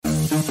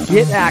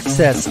Get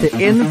access to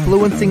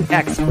influencing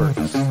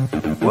experts.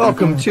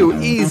 Welcome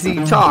to Easy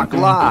Talk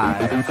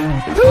Live.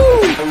 Woo!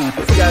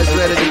 You guys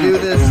ready to do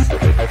this?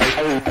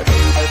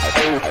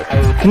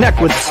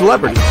 Connect with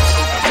celebrities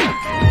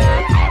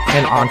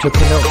and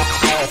entrepreneurs.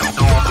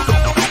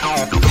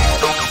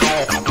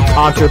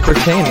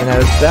 Entrepreneuring at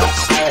its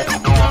best.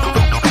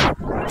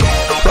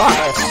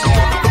 Products,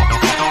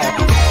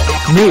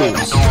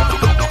 news,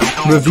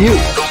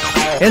 reviews,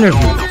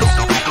 interviews,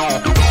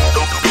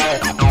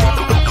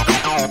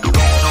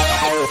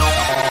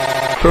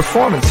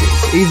 performances,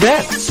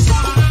 events,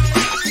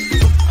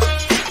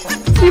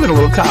 even a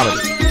little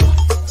comedy.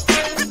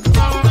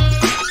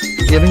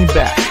 Giving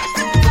back.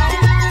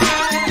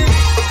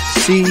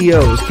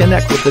 CEOs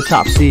connect with the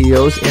top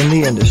CEOs in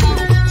the industry.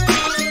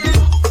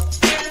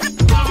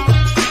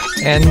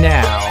 And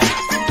now,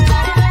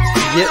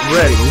 get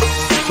ready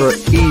for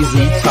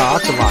Easy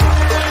Talk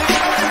Live.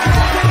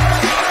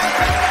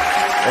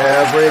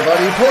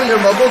 Everybody pull your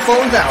mobile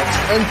phones out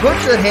and put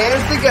your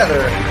hands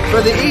together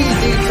for the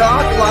Easy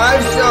Talk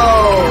Live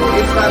show.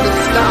 It's time to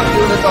stop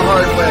doing it the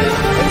hard way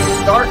and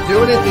start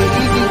doing it the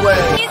easy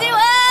way. Easy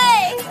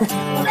way!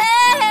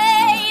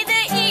 Hey,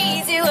 the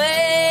easy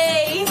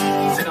way.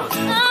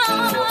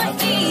 Oh,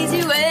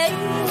 easy way.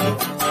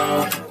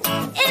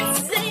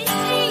 It's the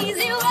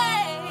easy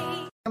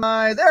way.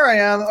 There I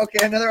am.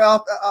 Okay, another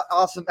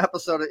awesome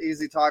episode of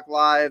Easy Talk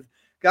Live.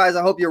 Guys,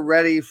 I hope you're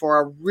ready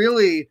for a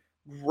really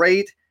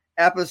great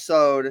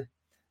episode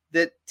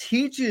that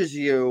teaches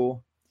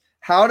you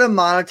how to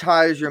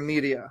monetize your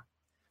media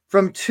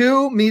from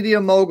two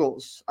media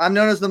moguls. I'm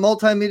known as the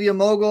multimedia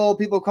mogul.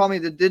 People call me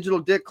the digital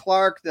Dick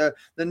Clark, the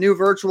new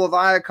virtual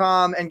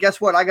Viacom. And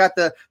guess what? I got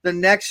the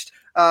next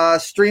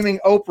streaming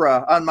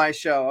Oprah on my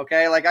show.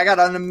 Okay. Like I got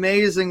an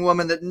amazing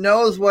woman that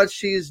knows what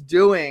she's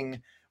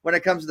doing when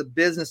it comes to the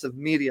business of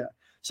media.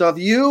 So if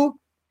you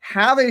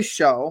have a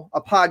show,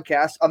 a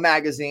podcast, a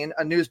magazine,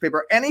 a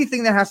newspaper,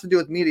 anything that has to do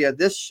with media,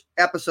 this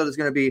episode is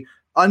going to be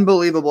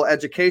unbelievable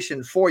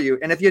education for you.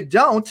 And if you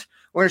don't,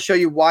 we're going to show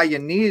you why you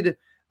need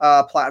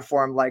a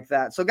platform like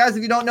that. So guys,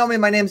 if you don't know me,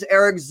 my name's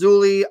Eric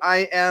Zuley.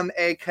 I am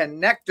a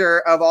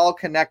connector of all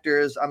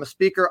connectors. I'm a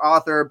speaker,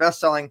 author,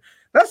 best-selling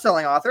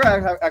author.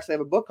 I actually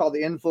have a book called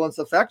The Influence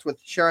Effect with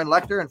Sharon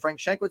Lechter and Frank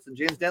Shankwitz and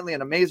James Dentley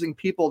and amazing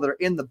people that are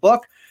in the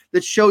book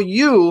that show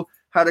you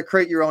how to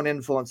create your own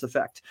influence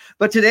effect.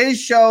 But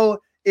today's show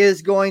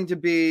is going to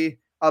be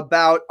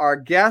about our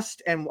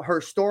guest and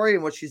her story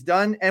and what she's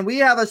done. And we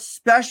have a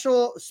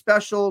special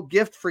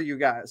gift for you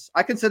guys.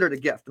 I consider it a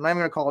gift. I'm not even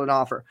going to call it an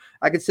offer.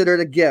 I consider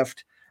it a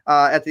gift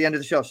at the end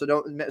of the show.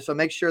 So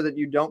make sure that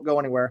you don't go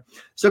anywhere.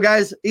 So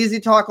guys, Easy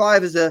Talk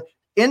Live is a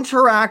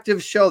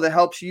interactive show that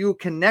helps you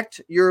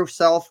connect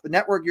yourself,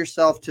 network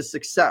yourself to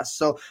success.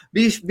 So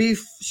be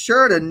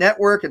sure to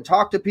network and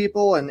talk to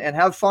people and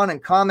have fun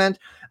and comment.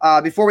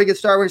 Before we get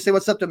started, we're going to say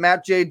what's up to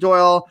Matt J.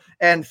 Doyle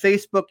and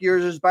Facebook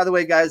users. By the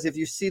way, guys, if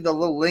you see the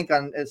little link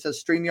on it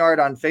says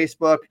StreamYard on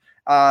Facebook,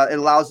 it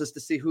allows us to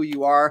see who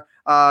you are.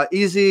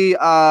 Easy,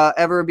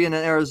 ever being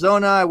in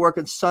Arizona. I work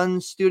at Sun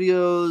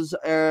Studios.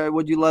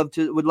 Would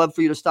love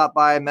for you to stop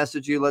by and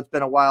message you. It's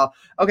been a while.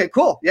 Okay,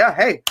 cool. Yeah.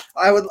 Hey,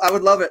 I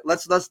would love it.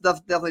 Let's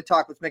definitely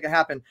talk. Let's make it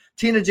happen.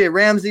 Tina J.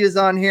 Ramsey is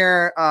on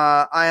here.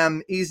 I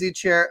am Easy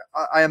Chair.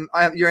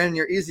 You're in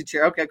your Easy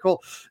Chair. Okay,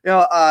 cool. You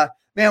know,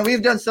 man,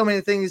 we've done so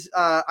many things.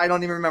 I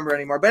don't even remember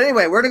anymore. But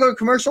anyway, we're going to go to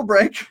commercial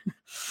break.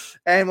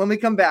 And when we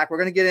come back, we're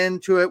going to get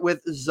into it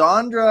with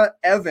Zondra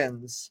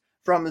Evans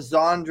from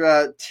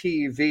Zondra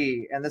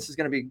TV. And this is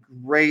going to be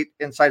great,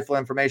 insightful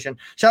information.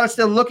 Shout out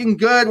to Looking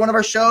Good, one of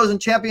our shows, and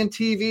Champion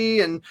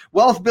TV and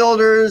Wealth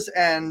Builders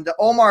and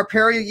Omar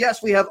Perry.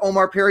 Yes, we have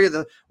Omar Perry,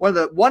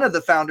 one of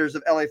the founders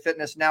of LA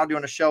Fitness, now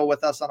doing a show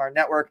with us on our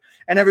network,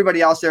 and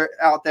everybody else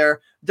out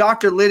there.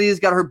 Dr. Liddy's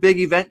got her big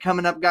event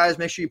coming up, guys.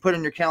 Make sure you put it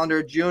in your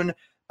calendar, June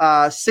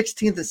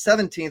 16th and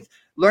 17th.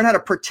 Learn how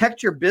to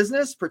protect your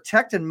business,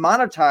 protect and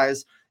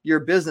monetize your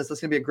business.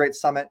 That's going to be a great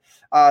summit.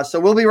 So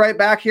we'll be right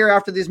back here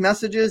after these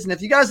messages. And if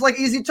you guys like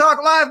Easy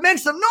Talk Live, make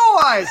some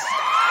noise.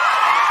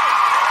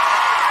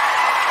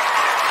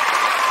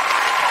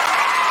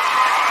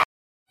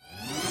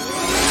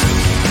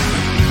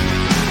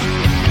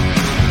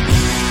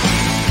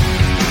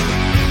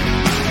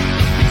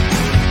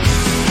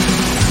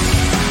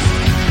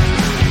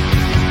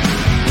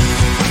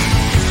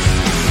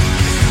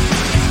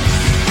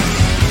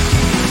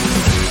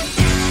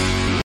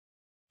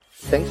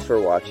 Thanks for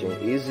watching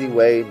Easy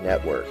Way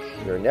Network,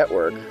 your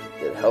network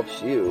that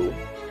helps you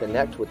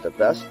connect with the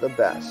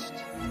best.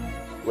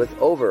 With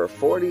over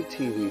 40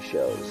 TV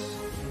shows,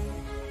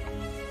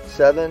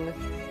 7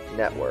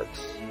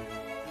 networks,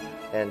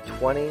 and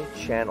 20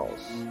 channels.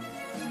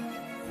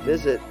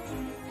 Visit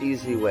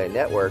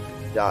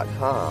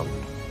EasyWayNetwork.com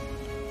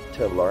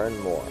to learn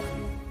more.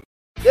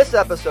 This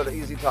episode of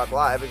Easy Talk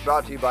Live is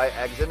brought to you by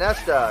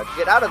Exonesta.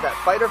 Get out of that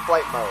fight or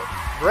flight mode.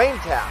 Brain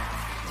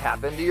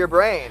tap into your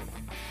brain.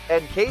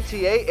 And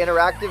KTA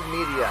Interactive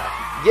Media.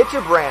 Get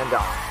your brand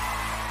on.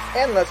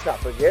 And let's not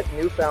forget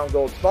newfound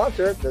gold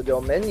sponsor, the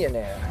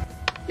Dominionaire.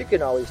 You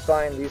can always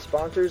find these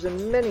sponsors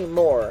and many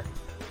more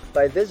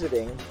by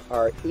visiting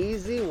our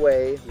Easy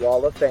Way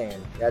Wall of Fame.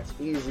 That's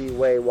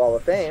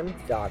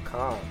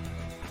easywaywalloffame.com.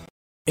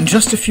 In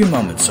just a few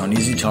moments on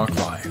Easy Talk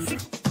Live.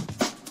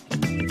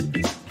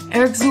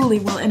 Eric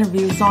Zuley will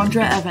interview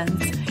Zandra Evans.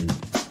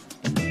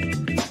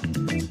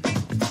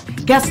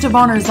 Guest of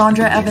honor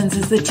Zandra Evans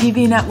is the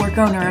TV network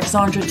owner of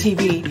Zandra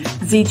TV,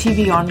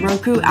 ZTV on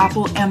Roku,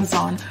 Apple,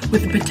 Amazon,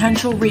 with a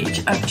potential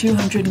reach of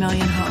 200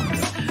 million homes.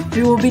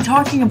 We will be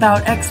talking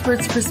about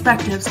experts'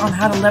 perspectives on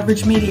how to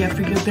leverage media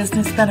for your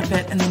business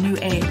benefit in the new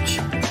age.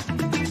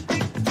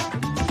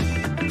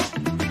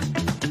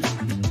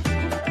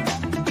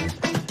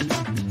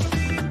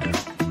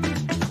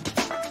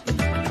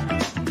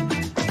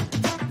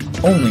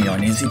 Only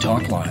on Easy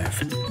Talk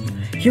Live.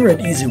 Here at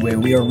EasyWay,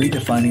 we are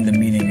redefining the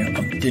meaning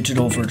of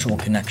digital virtual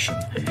connection.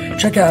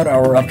 Check out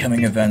our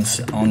upcoming events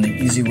on the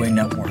EasyWay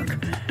network.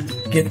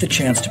 Get the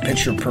chance to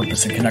pitch your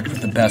purpose and connect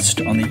with the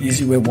best on the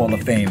EasyWay Wall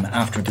of Fame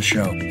after the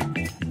show.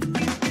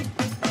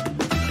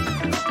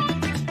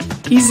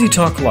 Easy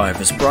Talk Live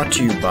is brought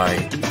to you by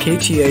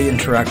KTA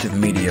Interactive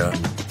Media,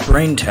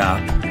 BrainTap,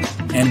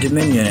 and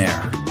Dominion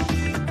Air.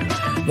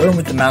 Learn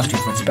with the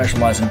masters that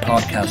specialize in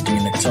podcasting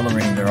and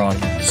accelerating their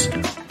audience.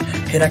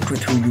 Connect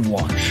with who you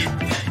watch.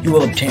 You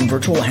will obtain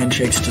virtual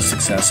handshakes to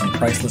success and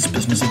priceless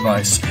business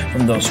advice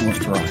from those who have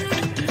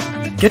thrived.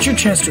 Get your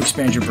chance to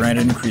expand your brand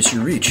and increase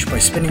your reach by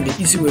spinning the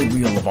EasyWay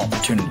wheel of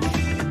opportunity.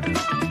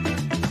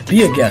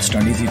 Be a guest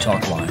on Easy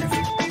Talk Live.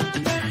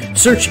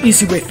 Search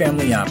EasyWay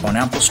Family app on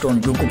Apple Store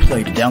and Google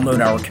Play to download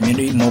our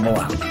community mobile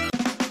app.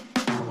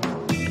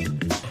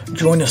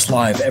 Join us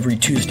live every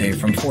Tuesday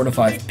from 4 to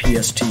 5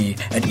 PST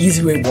at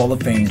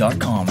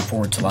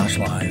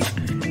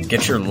easywaywalloffame.com/live.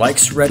 Get your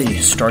likes ready,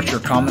 start your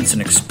comments,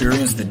 and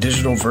experience the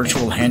digital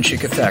virtual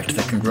handshake effect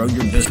that can grow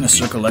your business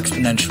circle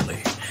exponentially.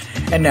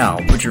 And now,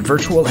 put your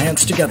virtual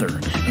hands together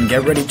and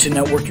get ready to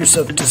network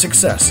yourself to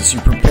success as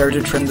you prepare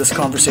to trend this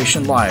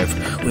conversation live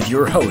with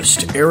your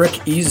host,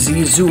 Eric E.Z.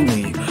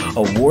 Zuley,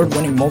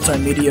 award-winning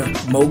multimedia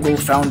mogul,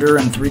 founder,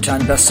 and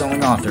 3-time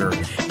best-selling author.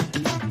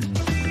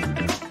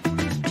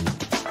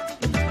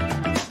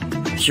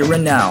 Here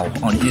and now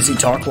on Easy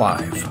Talk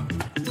Live.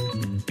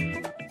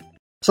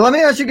 So let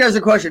me ask you guys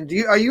a question.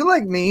 Are you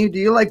like me? Do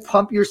you like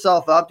pump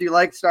yourself up? Do you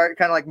like start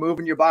kind of like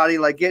moving your body,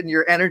 like getting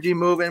your energy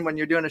moving when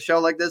you're doing a show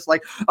like this?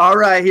 Like, all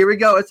right, here we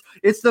go.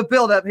 It's the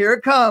build up. Here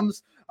it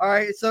comes. All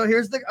right. So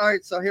here's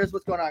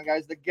what's going on,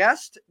 guys. The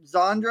guest,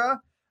 Zandra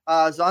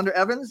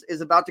Evans,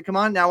 is about to come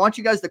on. Now I want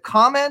you guys to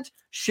comment,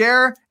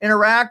 share,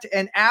 interact,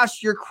 and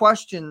ask your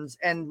questions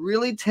and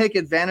really take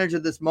advantage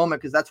of this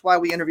moment, because that's why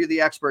we interview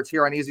the experts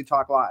here on Easy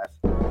Talk Live.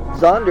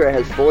 Zandra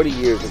has 40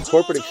 years of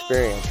corporate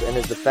experience and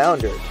is the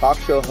founder, talk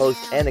show host,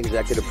 and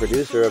executive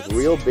producer of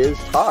Real Biz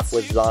Talk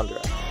with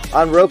Zandra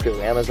on Roku,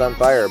 Amazon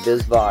Fire,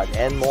 BizVod,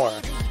 and more.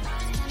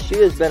 She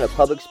has been a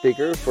public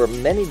speaker for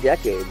many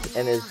decades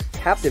and is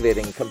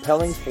captivating,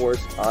 compelling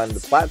force on the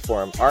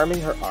platform,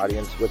 arming her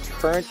audience with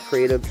current,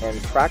 creative,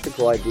 and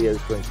practical ideas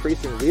for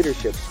increasing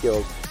leadership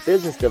skills,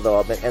 business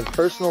development, and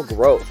personal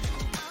growth.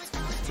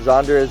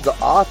 Zandra is the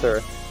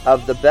author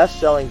of the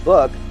best-selling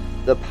book,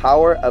 The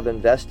Power of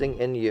Investing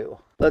in You.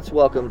 Let's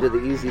welcome to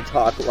the Easy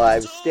Talk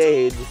Live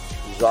stage,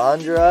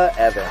 Zandra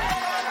Evans.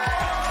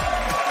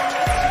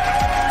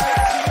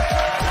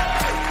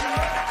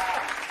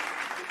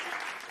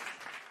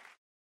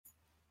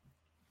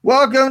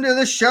 Welcome to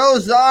the show,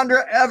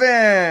 Zandra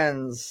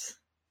Evans.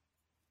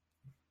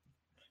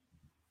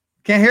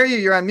 Can't hear you.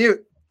 You're on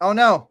mute. Oh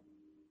no,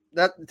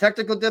 that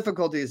technical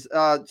difficulties.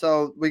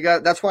 So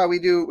that's why we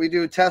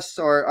do tests.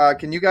 Or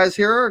can you guys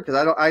hear her? Because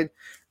I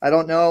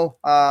don't know.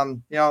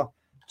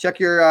 Check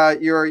your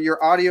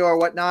audio or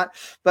whatnot.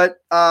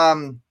 But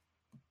go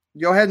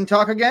ahead and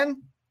talk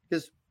again.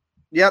 Because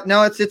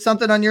it's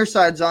something on your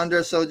side,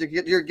 Zandra. So to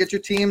get your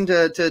team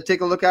to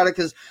take a look at it,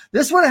 because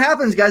this is what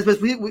happens, guys. But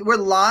we're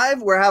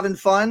live. We're having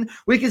fun.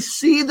 We can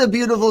see the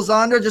beautiful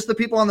Zandra. Just the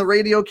people on the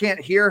radio can't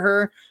hear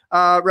her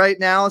right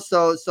now.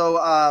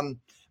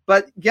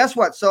 But guess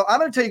what? So I'm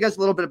going to tell you guys a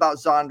little bit about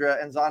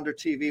Zandra and Zandra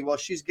TV. Well,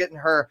 she's getting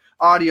her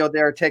audio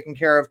there taken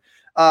care of.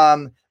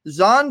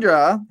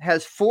 Zandra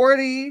has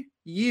 40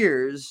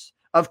 years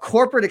of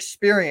corporate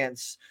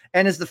experience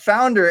and is the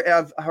founder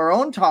of her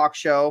own talk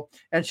show.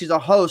 And she's a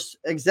host,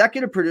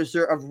 executive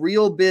producer of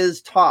Real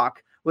Biz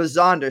Talk with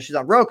Zandra. She's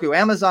on Roku,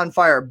 Amazon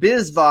Fire,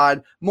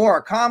 BizVod,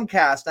 more,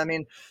 Comcast. I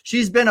mean,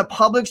 she's been a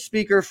public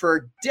speaker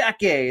for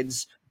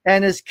decades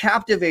and is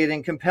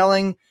captivating,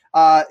 compelling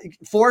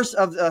force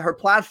of her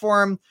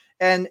platform.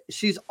 And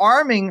she's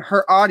arming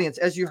her audience,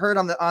 as you heard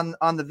on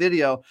the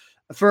video,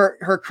 for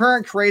her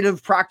current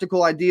creative,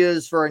 practical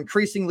ideas for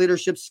increasing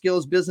leadership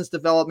skills, business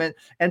development,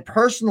 and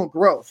personal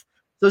growth.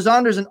 So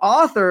Zandra's an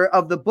author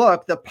of the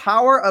book, The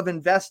Power of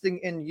Investing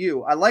in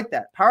You. I like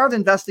that. Power of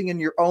investing in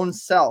your own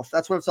self.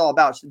 That's what it's all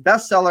about. She's a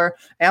bestseller,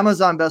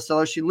 Amazon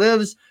bestseller. She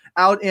lives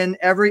out in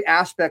every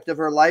aspect of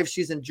her life.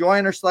 She's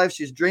enjoying her life.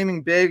 She's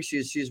dreaming big.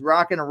 She's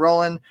rocking and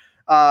rolling.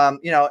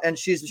 And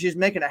she's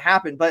making it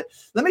happen. But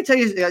let me tell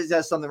you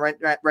guys something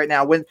right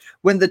now.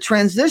 When the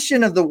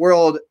transition of the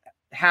world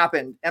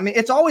happened, I mean,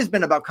 it's always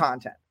been about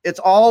content. It's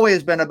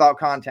always been about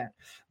content.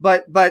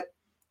 But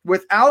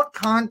without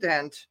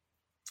content,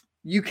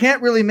 you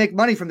can't really make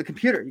money from the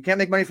computer. You can't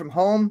make money from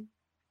home.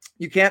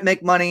 You can't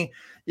make money.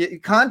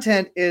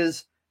 Content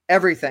is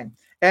everything.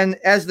 And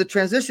as the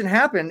transition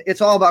happened,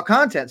 it's all about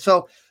content.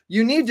 So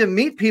you need to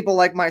meet people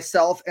like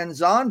myself and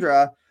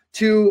Zandra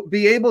to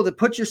be able to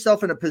put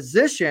yourself in a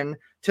position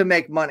to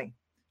make money.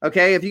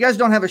 Okay. If you guys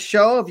don't have a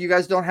show, if you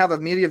guys don't have a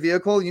media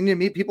vehicle, you need to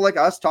meet people like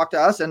us, talk to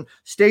us, and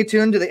stay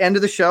tuned to the end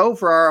of the show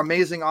for our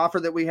amazing offer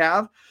that we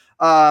have.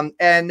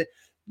 And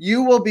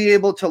you will be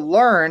able to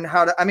learn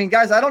how to, I mean,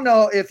 guys, I don't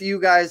know if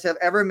you guys have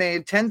ever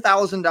made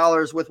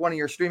 $10,000 with one of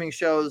your streaming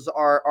shows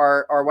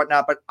or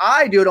whatnot, but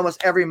I do it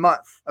almost every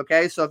month.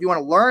 Okay. So if you want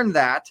to learn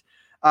that,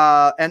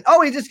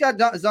 we just got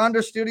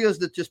Zonder Studios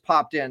that just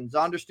popped in.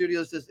 Zonder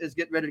Studios is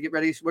getting ready to get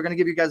ready. So we're going to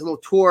give you guys a little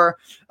tour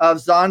of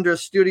Zonder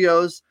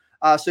Studios.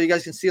 So you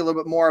guys can see a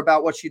little bit more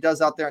about what she does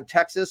out there in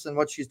Texas and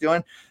what she's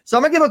doing. So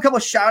I'm going to give a couple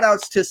of shout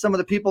outs to some of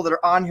the people that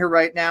are on here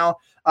right now.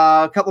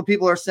 A couple of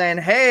people are saying,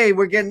 hey,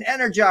 we're getting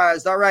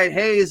energized. All right.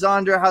 Hey,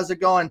 Zandra, how's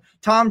it going?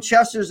 Tom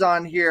Chester's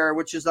on here,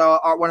 which is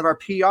one of our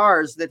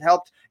PRs that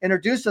helped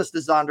introduce us to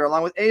Zandra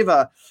along with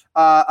Ava.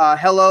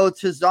 Hello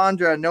to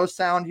Zandra. No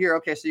sound here.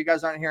 Okay. So you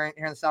guys aren't hearing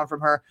sound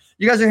from her.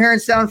 You guys are hearing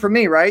sound from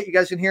me, right? You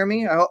guys can hear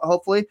me,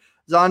 hopefully.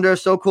 Zandra,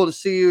 so cool to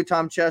see you.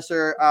 Tom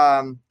Chesser,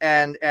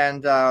 and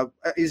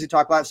Easy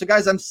Talk Live. So,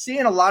 guys, I'm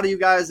seeing a lot of you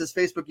guys as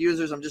Facebook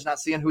users. I'm just not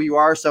seeing who you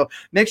are. So,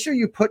 make sure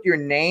you put your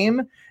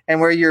name and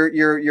where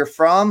you're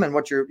from and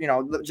what you're,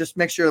 just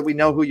make sure that we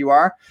know who you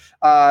are.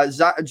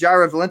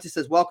 Jara Valenti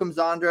says, "Welcome,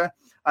 Zandra.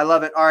 I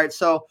love it." All right,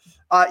 so.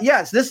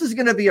 Yes, this is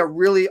going to be a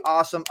really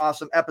awesome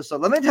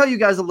episode. Let me tell you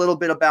guys a little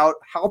bit about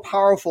how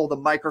powerful the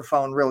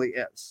microphone really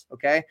is.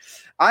 Okay.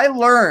 I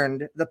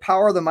learned the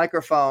power of the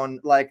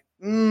microphone like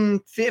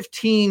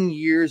 15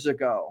 years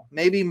ago,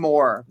 maybe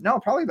more.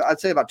 No, probably I'd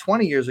say about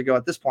 20 years ago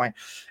at this point.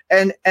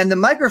 And the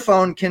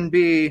microphone can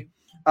be,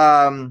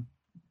 Zandra,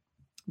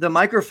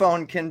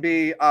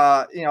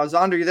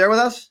 you there with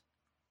us?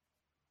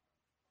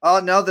 Oh,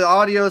 no, the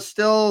audio is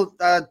still,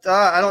 I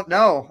don't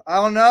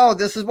know.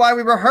 This is why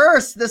we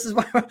rehearse. This is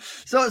why.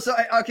 So,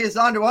 okay,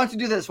 Zandra, why don't you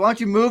do this? Why don't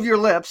you move your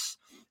lips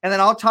and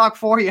then I'll talk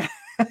for you.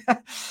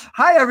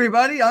 Hi,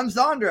 everybody. I'm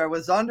Zandra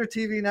with Zandra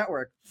TV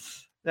Network.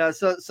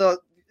 So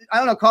I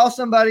don't know, call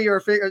somebody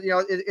or figure,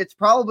 it's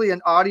probably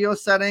an audio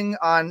setting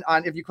on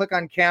if you click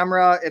on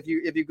camera, if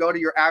you go to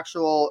your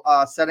actual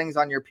settings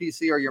on your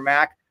PC or your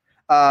Mac,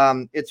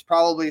 it's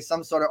probably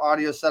some sort of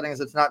audio settings.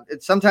 It's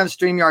sometimes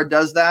StreamYard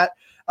does that.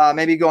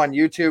 Maybe go on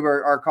YouTube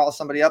or call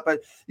somebody up.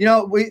 But,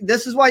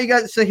 this is why you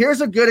guys. So here's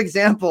a good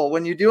example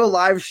when you do a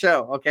live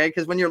show. OK,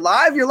 because when you're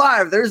live, you're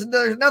live. There's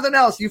nothing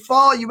else. You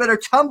fall, you better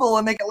tumble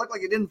and make it look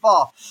like you didn't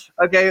fall.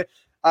 OK,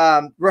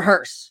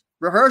 rehearse.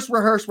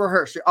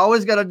 You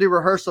always got to do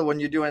rehearsal when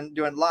you're doing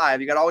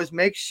live. You got to always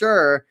make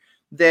sure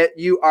that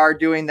you are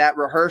doing that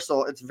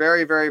rehearsal. It's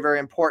very, very, very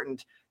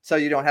important. So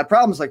you don't have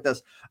problems like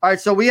this. All right.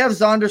 So we have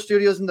Zonder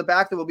Studios in the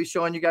back that we'll be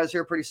showing you guys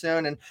here pretty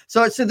soon. And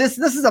so this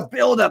is a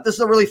buildup. This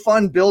is a really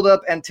fun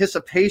buildup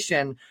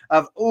anticipation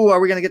of, are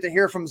we going to get to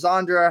hear from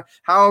Zandra?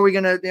 How are we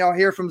going to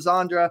hear from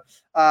Zandra?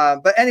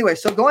 But anyway,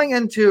 so going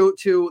into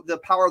the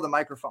power of the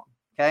microphone.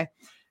 Okay.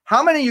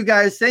 How many of you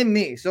guys say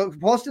me? So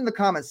post in the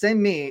comments, say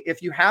me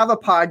if you have a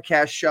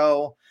podcast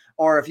show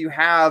or if you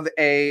have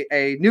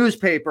a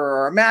newspaper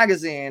or a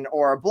magazine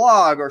or a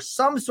blog or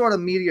some sort of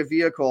media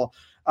vehicle.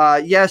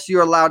 Yes,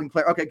 you're loud and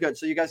clear. Okay, good.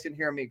 So you guys can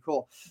hear me.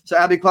 Cool. So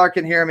Abby Clark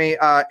can hear me.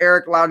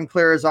 Eric, loud and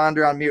clear.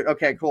 Zandra on mute.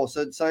 Okay, cool.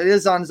 So it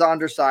is on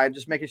Zandra's side,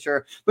 just making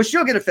sure. But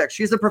she'll get it fixed.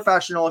 She's a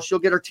professional. She'll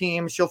get her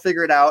team. She'll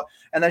figure it out,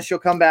 and then she'll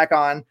come back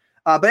on.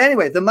 But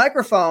anyway, the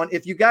microphone,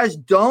 if you guys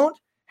don't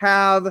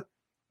have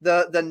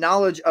the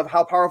knowledge of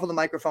how powerful the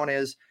microphone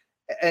is,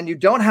 and you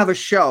don't have a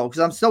show, because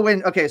I'm still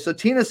waiting. Okay, so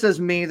Tina says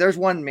me. There's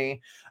one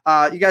me.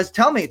 You guys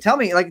tell me,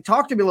 like,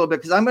 talk to me a little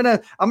bit, because I'm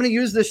gonna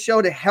use this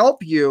show to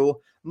help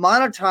you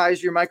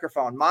monetize your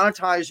microphone,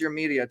 monetize your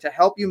media, to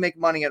help you make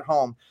money at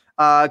home.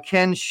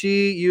 Can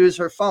she use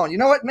her phone? You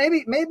know what?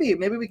 Maybe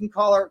we can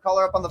call her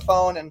up on the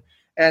phone and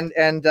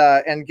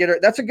get her.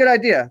 That's a good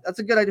idea. That's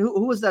a good idea.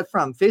 Who was that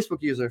from?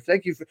 Facebook user.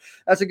 Thank you.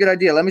 That's a good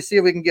idea. Let me see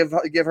if we can give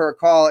her a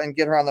call and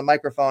get her on the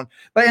microphone.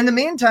 But in the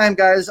meantime,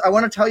 guys, I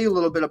want to tell you a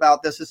little bit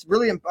about this. It's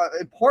really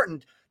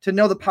important to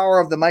know the power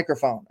of the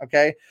microphone.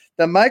 Okay.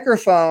 The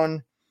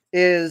microphone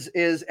is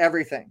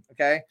everything.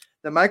 Okay.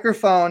 The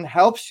microphone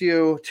helps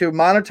you to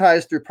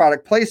monetize through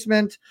product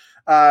placement,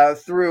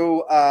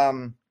 through, let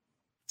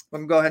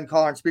me go ahead and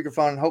call her on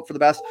speakerphone and hope for the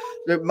best.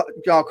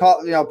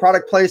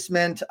 Product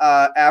placement,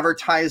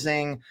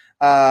 advertising,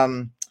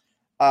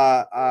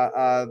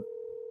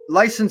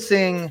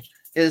 licensing,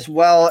 as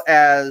well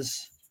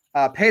as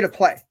pay to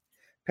play.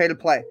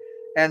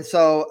 And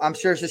so I'm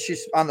sure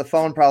she's on the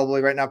phone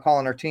probably right now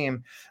calling her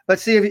team. But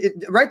see,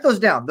 write those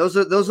down. Those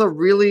are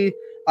really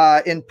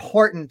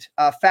important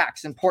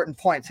facts, important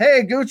points.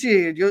 Hey,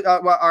 Gucci,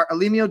 our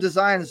Alimio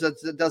Designs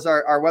that does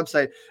our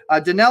website.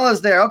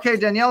 Daniela's there. Okay,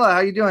 Daniela, how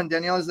you doing?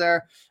 Daniela's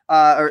there.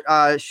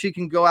 She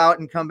can go out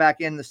and come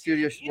back in the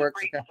studio. She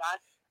works.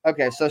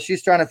 Okay, so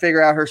she's trying to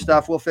figure out her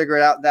stuff. We'll figure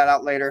that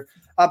out later.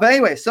 But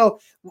anyway, so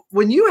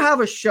when you have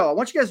a show, I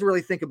want you guys to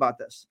really think about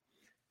this.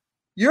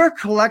 You're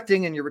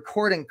collecting and you're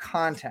recording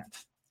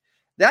content.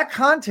 That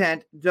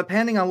content,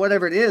 depending on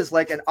whatever it is,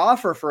 like an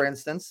offer, for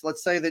instance,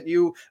 let's say that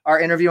you are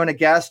interviewing a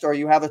guest or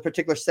you have a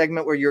particular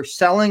segment where you're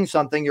selling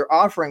something, you're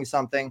offering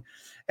something,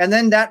 and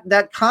then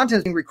that content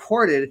is being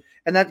recorded,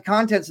 and that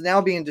content's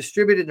now being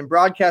distributed and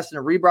broadcasted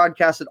and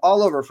rebroadcasted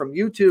all over, from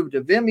YouTube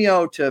to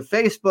Vimeo to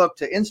Facebook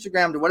to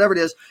Instagram to whatever it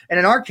is. And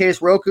in our case,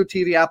 Roku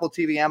TV, Apple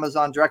TV,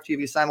 Amazon,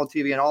 DirecTV, Simul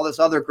TV, and all this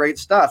other great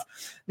stuff.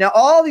 Now,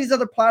 all these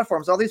other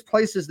platforms, all these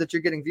places that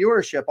you're getting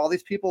viewership, all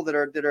these people that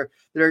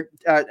are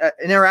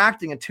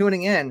interacting and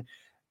tuning in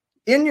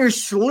your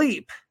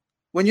sleep,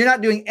 when you're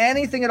not doing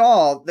anything at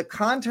all, the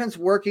content's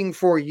working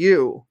for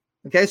you.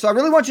 Okay, so I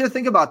really want you to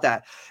think about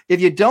that.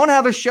 If you don't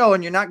have a show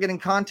and you're not getting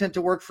content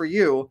to work for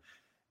you,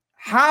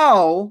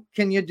 how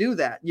can you do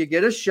that? You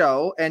get a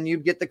show and you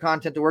get the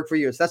content to work for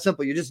you. It's that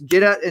simple. You just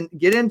get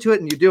into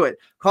it and you do it.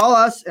 Call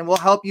us and we'll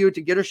help you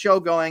to get a show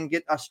going,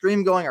 get a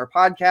stream going, our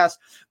podcast,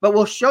 but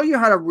we'll show you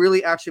how to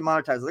really actually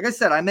monetize. Like I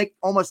said, I make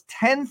almost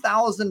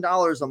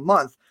 $10,000 a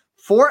month,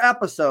 4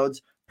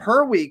 episodes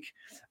per week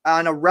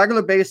on a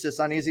regular basis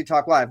on Easy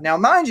Talk Live. Now,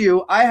 mind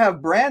you, I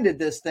have branded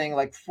this thing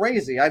like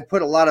crazy. I've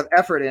put a lot of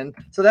effort in.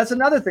 So that's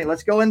another thing.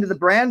 Let's go into the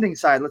branding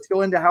side. Let's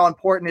go into how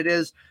important it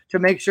is to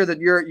make sure that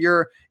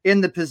you're in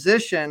the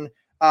position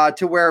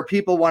to where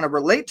people want to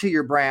relate to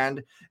your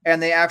brand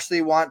and they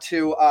actually want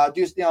to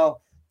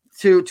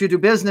to do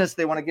business.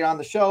 They want to get on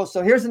the show.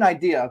 So here's an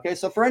idea. Okay.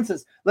 So for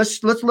instance,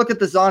 let's look at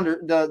the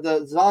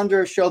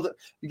Zonder show.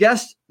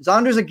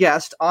 Zonder's a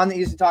guest on the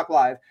Easy Talk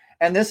Live.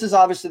 And this is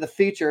obviously the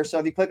feature. So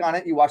if you click on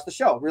it, you watch the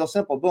show. Real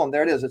simple. Boom.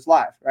 There it is. It's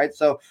live, right?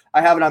 So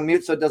I have it on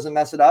mute so it doesn't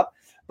mess it up.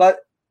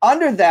 But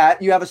under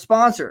that, you have a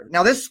sponsor.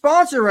 Now, this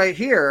sponsor right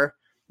here,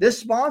 this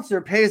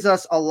sponsor pays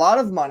us a lot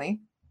of money,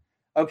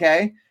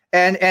 okay?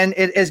 And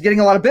it is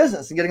getting a lot of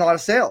business and getting a lot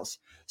of sales.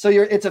 So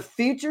it's a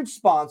featured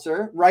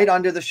sponsor right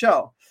under the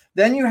show.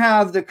 Then you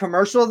have the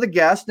commercial of the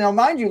guest. Now,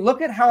 mind you, look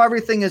at how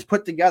everything is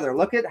put together.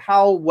 Look at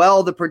how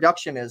well the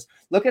production is.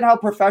 Look at how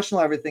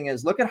professional everything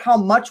is. Look at how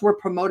much we're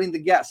promoting the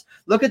guest.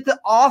 Look at the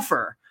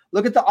offer.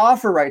 Look at the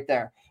offer right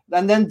there.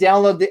 And then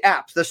download the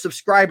apps, the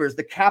subscribers,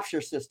 the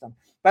capture system.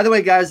 By the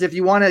way, guys, if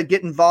you want to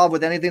get involved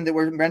with anything that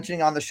we're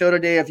mentioning on the show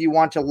today, if you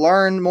want to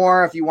learn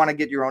more, if you want to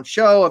get your own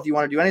show, if you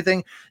want to do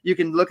anything, you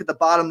can look at the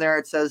bottom there.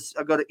 It says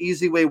go to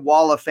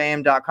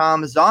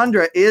easywaywalloffame.com.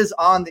 Zondra is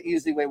on the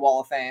Easy Way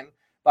Wall of Fame,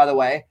 by the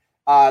way.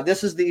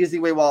 This is the Easy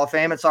Way Wall of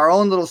Fame. It's our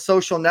own little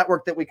social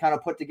network that we kind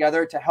of put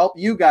together to help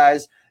you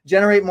guys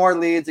generate more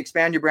leads,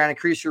 expand your brand,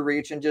 increase your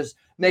reach, and just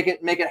make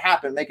it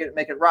happen, make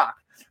it rock,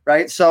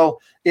 right? So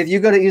if you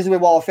go to Easy Way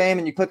Wall of Fame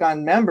and you click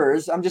on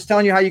members, I'm just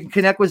telling you how you can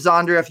connect with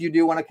Zondra if you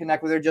do want to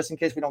connect with her, just in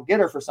case we don't get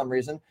her for some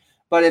reason.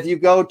 But if you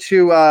go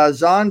to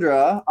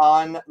Zondra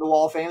on the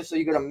Wall of Fame, so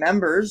you go to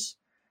members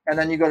and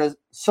then you go to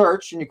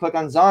search and you click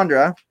on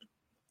Zondra,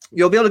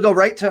 you'll be able to go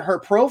right to her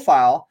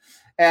profile.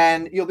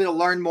 And you'll be able to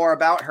learn more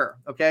about her,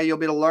 okay? You'll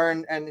be able to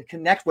learn and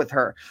connect with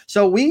her.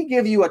 So we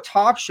give you a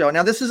talk show.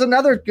 Now, this is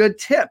another good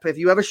tip. If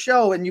you have a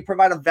show and you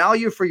provide a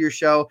value for your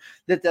show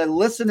that the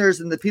listeners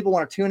and the people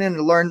want to tune in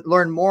and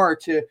learn more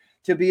to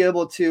be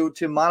able to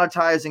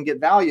monetize and get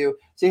value.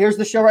 See, here's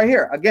the show right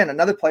here. Again,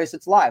 another place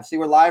that's live. See,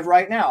 we're live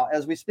right now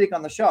as we speak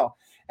on the show.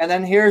 And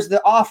then here's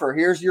the offer.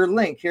 Here's your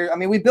link. Here, I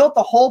mean, we built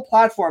the whole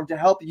platform to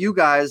help you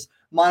guys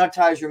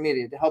monetize your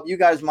media, to help you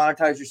guys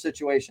monetize your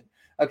situation.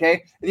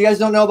 Okay. If you guys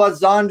don't know about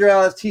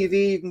Zondra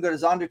TV, you can go to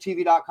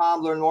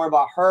ZondraTV.com, learn more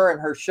about her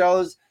and her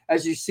shows.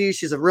 As you see,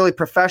 she's a really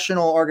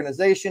professional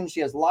organization.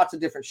 She has lots of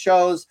different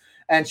shows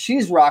and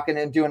she's rocking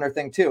and doing her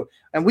thing too.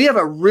 And we have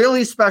a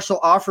really special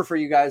offer for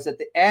you guys at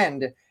the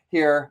end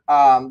here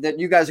that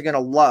you guys are going to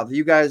love.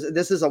 You guys,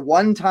 this is a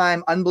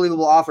one-time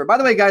unbelievable offer. By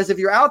the way, guys, if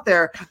you're out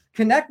there,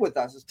 connect with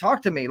us.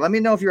 Talk to me. Let me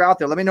know if you're out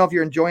there. Let me know if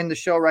you're enjoying the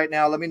show right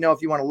now. Let me know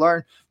if you want to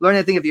learn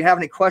anything. If you have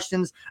any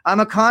questions, I'm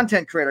a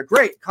content creator.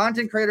 Great.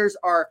 Content creators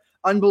are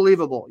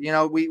unbelievable. You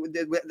know,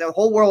 the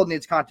whole world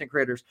needs content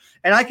creators.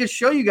 And I can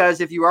show you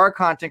guys, if you are a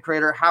content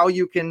creator, how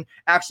you can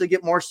actually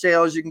get more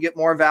sales. You can get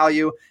more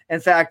value. In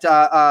fact,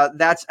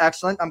 that's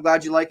excellent. I'm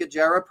glad you like it,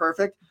 Jara.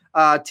 Perfect.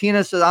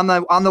 Tina says on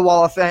the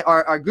Wall of Fame,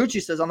 or Gucci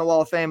says on the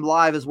Wall of Fame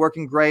live is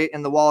working great,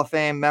 and the Wall of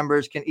Fame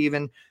members can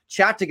even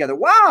chat together.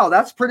 Wow,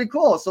 that's pretty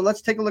cool. So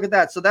let's take a look at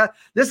that. So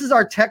this is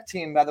our tech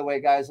team, by the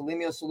way, guys,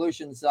 Alimio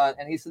Solutions,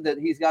 and he said that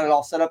he's got it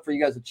all set up for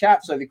you guys to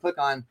chat. So if you click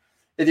on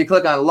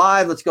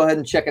live, let's go ahead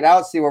and check it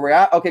out, see where we're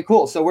at. Okay,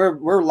 cool. So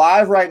we're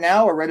live right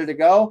now. We're ready to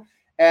go.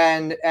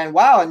 And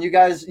wow, and you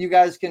guys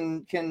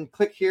can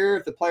click here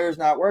if the player's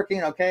not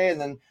working. Okay, and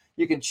then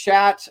you can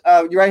chat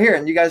right here,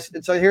 and you guys.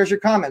 So here's your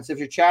comments. If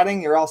you're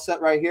chatting, you're all set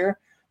right here.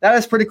 That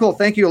is pretty cool.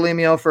 Thank you,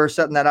 Alimio, for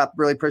setting that up.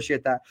 Really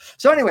appreciate that.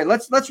 So anyway,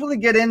 let's really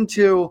get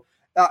into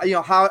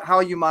how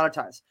you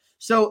monetize.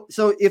 So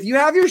if you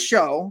have your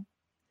show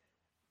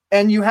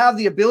and you have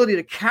the ability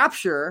to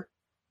capture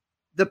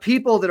the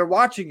people that are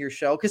watching your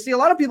show, because see, a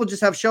lot of people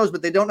just have shows,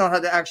 but they don't know how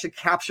to actually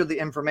capture the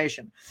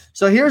information.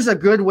 So here's a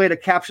good way to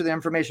capture the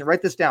information.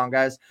 Write this down,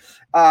 guys.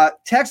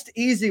 Text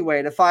Easy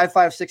Way to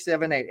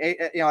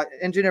 55678.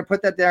 Engineer,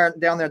 put that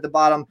down there at the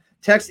bottom.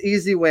 Text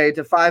Easy Way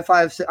to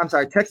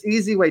Text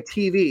Easy Way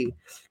TV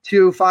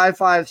to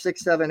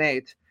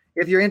 55678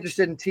 if you're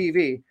interested in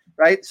TV,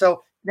 right?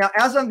 So now,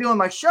 as I'm doing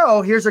my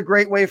show, here's a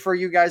great way for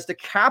you guys to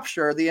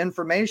capture the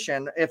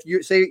information. If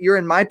you say you're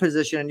in my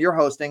position and you're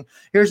hosting,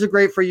 here's a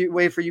great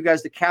way for you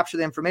guys to capture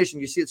the information.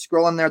 You see it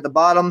scrolling there at the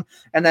bottom,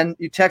 and then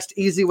you text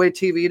Easy Way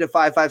TV to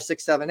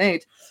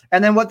 55678.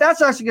 And then what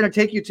that's actually going to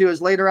take you to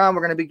is later on,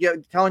 we're going to be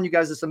telling you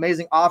guys this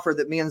amazing offer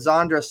that me and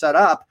Zandra set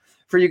up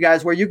for you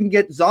guys, where you can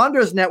get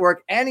Zandra's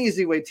network and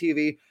Easy Way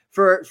TV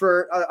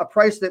for a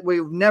price that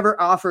we've never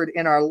offered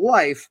in our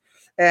life.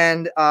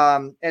 And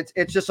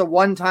it's just a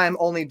one-time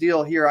only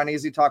deal here on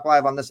Easy Talk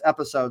Live on this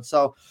episode.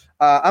 So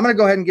I'm going to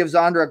go ahead and give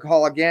Zandra a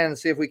call again and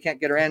see if we can't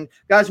get her in.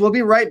 Guys, we'll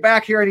be right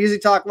back here at Easy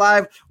Talk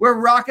Live. We're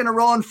rocking and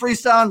rolling,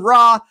 freestyle,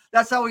 raw.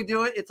 That's how we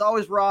do it. It's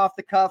always raw, off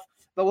the cuff.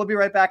 But we'll be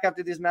right back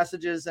after these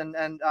messages, and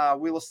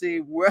we will see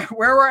where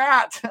we're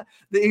at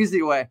the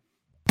easy way.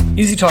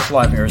 Easy Talk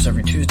Live airs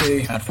every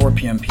Tuesday at 4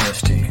 p.m.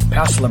 PST.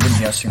 Past celebrity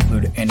guests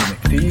include Andy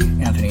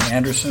McPhee, Anthony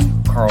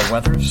Anderson, Carl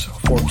Weathers,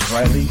 Forbes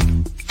Riley,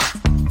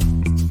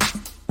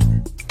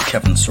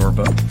 Kevin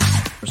Sorba,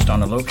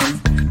 Donna Loken,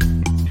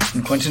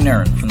 and Quentin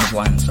Aaron from The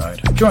Blind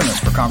Side. Join us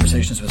for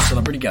conversations with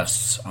celebrity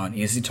guests on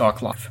Easy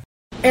Talk Live.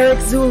 Eric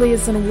Zuley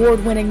is an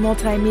award-winning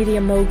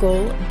multimedia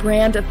mogul,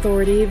 brand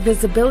authority,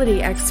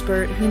 visibility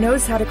expert who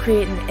knows how to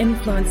create an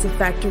influence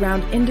effect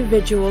around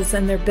individuals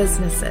and their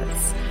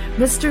businesses.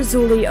 Mr.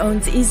 Zuley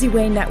owns Easy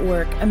Way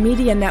Network, a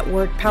media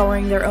network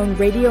powering their own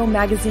radio,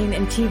 magazine,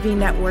 and TV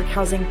network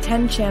housing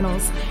 10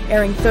 channels,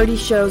 airing 30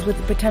 shows with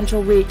a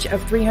potential reach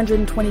of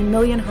 320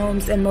 million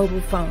homes and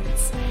mobile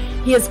phones.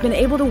 He has been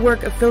able to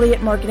work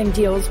affiliate marketing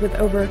deals with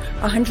over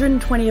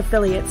 120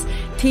 affiliates,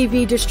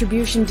 TV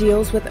distribution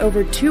deals with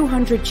over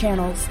 200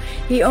 channels.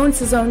 He owns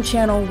his own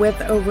channel with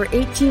over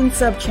 18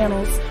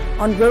 sub-channels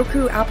on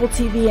Roku, Apple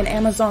TV, and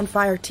Amazon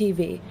Fire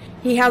TV.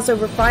 He has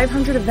over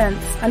 500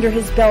 events under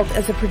his belt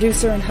as a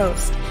producer and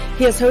host.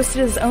 He has hosted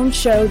his own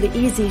show, The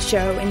Easy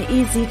Show, and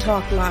Easy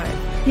Talk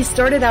Live. He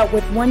started out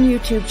with one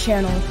YouTube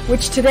channel,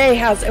 which today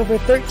has over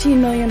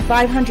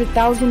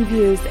 13,500,000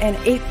 views and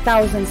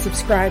 8,000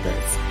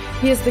 subscribers.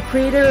 He is the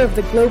creator of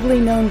the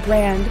globally known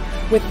brand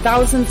with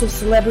thousands of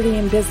celebrity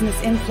and business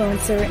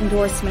influencer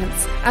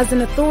endorsements. As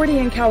an authority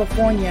in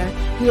California,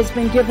 he has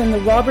been given the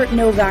Robert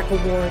Novak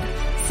Award,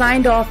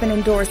 signed off and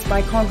endorsed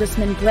by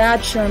Congressman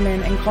Brad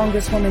Sherman and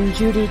Congresswoman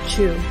Judy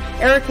Chu.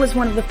 Eric was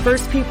one of the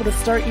first people to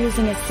start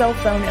using his cell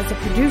phone as a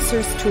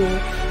producer's tool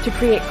to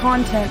create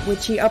content,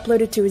 which he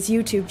uploaded to his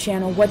YouTube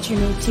channel, What You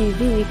Need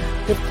TV,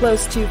 with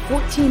close to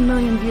 14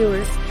 million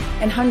viewers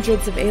and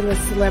hundreds of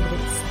A-list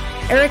celebrities.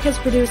 Eric has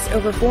produced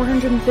over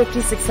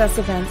 450 success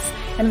events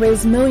and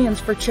raised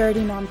millions for charity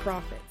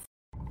nonprofits.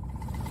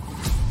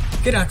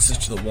 Get access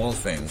to the Wall of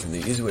Fame through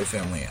the Easy Way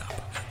Family app.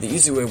 The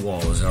Easy Way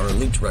Wall is our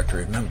elite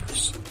directory of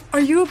members. Are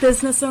you a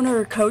business owner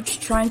or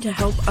coach trying to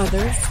help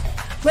others?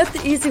 Let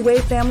the Easy Way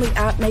Family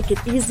app make it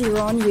easier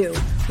on you.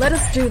 Let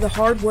us do the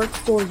hard work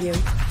for you.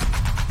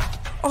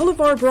 All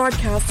of our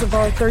broadcasts of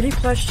our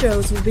 30-plus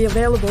shows will be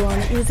available on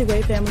the Easy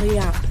Way Family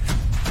app.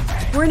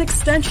 We're an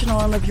extension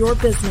arm of your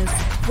business.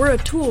 We're a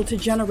tool to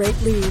generate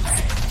leads.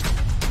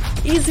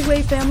 Easy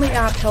Way Family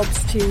app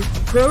helps to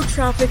grow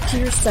traffic to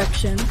your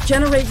section,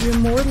 generate you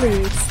more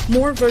leads,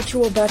 more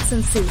virtual butts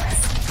and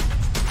seats.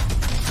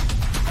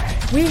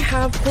 We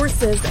have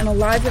courses and a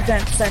live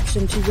event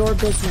section to your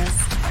business.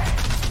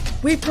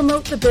 We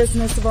promote the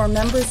business of our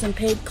members and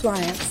paid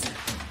clients.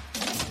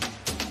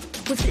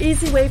 With the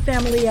Easy Way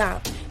Family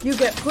app, you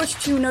get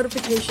push-to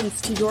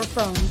notifications to your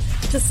phone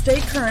to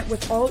stay current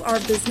with all our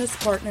business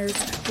partners,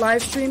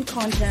 live stream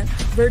content,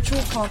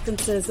 virtual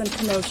conferences, and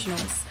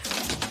promotionals.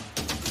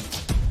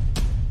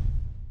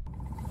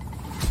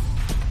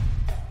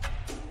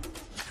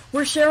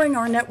 We're sharing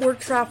our network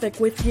traffic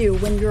with you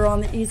when you're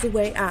on the Easy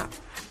Way app.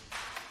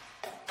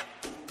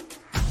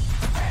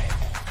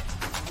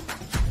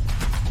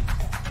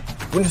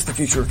 Witness the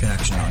future of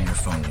connection on your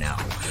phone now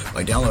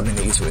by downloading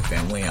the Easy Way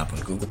Family app on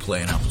Google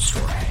Play and Apple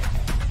Store.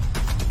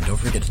 And don't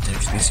forget to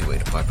text Easy Way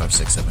to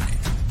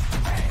 55678.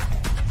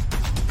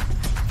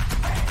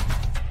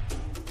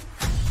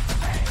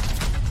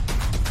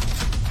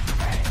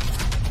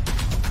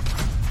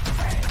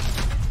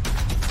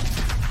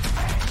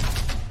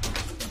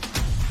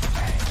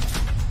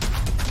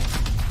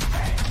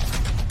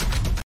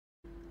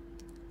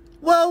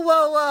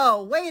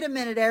 Whoa. Wait a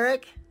minute,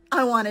 Eric.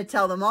 I want to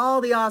tell them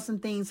all the awesome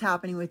things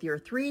happening with your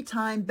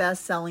 3-time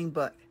best-selling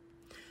book.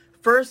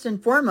 First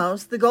and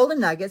foremost, the golden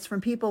nuggets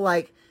from people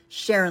like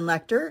Sharon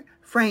Lechter,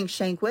 Frank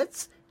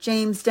Shankwitz,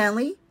 James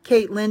Denley,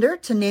 Kate Linder,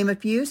 to name a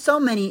few, so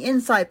many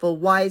insightful,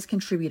 wise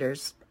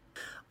contributors.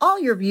 All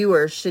your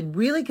viewers should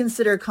really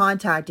consider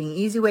contacting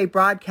EasyWay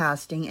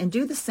Broadcasting and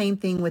do the same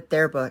thing with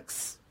their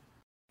books.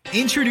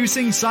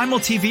 Introducing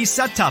SimulTV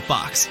Set-Top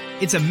Box.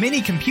 It's a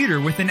mini computer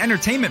with an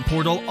entertainment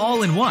portal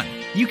all in one.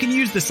 You can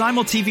use the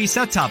SimulTV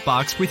Set-Top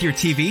Box with your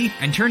TV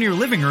and turn your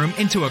living room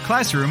into a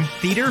classroom,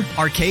 theater,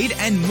 arcade,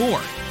 and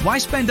more. Why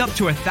spend up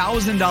to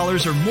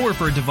 $1,000 or more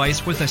for a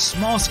device with a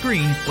small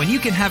screen when you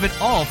can have it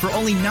all for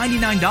only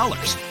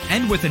 $99?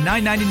 And with a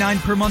 $9.99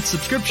 per month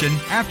subscription,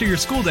 after your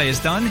school day is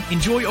done,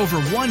 enjoy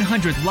over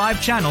 100 live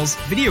channels,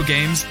 video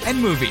games,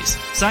 and movies.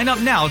 Sign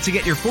up now to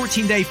get your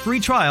 14-day free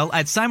trial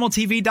at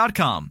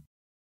simultv.com.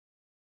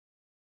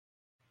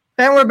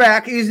 And we're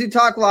back, Easy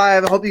Talk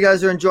Live. I hope you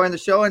guys are enjoying the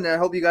show, and I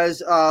hope you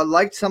guys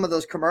liked some of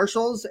those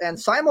commercials. And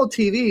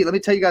SimulTV, let me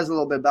tell you guys a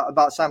little bit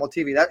about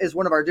SimulTV. That is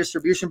one of our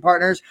distribution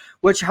partners,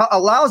 which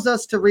allows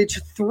us to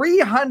reach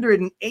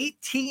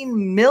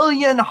 318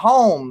 million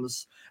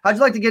homes. How'd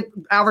you like to get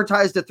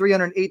advertised to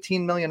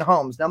 318 million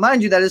homes? Now,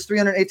 mind you, that is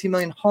 318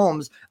 million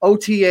homes,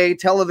 OTA,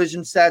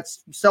 television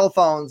sets, cell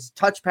phones,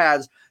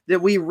 touchpads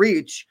that we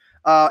reach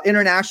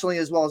internationally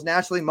as well as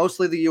nationally,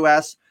 mostly the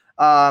U.S.,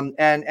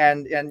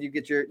 and you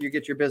get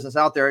your business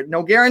out there.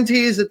 No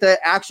guarantees that the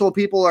actual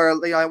people are,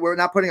 we're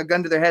not putting a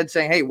gun to their head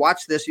saying, hey,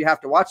 watch this, you have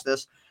to watch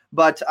this.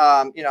 But,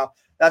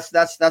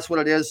 that's what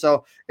it is.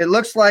 So it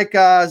looks like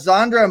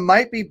Zandra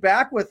might be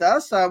back with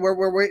us. I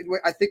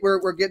think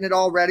we're getting it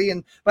all ready.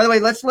 And by the way,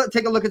 let's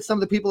take a look at some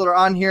of the people that are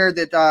on here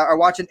that are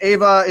watching.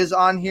 Ava is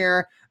on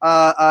here.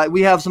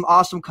 We have some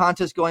awesome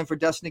contests going for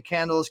Destiny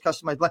Candles,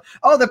 customized blend.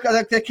 Oh,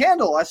 the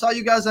candle. I saw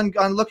you guys on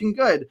Looking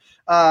Good.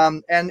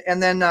 And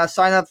then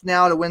sign up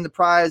now to win the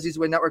prize.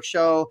 EasyWay Network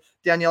show.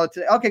 Daniela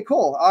today. Okay,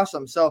 cool.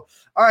 Awesome. So,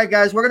 all right,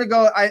 guys, we're going to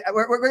go.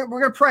 We're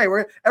going to pray.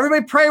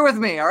 Everybody pray with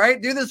me. All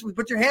right. Do this.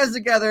 Put your hands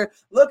together,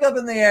 look up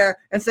in the air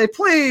and say,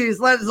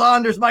 please let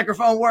Zondra's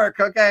microphone work.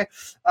 Okay.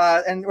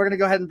 And we're going to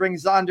go ahead and bring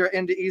Zandra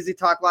into Easy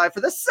Talk Live for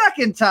the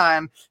second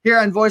time here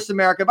on Voice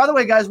America. By the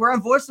way, guys, we're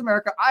on Voice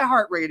America,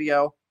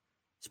 iHeartRadio,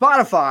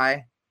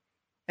 Spotify,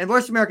 and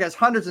Voice America has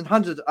hundreds and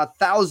hundreds of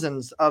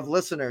thousands of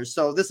listeners.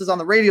 So this is on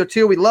the radio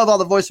too. We love all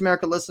the Voice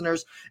America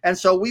listeners. And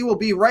so we will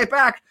be right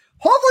back,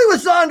 hopefully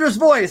with Zandra's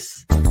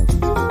voice.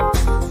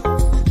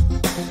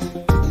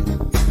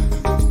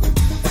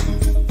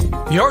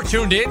 You're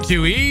tuned in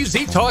to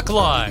Easy Talk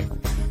Live.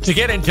 To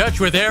get in touch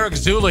with Eric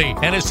Zuley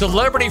and his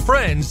celebrity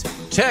friends,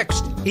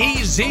 text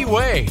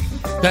EZWay.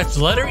 That's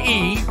letter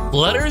E,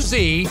 letter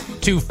Z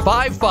to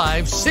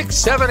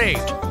 55678.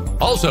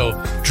 Also,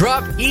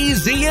 drop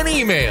EZ an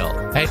email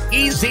at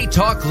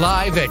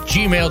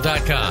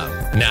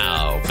easytalklive@gmail.com.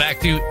 Now, back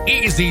to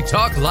Easy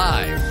Talk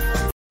Live.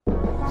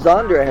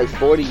 Zandra has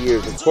 40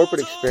 years of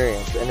corporate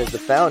experience and is the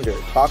founder,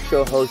 talk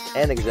show host,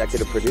 and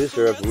executive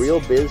producer of Real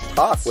Biz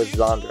Talk with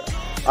Zandra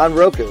on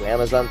Roku,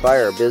 Amazon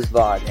Fire,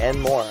 BizVod, and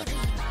more.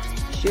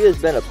 She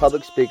has been a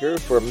public speaker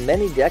for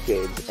many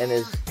decades and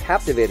is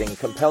captivating,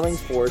 compelling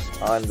force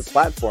on the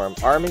platform,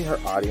 arming her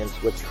audience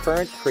with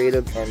current,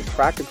 creative, and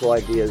practical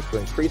ideas for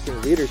increasing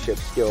leadership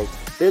skills,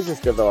 business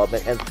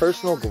development, and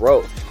personal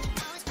growth.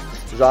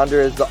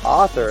 Zandra is the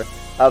author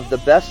of the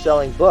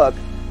best-selling book,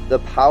 The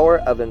Power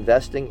of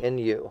Investing in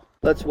You.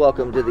 Let's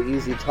welcome to the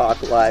Easy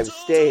Talk Live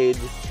stage,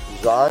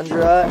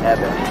 Zandra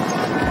Evans.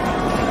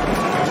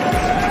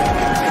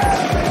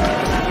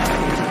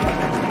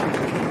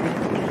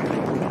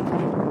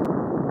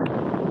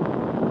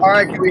 All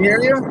right, can we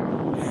hear you?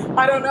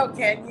 I don't know.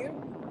 Can you?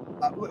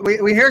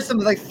 We hear some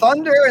like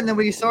thunder, and then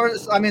we sort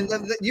of. I mean,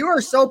 you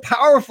are so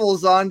powerful,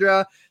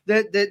 Zandra,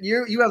 that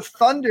you have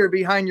thunder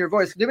behind your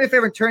voice. Do me a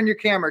favor and turn your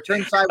camera,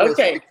 turn sideways.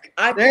 Okay,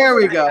 there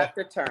we go. Have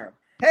to turn.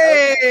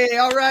 Hey, okay.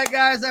 All right,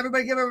 guys,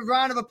 everybody, give a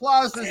round of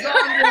applause for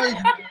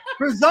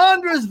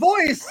Zandra's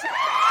voice.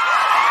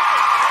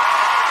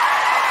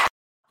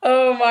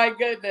 Oh my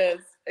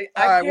goodness.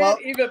 I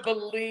can't even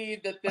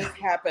believe that this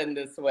happened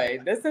this way.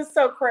 This is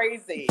so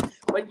crazy.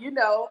 But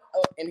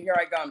and here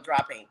I go, I'm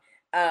dropping.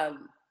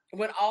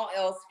 When all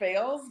else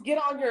fails, get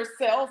on your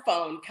cell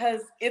phone,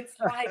 because it's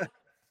like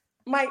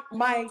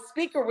my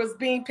speaker was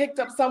being picked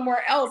up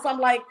somewhere else. I'm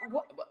like,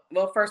 what?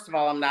 Well, first of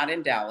all, I'm not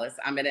in Dallas.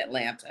 I'm in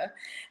Atlanta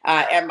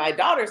at my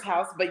daughter's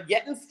house, but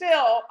yet and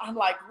still, I'm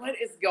like,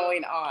 what is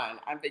going on?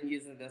 I've been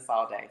using this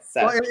all day.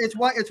 So well,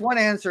 it's one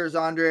answer,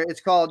 Zandra. It's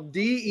called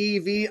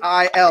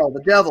DEVIL,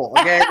 the devil.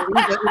 Okay,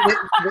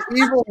 the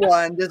evil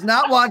one does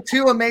not want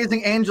two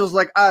amazing angels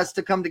like us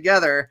to come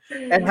together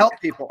and help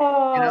people.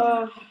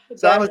 So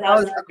that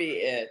has to be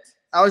it.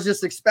 I was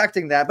just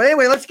expecting that. But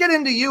anyway, let's get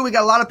into you. We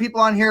got a lot of people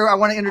on here. I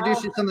want to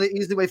introduce you to some of the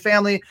EasyWay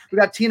family. We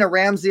got Tina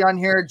Ramsey on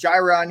here,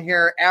 Jaira on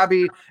here,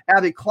 Abby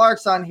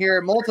Clark's on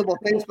here, multiple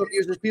Facebook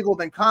users. People have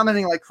been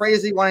commenting like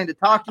crazy, wanting to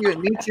talk to you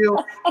and meet you.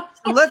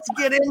 So let's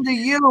get into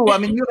you. I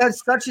mean, you had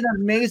such an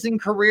amazing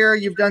career.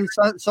 You've done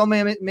so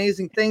many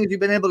amazing things. You've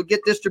been able to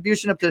get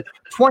distribution up to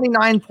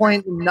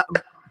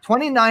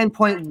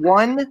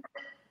 29.1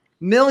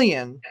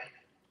 million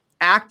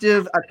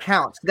active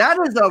accounts. That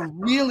is a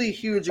really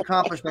huge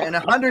accomplishment, and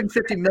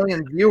 150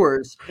 million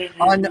viewers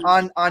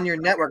on your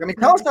network. I mean,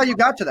 tell us how you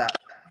got to that.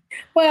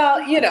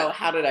 Well,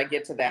 how did I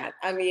get to that?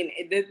 I mean,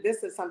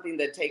 this is something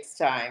that takes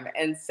time.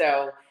 And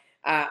so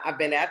I've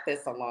been at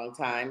this a long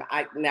time.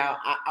 I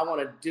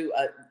want to do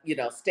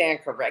stand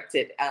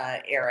corrected,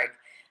 Eric.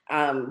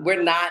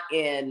 We're not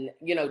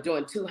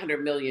doing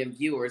 200 million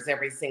viewers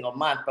every single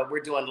month, but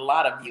we're doing a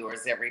lot of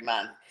viewers every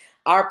month.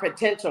 Our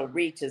potential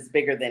reach is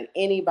bigger than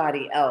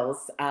anybody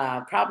else,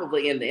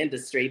 probably in the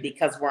industry,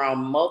 because we're on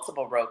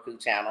multiple Roku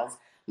channels,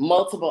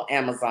 multiple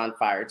Amazon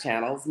Fire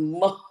channels,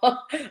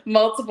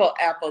 multiple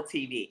Apple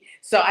TV.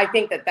 So I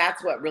think that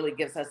that's what really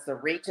gives us the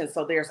reach. And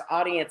so there's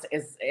audience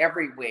is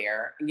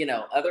everywhere,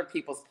 other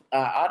people's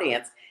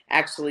audience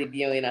actually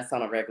viewing us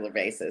on a regular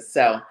basis.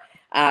 So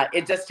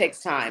it just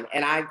takes time.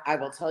 And I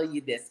will tell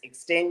you this,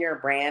 extend your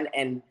brand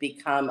and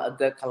become a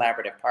good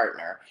collaborative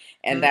partner.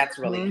 And that's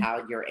really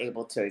how you're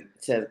able to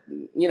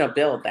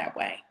build that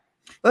way.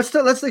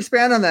 Let's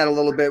expand on that a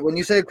little bit. When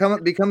you say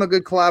become a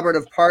good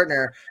collaborative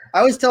partner, I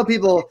always tell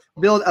people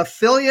build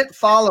affiliate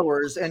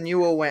followers and you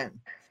will win.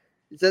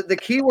 The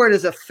key word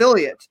is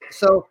affiliate.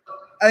 So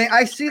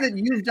I see that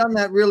you've done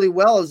that really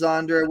well,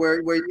 Zandra,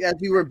 where as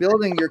you were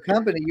building your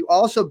company, you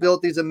also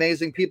built these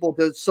amazing people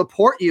to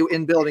support you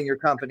in building your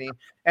company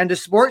and to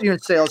support you in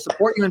sales,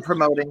 support you in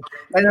promoting.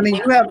 And I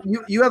mean,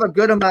 you have a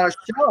good amount of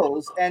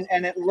shows and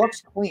it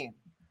looks clean.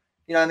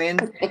 You know what I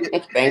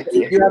mean? Thank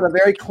you. You have a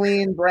very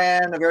clean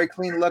brand, a very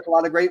clean look, a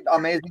lot of great,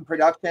 amazing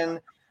production.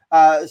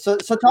 So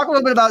talk a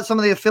little bit about some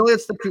of the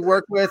affiliates that you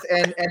work with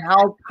and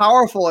how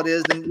powerful it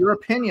is, in your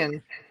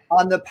opinion,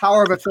 on the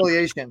power of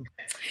affiliation.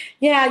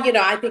 Yeah,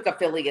 I think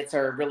affiliates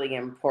are really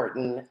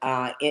important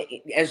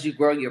as you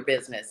grow your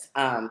business.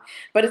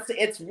 But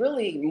it's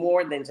really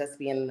more than just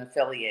being an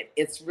affiliate.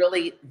 It's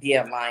really the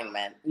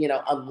alignment.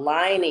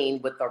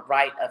 Aligning with the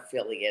right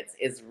affiliates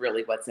is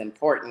really what's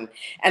important.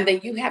 And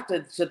then you have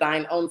to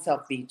thine own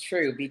self be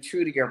true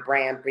to your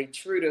brand, be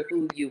true to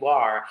who you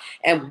are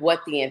and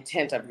what the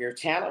intent of your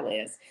channel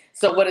is.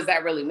 So what does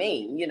that really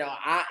mean?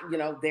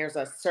 There's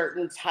a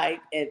certain type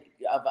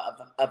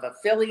of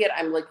affiliate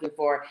I'm looking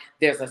for.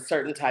 There's a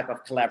certain type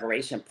of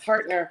collaboration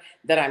partner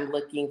that I'm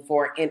looking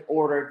for in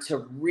order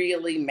to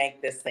really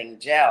make this thing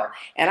gel.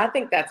 And I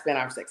think that's been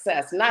our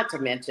success, not to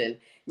mention,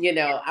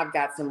 I've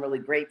got some really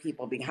great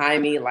people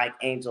behind me like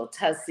Angel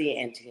Tussey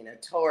and Tina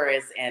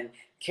Torres and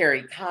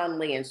Carrie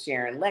Conley and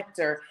Sharon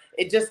Lecter.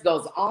 It just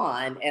goes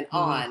on and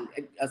on.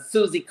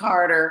 Susie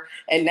Carter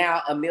and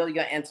now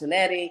Amelia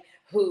Antonetti,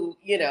 who,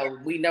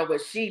 we know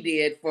what she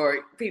did for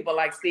people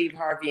like Steve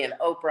Harvey and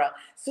Oprah.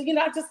 So,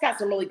 I just got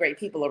some really great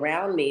people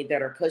around me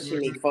that are pushing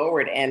me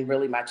forward and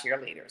really my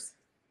cheerleaders.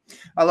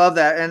 I love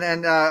that.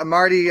 And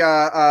Marty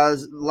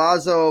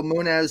Lazo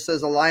Munez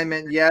says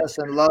alignment, yes,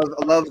 and love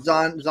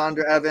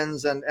Zandra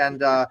Evans.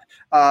 And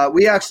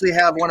we actually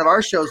have one of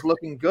our shows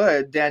looking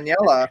good,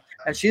 Daniela,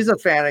 and she's a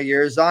fan of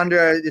yours.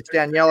 Zandra, it's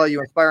Daniela,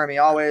 you inspire me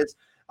always.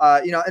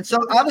 And so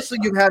obviously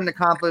you've had an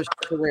accomplished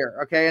career,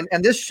 okay?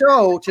 And this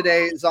show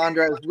today,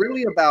 Zandra, is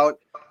really about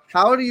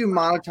how do you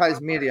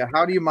monetize media?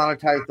 How do you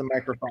monetize the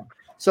microphone?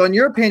 So in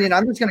your opinion,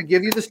 I'm just going to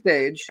give you the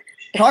stage.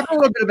 Talk a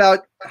little bit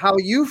about how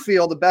you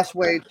feel the best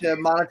way to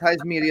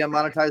monetize media,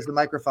 monetize the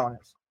microphone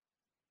is.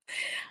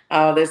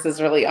 Oh, this is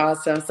really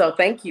awesome. So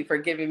thank you for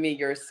giving me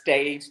your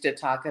stage to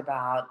talk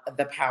about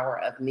the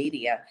power of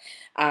media.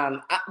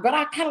 But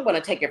I kind of want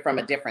to take it from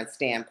a different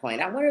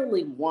standpoint. I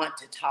really want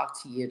to talk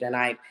to you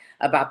tonight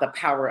about the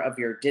power of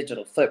your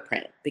digital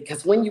footprint,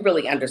 because when you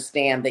really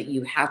understand that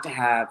you have to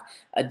have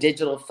a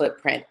digital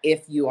footprint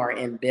if you are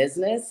in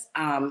business,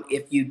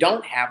 if you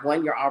don't have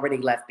one, you're already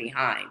left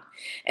behind.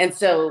 And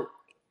so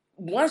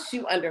once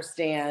you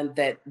understand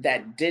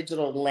that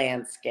digital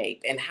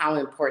landscape and how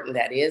important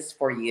that is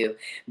for you,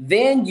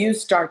 then you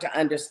start to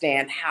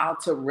understand how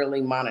to really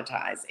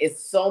monetize.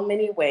 It's so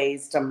many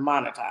ways to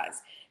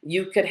monetize.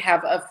 You could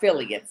have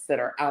affiliates that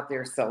are out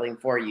there selling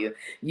for you.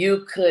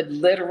 You could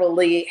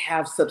literally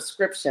have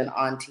subscription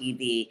on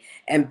TV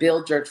and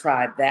build your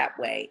tribe that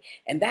way.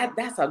 And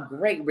that's a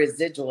great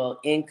residual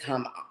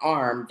income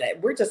arm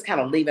that we're just kind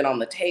of leaving on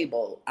the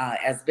table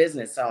as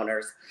business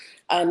owners.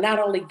 Not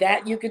only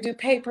that, you could do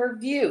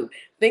pay-per-view.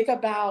 Think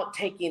about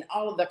taking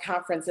all of the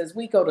conferences.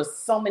 We go to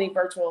so many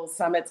virtual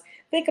summits.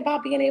 Think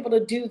about being able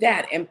to do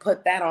that and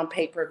put that on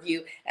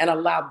pay-per-view and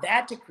allow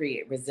that to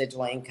create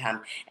residual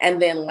income.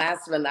 And then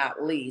last but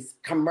not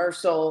least,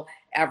 commercial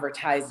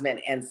advertisement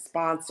and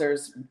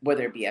sponsors,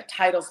 whether it be a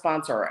title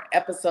sponsor or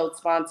episode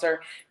sponsor.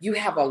 You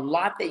have a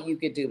lot that you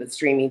could do with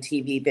streaming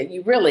TV that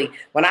you really,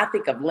 when I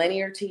think of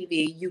linear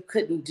TV, you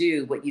couldn't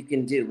do what you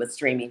can do with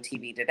streaming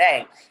TV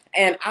today.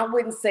 And I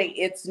wouldn't say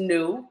it's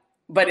new,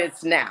 but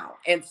it's now.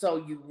 And so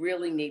you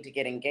really need to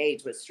get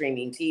engaged with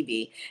streaming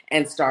TV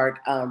and start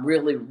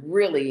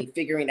really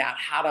figuring out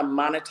how to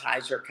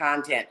monetize your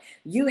content.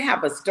 You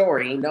have a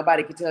story.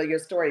 Nobody can tell your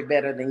story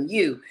better than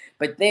you,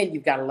 but then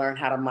you've got to learn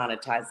how to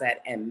monetize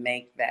that and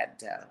make that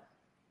dough.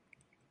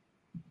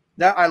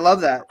 I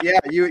love that. Yeah,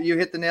 you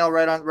hit the nail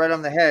right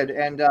on the head.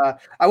 And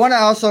I want to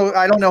also,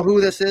 I don't know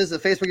who this is, the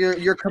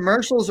Facebook, your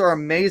commercials are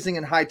amazing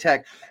and high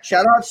tech.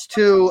 Shout outs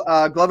to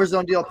Glover's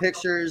Own Deal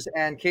Pictures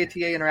and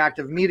KTA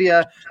Interactive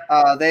Media.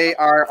 They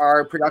are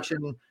our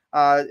production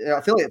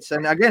affiliates.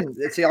 And again,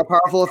 see how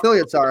powerful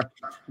affiliates are.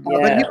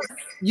 But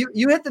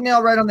you hit the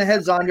nail right on the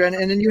head, Zandra.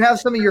 And then you have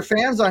some of your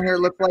fans on here,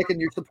 look like, and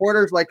your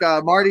supporters, like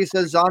Marty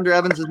says, Zandra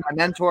Evans is my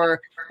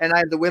mentor, and I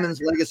have the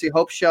Women's Legacy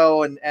Hope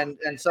Show. And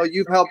so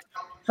you've helped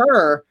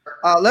her.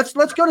 Let's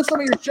go to some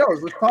of your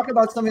shows. Let's talk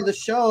about some of the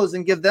shows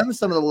and give them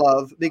some of the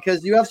love,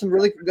 because you have some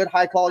really good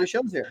high quality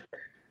shows here.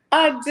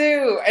 I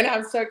do, and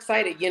I'm so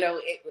excited.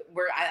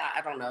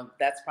 I don't know,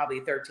 that's probably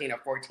 13 or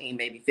 14,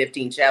 maybe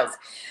 15 shows.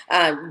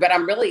 But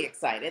I'm really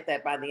excited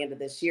that by the end of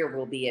this year,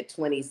 we'll be at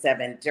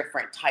 27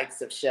 different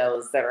types of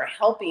shows that are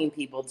helping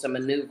people to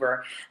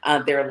maneuver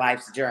their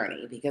life's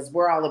journey, because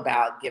we're all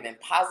about giving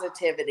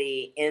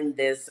positivity in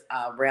this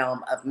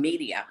realm of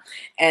media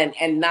and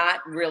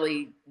not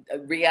really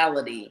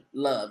reality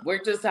love.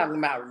 We're just talking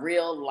about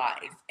real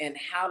life and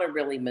how to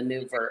really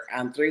maneuver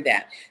through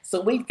that. So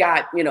we've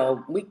got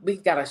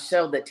a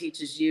show that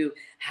teaches you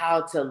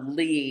how to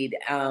lead,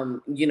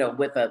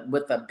 with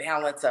a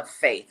balance of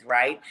faith,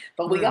 right?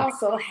 But we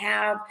also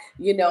have,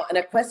 an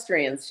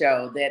equestrian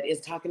show that is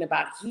talking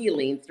about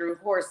healing through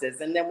horses.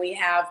 And then we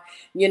have,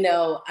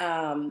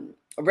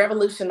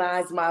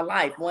 Revolutionize My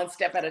Life, One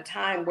Step at a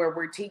Time, where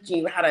we're teaching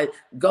you how to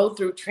go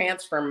through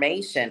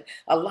transformation.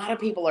 A lot of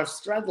people are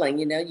struggling.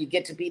 You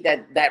get to be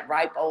that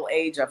ripe old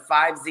age of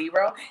 50,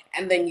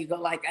 and then you go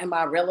like, am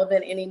I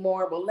relevant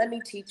anymore? Well, let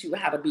me teach you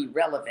how to be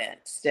relevant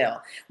still.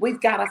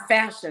 We've got a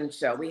fashion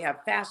show. We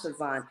have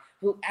Fashionzon,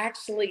 who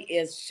actually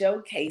is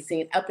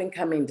showcasing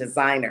up-and-coming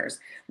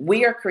designers.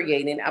 We are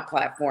creating a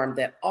platform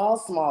that all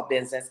small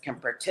business can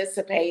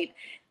participate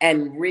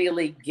and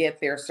really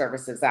get their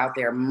services out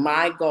there.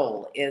 My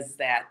goal is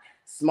that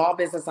small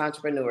business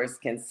entrepreneurs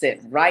can sit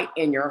right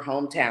in your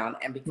hometown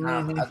and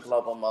become a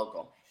global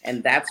mogul.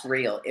 And that's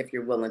real if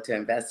you're willing to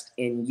invest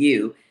in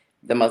you,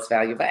 the most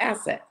valuable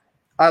asset.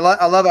 I love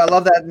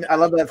that. I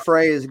love that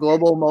phrase,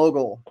 global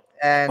mogul.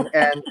 And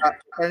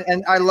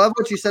I love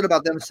what you said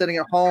about them sitting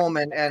at home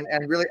and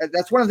really,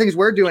 that's one of the things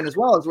we're doing as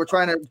well, is we're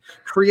trying to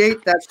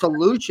create that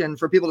solution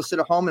for people to sit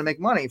at home and make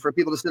money, for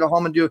people to sit at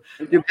home and do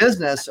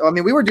business. I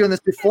mean, we were doing this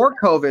before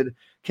COVID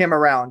came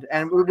around,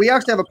 and we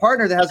actually have a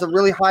partner that has a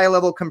really high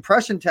level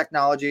compression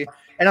technology.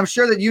 And I'm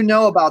sure that you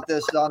know about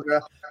this,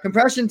 Zandra.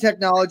 Compression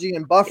technology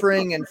and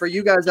buffering. And for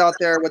you guys out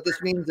there, what this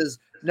means is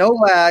no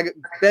lag,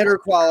 better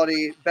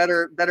quality,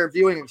 better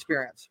viewing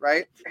experience,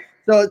 right?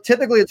 So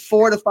typically it's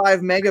 4 to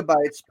 5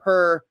 megabytes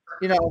per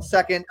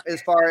second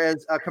as far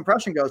as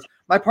compression goes.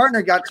 My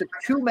partner got to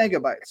 2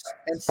 megabytes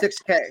and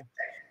 6K,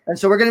 and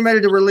so we're getting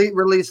ready to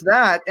release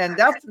that. And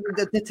that's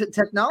the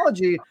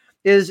technology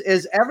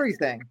is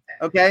everything.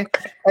 Okay,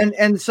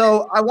 and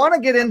so I want to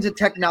get into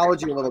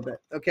technology a little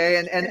bit. Okay,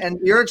 and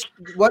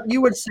what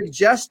you would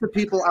suggest to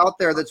people out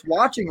there that's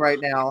watching right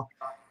now.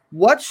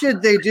 What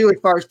should they do as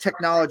far as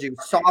technology,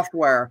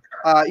 software,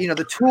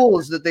 the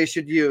tools that they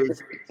should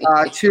use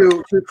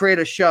to create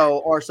a show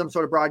or some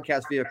sort of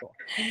broadcast vehicle?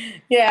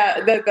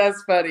 Yeah,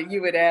 that's funny.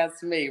 You would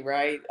ask me,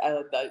 right?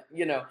 I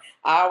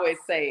always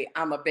say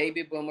I'm a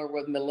baby boomer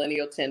with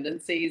millennial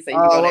tendencies, and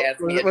you're going to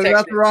ask me was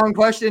that the wrong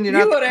question?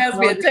 You're going to ask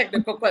me a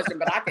technical question,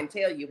 but I can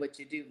tell you what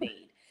you do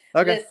need.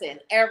 Okay. Listen,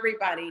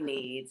 everybody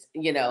needs,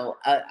 an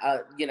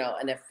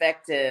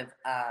effective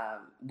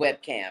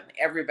webcam.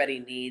 Everybody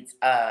needs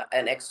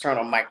an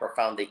external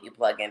microphone that you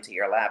plug into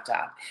your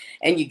laptop.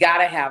 And you got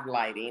to have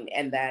lighting,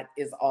 and that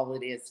is all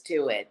it is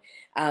to it.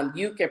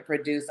 You can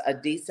produce a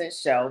decent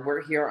show.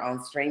 We're here on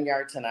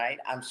StreamYard tonight.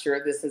 I'm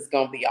sure this is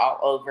going to be all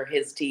over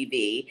his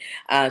TV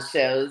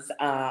shows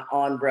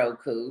on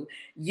Roku.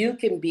 You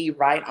can be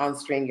right on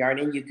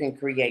StreamYard, and you can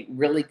create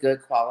really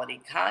good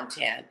quality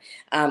content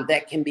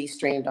that can be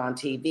streamed on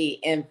TV.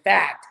 In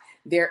fact,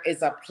 there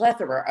is a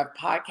plethora of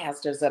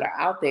podcasters that are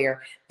out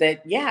there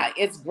that,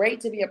 it's great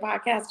to be a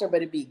podcaster, but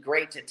it'd be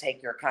great to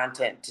take your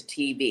content to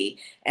TV,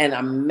 and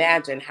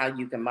imagine how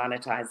you can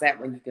monetize that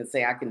when you can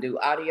say, I can do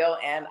audio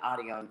and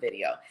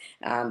video.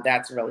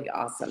 That's really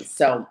awesome.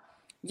 So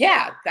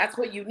that's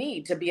what you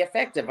need to be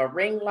effective: a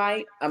ring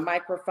light, a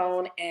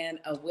microphone, and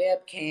a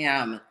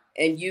webcam.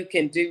 And you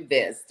can do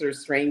this through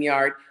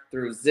StreamYard,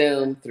 through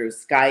Zoom, through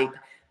Skype.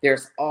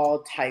 There's all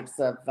types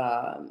of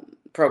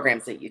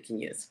programs that you can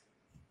use.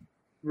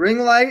 Ring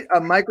light, a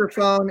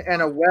microphone,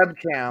 and a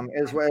webcam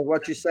is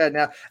what you said.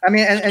 Now, I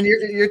mean, and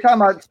you're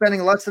talking about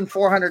spending less than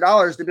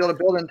 $400 to be able to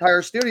build an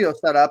entire studio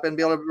setup and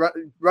be able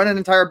to run an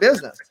entire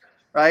business,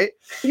 right?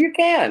 You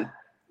can.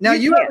 Now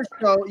you have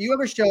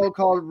a show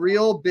called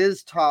Real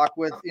Biz Talk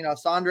with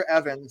Zandra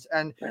Evans,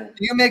 and do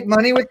you make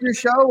money with your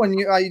show when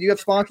you have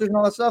sponsors and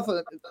all that stuff?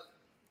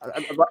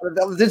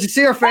 Did you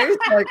see her face?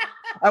 Like,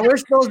 I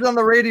wish those on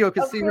the radio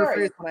could see her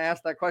face when I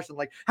asked that question.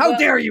 Like, how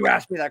dare you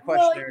ask me that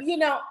question?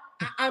 Well,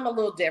 I'm a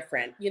little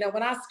different. You know,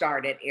 when I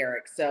started,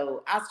 Eric,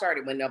 so I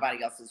started when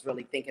nobody else was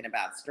really thinking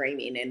about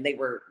streaming, and they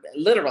were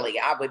literally,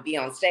 I would be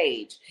on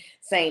stage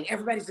saying,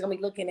 everybody's going to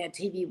be looking at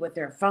TV with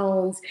their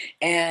phones.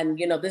 And,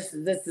 you know, this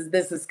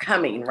is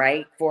coming,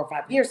 right? 4 or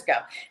 5 years ago.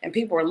 And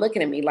people were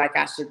looking at me like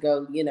I should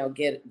go, you know,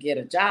 get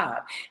a job.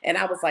 And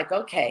I was like,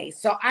 okay.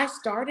 So I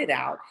started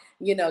out,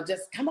 you know,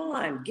 just come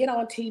on, get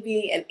on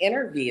TV and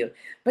interview.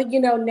 But, you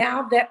know,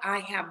 now that I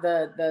have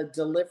the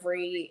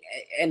delivery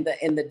and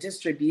the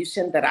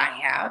distribution that I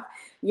have,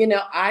 you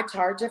know, I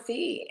charge a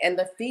fee, and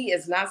the fee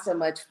is not so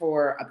much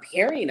for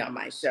appearing on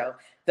my show.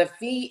 The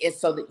fee is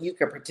so that you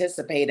can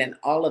participate in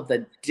all of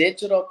the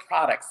digital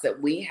products that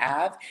we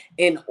have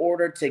in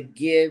order to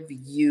give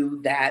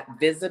you that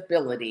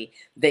visibility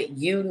that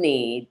you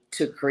need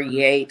to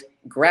create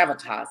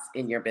gravitas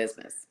in your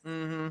business.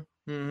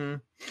 Mm-hmm. Mm-hmm.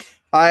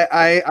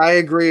 I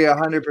agree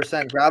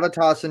 100%.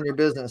 Gravitas in your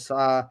business.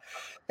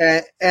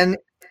 And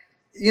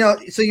you know,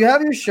 so you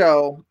have your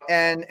show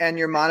and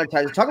you're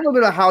monetizing. Talk a little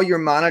bit about how you're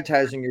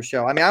monetizing your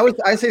show. I mean,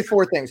 I say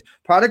 4 things: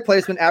 product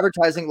placement,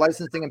 advertising,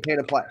 licensing, and pay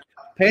to play.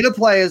 Pay to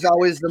play is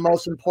always the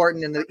most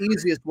important and the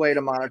easiest way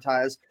to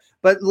monetize.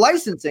 But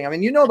licensing, I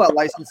mean, you know about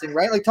licensing,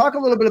 right? Like, talk a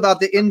little bit about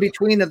the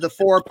in-between of the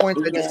 4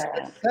 points I just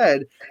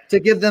said to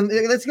give them,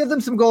 let's give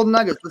them some golden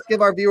nuggets. Let's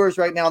give our viewers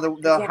right now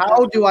the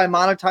how do I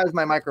monetize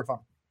my microphone?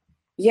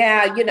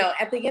 Yeah, you know,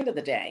 at the end of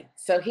the day,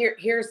 so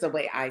here's the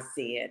way I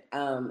see it.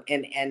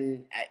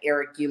 And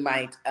Eric, you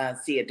might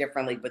see it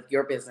differently with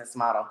your business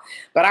model,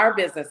 but our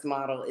business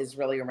model is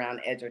really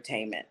around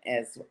edutainment,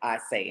 as I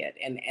say it.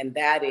 And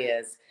that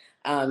is,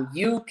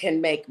 you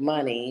can make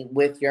money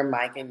with your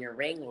mic and your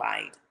ring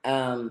light.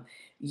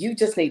 You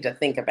just need to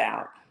think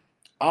about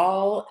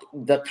all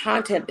the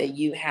content that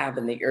you have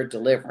and that you're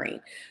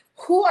delivering.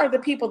 Who are the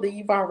people that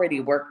you've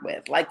already worked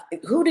with? Like,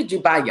 who did you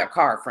buy your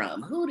car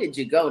from? Who did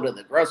you go to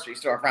the grocery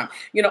store from?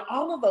 You know,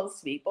 all of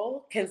those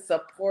people can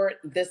support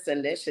this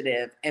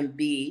initiative and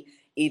be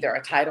either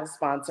a title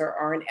sponsor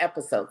or an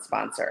episode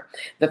sponsor.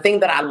 The thing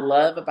that I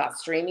love about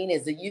streaming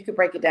is that you could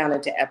break it down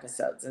into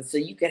episodes. And so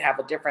you could have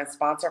a different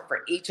sponsor for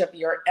each of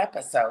your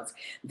episodes.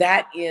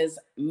 That is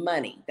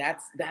money.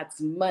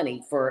 That's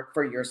money for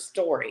your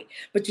story.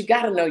 But you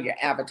got to know your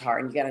avatar,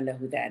 and you got to know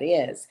who that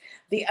is.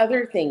 The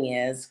other thing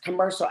is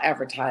commercial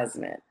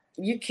advertisement.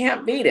 You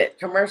can't beat it.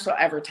 Commercial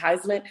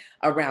advertisement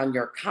around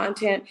your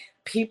content.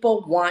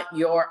 People want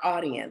your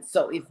audience.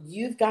 So if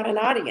you've got an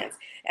audience,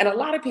 and a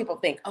lot of people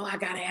think, oh, I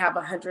got to have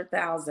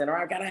 100,000 or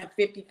I got to have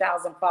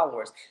 50,000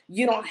 followers.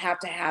 You don't have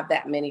to have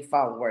that many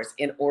followers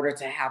in order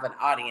to have an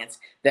audience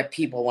that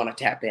people want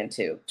to tap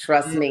into.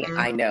 Trust me,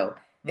 I know.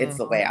 It's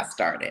the way I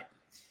started.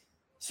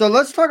 So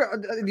let's talk.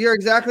 You're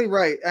exactly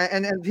right,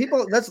 and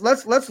people. Let's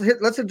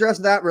address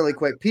that really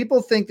quick.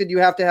 People think that you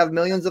have to have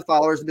millions of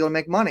followers to be able to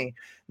make money.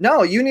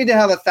 No, you need to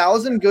have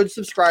 1,000 good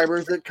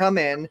subscribers that come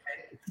in,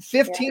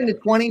 15 to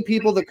 20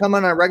 people that come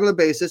on a regular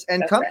basis,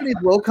 and companies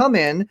will come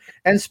in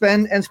and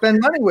spend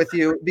money with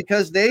you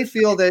because they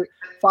feel that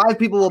 5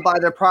 people will buy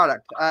their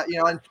product. You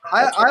know, and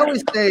I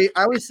always say,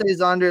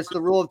 Zandra, it's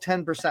the rule of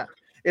 10%.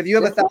 If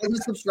you have 1,000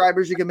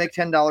 subscribers, you can make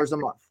 $10 a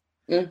month.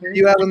 If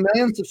you have 1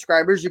 million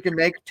subscribers, you can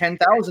make $10,000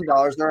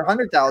 or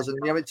 $100,000.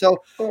 You know,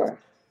 so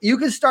you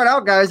can start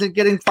out, guys, at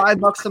getting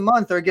 $5 a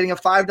month or getting a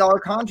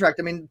 $5 contract.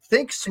 I mean,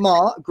 think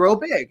small, grow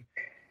big,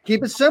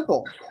 keep it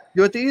simple,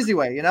 do it the easy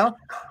way. You know.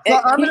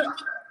 So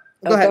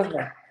go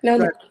ahead. No,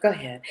 go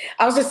ahead.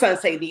 I was just going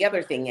to say the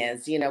other thing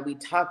is, you know, we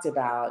talked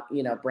about,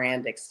 you know,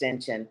 brand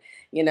extension.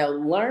 You know,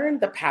 learn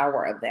the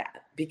power of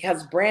that,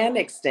 because brand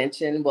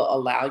extension will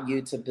allow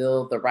you to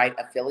build the right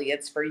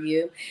affiliates for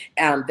you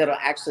that'll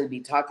actually be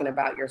talking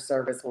about your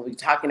service, will be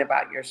talking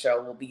about your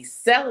show, will be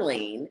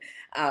selling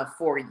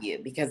for you,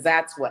 because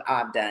that's what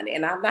I've done.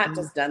 And I've not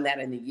just done that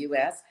in the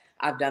U.S.,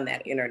 I've done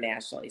that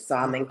internationally. So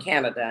I'm in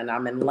Canada and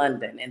I'm in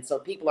London. And so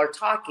people are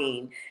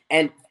talking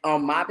and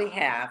on my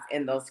behalf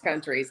in those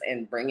countries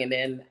and bringing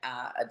in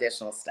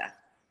additional stuff.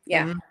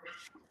 Yeah.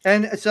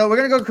 And so we're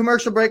going to go to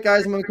commercial break,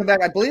 guys. And when we come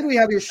back, I believe we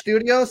have your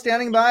studio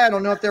standing by. I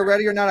don't know if they're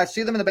ready or not. I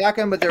see them in the back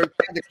end, but the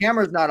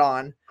camera's not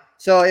on.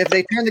 So if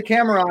they turn the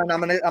camera on,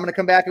 I'm gonna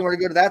come back and we're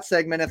gonna go to that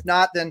segment. If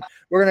not, then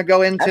we're gonna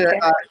go into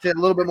to a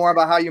little bit more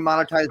about how you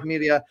monetize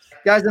media,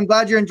 guys. I'm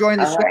glad you're enjoying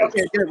the show. Right.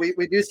 Okay, good.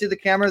 We do see the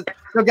cameras.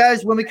 So,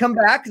 guys, when we come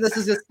back, this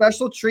is a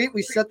special treat.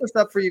 We set this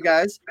up for you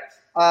guys.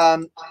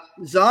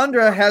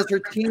 Zandra has her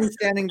team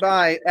standing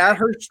by at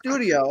her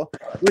studio,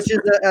 which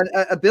is an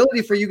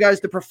ability for you guys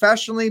to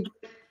professionally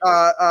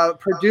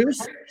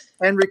produce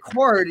and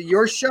record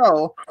your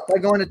show by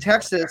going to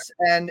Texas,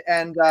 and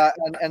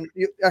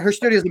her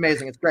studio is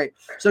amazing. It's great.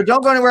 So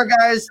don't go anywhere,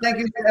 guys. Thank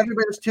you to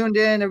everybody that's tuned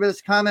in, everybody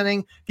that's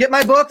commenting. Get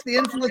my book, The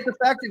Influence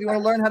Effect, if you want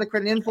to learn how to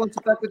create an influence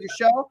effect with your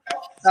show.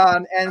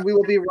 And we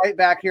will be right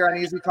back here on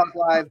Easy Talk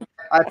Live.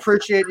 I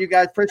appreciate you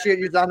guys. Appreciate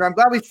you, Zandra. I'm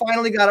glad we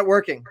finally got it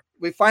working.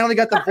 We finally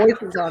got the voice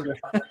of Zandra.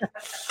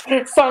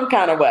 Some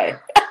kind of way.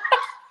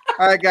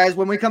 All right, guys.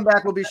 When we come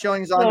back, we'll be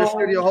showing Zandra's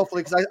studio,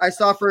 hopefully, because I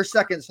saw for a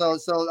second.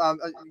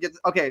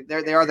 Okay,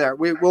 there they are. There.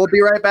 We'll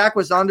be right back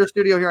with Zandra's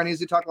studio here on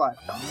Easy Talk Live.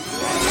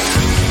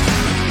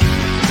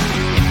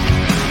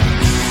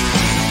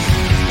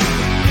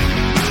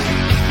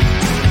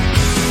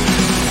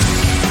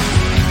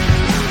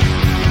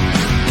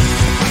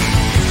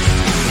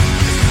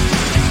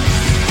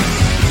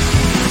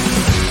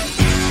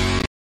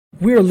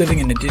 We are living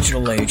in a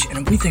digital age,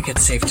 and we think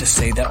it's safe to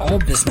say that all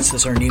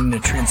businesses are needing to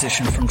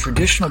transition from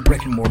traditional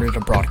brick and mortar to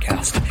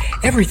broadcast.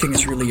 Everything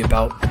is really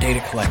about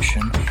data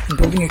collection and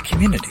building a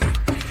community.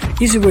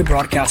 EasyWay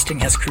Broadcasting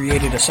has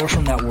created a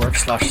social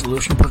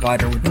network/solution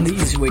provider within the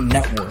EasyWay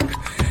network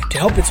to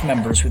help its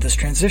members with this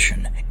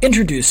transition.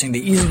 Introducing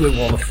the EasyWay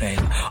Wall of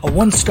Fame, a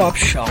one-stop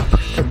shop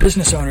for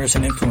business owners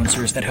and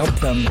influencers that help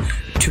them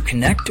to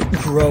connect,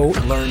 grow,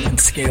 learn, and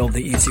scale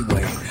the easy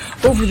way.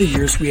 Over the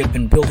years, we have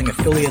been building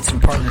affiliates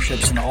and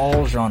partnerships in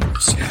all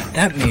genres.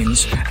 That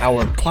means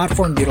our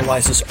platform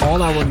utilizes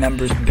all our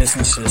members'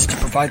 businesses to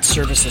provide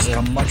services at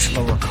a much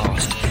lower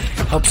cost,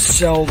 help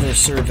sell their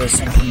service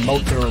and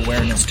promote their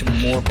awareness to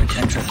more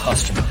potential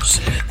customers.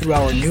 Through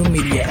our new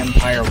media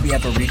empire, we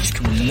have a reach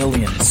to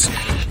millions.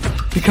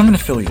 Become an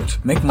affiliate.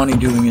 Make money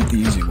doing it the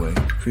easy way.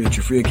 Create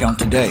your free account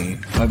today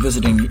by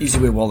visiting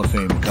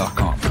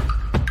EasyWayWallOfFame.com.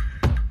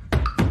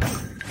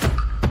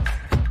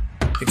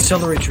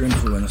 Accelerate your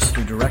influence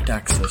through direct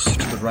access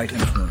to the right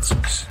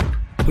influencers.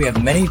 We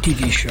have many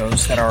TV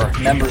shows that our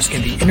members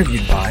can be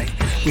interviewed by.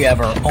 We have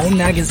our own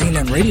magazine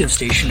and radio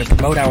station to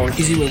promote our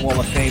EasyWay Wall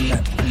of Fame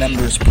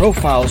members'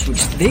 profiles,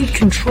 which they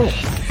control.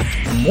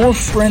 The more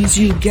friends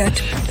you get,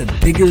 the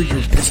bigger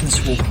your business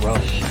will grow.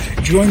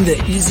 Join the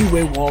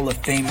EasyWay Wall of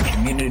Fame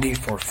community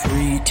for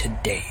free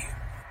today.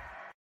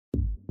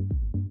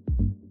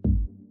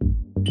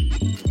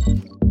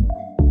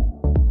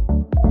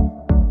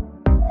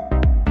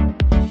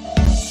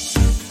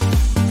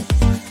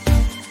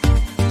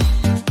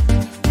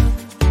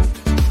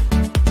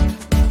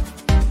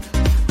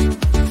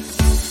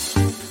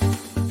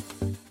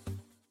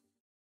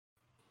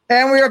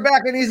 And we are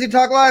back at Easy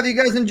Talk Live. You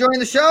guys enjoying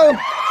the show?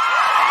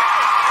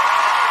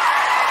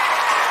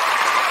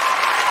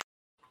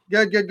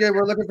 Good.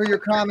 We're looking for your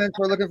comments.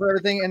 We're looking for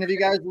everything. And if you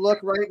guys look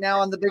right now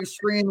on the big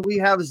screen, we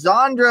have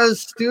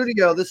Zondra's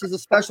studio. This is a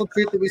special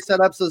treat that we set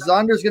up. So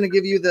Zondra's going to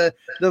give you the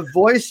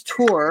voice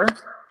tour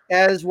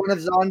as one of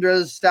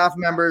Zondra's staff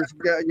members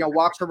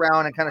walks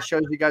around and kind of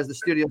shows you guys the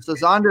studio. So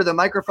Zondra, the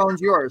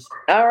microphone's yours.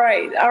 All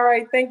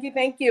right. Thank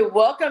you.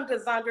 Welcome to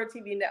Zondra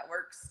TV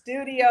Network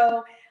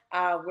Studio,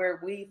 where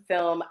we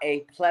film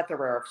a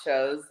plethora of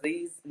shows.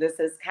 This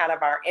is kind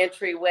of our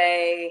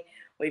entryway.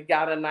 We've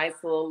got a nice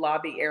little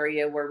lobby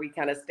area where we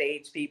kind of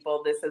stage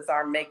people. This is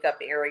our makeup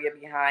area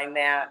behind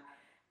that.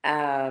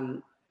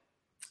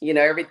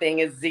 Everything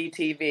is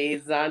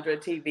ZTV, Zondra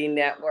TV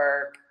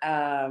Network.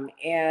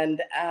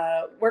 And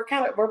we're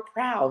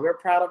proud. We're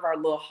proud of our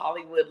little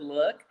Hollywood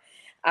look.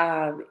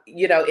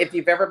 If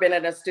you've ever been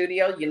in a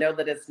studio, you know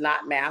that it's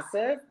not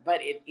massive,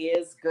 but it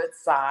is good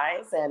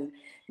size. And,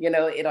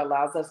 it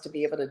allows us to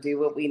be able to do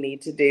what we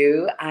need to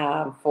do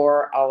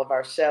for all of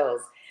our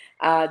shows.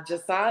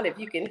 Jason, if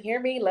you can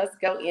hear me, let's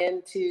go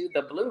into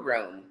the Blue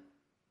Room.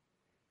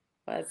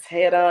 Let's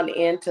head on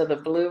into the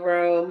Blue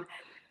Room.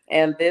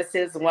 And this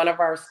is one of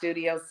our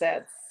studio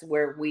sets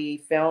where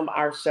we film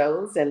our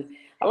shows. And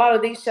a lot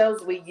of these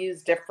shows, we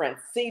use different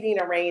seating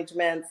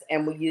arrangements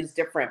and we use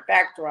different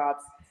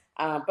backdrops.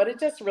 But it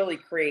just really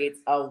creates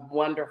a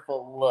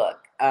wonderful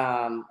look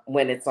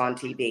when it's on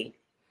TV.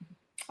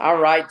 All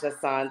right,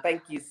 Jason,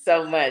 thank you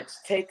so much.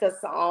 Take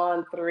us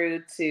on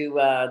through to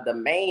the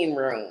main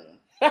room.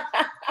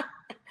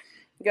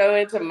 Go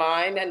into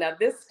mine. And now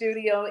this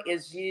studio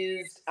is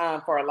used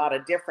for a lot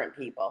of different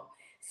people.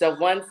 So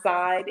one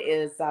side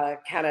is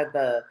kind of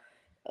the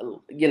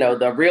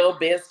Real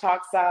Biz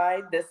Talk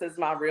side. This is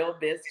my Real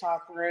Biz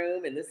Talk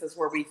room. And this is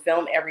where we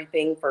film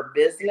everything for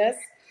business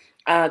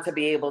to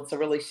be able to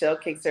really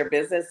showcase their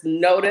business.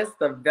 Notice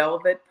the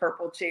velvet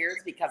purple chairs,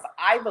 because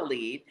I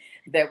believe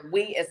that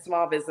we as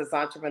small business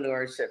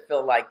entrepreneurs should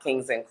feel like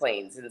kings and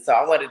queens. And so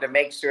I wanted to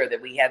make sure that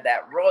we had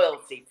that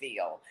royalty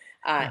feel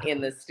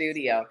in the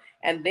studio.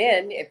 And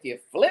then if you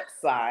flip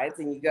sides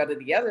and you go to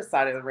the other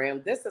side of the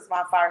room, this is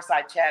my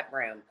fireside chat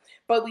room.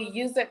 But we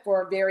use it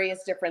for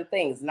various different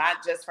things,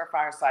 not just for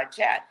fireside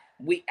chat.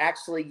 We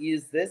actually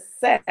used this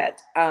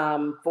set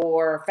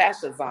for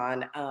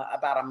Fashionzon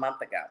about a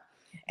month ago.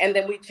 And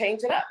then we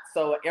change it up.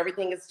 So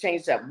everything is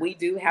changed up. We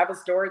do have a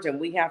storage and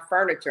we have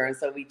furniture. And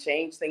so we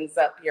change things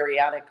up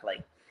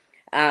periodically.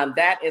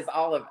 That is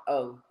all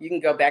of, you can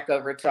go back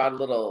over to our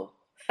little,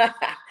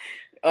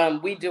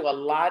 we do a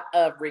lot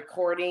of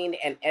recording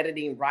and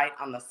editing right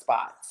on the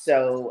spot.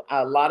 So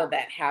a lot of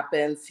that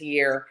happens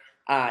here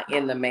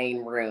in the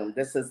main room.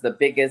 This is the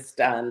biggest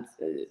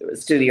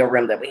studio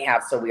room that we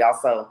have. So we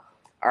also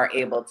are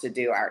able to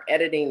do our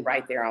editing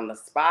right there on the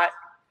spot.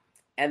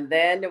 And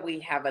then we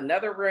have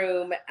another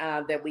room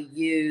that we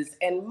use,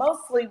 and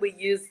mostly we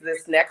use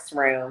this next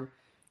room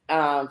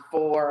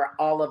for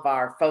all of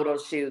our photo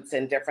shoots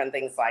and different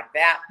things like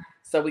that.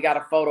 So we got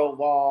a photo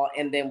wall,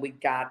 and then we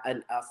got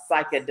a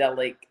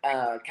psychedelic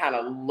kind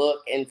of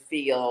look and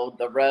feel.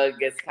 The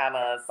rug is kind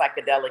of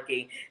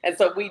psychedelic-y. And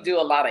so we do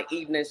a lot of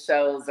evening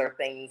shows or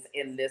things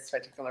in this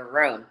particular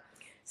room.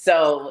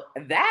 So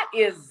that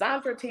is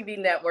Zondra TV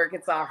Network.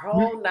 It's our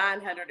whole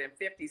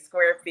 950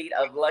 square feet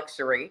of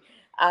luxury.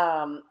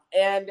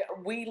 And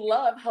we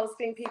love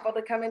hosting people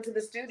to come into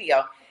the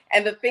studio.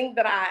 And the thing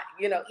that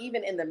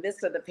even in the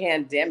midst of the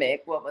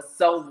pandemic, what was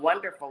so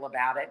wonderful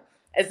about it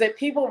is that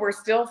people were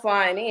still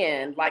flying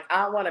in. Like,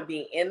 I want to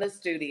be in the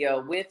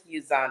studio with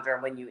you,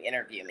 Zandra, when you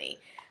interview me.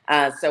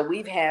 So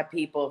we've had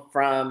people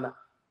from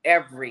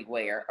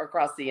everywhere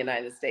across the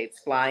United States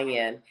flying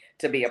in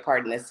to be a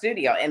part in the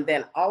studio. And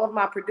then all of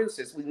my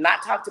producers, we've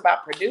not talked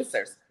about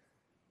producers.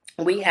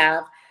 We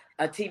have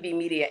a TV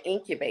media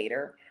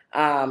incubator.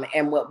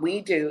 And what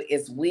we do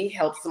is we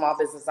help small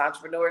business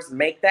entrepreneurs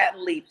make that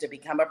leap to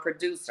become a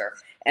producer,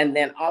 and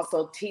then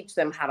also teach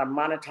them how to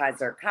monetize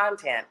their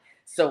content.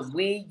 So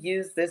we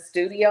use this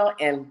studio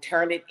and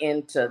turn it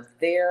into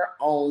their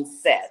own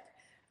set.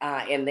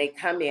 And they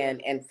come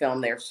in and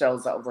film their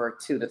shows over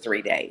 2 to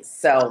 3 days.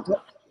 So,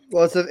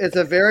 well, it's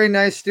a very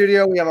nice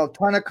studio. We have a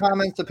ton of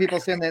comments of people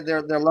saying that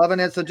they're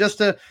loving it. So just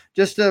to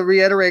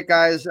reiterate,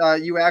 guys,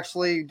 you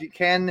actually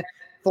can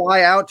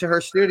fly out to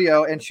her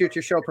studio and shoot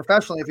your show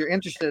professionally if you're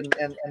interested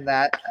in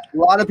that. A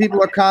lot of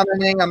people are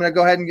commenting. I'm going to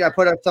go ahead and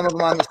put up some of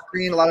them on the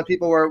screen. A lot of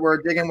people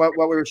were digging what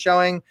we were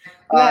showing.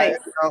 Nice.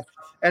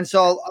 And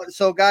so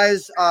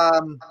guys,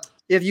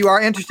 if you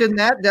are interested in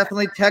that,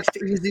 definitely text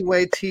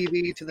EasyWay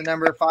TV to the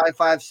number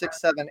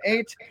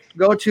 55678.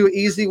 Go to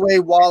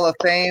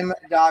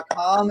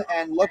EasyWayWallOfFame.com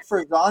and look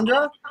for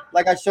Zandra.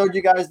 Like I showed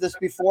you guys this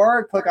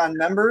before, click on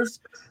members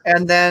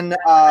and then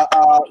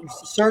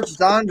search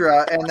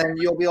Zandra, and then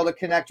you'll be able to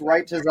connect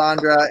right to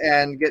Zandra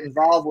and get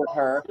involved with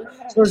her.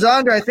 So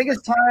Zandra, I think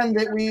it's time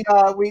that we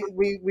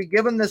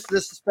give them this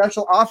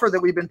special offer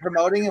that we've been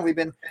promoting and we've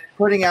been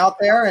putting out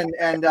there,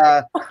 and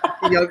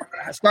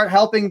start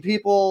helping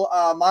people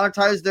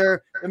monetize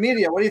their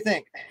media. What do you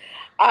think?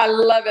 I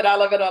love it. I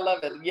love it. I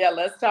love it. Yeah,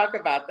 let's talk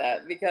about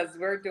that, because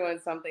we're doing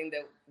something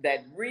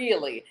that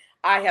really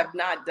I have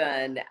not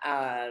done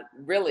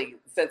really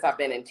since I've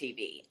been in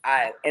TV.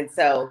 And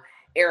so,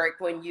 Eric,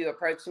 when you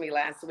approached me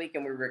last week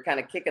and we were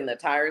kind of kicking the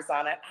tires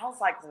on it, I was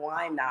like,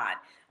 why not?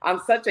 I'm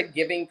such a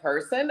giving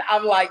person.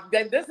 I'm like,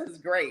 this is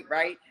great,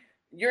 right?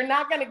 You're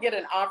not going to get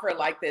an offer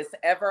like this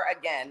ever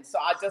again. So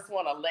I just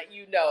want to let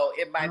you know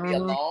it might be a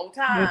long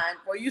time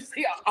before you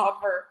see an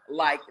offer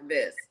like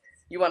this.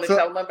 You want to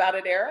tell them about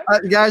it, Eric?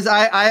 Guys,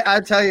 I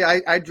tell you,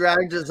 I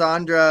dragged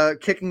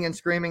Zandra kicking and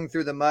screaming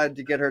through the mud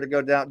to get her to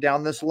go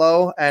down this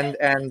low, and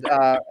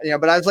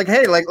but I was like,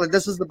 hey, like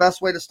this is the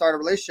best way to start a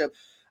relationship.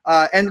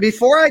 And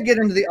before I get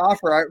into the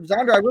offer,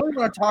 Zandra, I really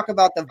want to talk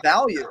about the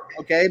value,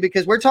 okay?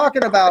 Because we're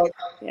talking about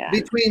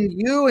between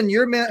you and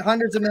your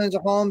hundreds of millions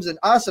of homes and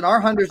us and our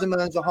hundreds of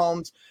millions of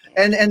homes.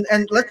 And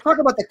let's talk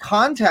about the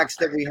context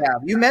that we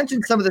have. You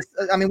mentioned some of this.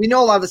 I mean, we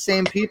know a lot of the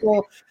same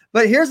people.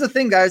 But here's the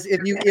thing, guys.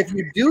 If you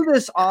do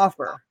this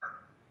offer,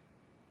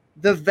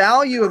 the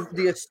value of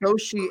the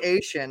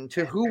association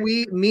to who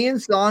me and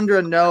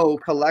Zandra know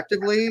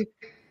collectively,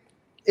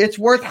 it's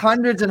worth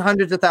hundreds and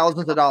hundreds of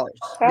thousands of dollars.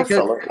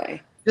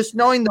 Absolutely. Just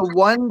knowing the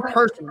one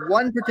person,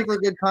 one particular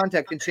good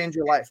contact can change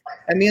your life.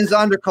 And me and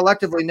Zandra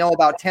collectively know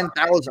about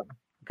 10,000.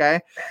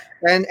 Okay.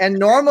 And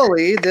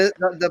normally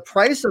the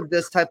price of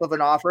this type of an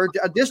offer,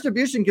 a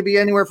distribution could be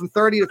anywhere from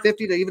 $30,000 to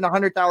 $50,000 to even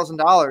 $100,000.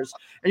 And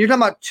you're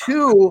talking about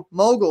two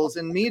moguls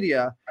in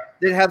media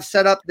that have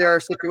set up their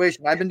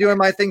situation. I've been doing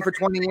my thing for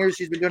 20 years.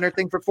 She's been doing her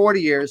thing for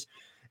 40 years.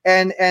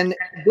 And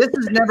this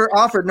is never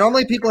offered.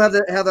 Normally people have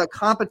a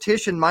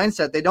competition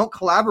mindset. They don't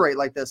collaborate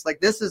like this. Like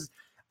this is,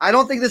 I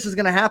don't think this is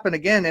going to happen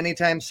again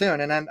anytime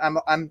soon. And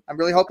I'm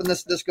really hoping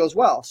this goes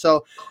well.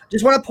 So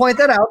just want to point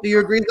that out. Do you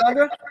agree,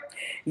 Zandra?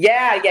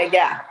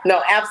 Yeah.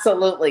 No,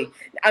 absolutely.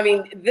 I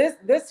mean,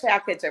 this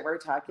package that we're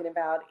talking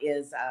about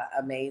is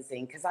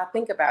amazing, because I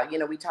think about,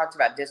 we talked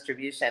about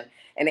distribution,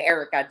 and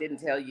Eric, I didn't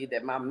tell you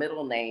that my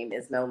middle name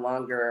is no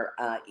longer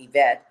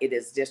Yvette. It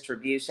is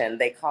Distribution.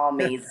 They call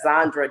me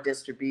Zandra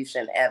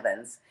Distribution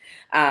Evans.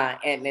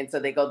 And so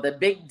they go, the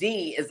big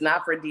D is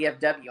not for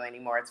DFW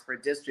anymore. It's for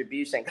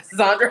distribution, because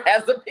Zandra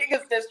has the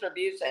biggest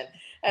distribution.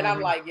 And I'm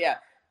like, yeah.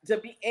 To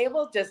be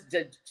able just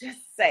to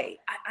say,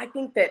 I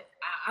think that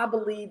I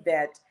believe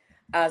that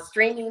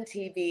streaming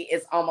TV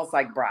is almost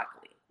like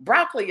broccoli.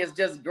 Broccoli is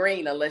just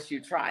green unless you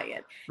try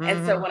it.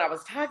 And so when I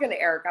was talking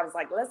to Eric, I was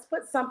like, let's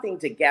put something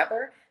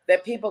together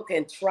that people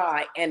can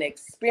try and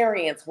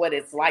experience what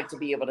it's like to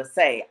be able to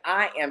say,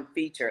 I am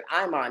featured,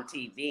 I'm on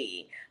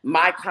TV,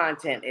 my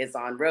content is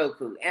on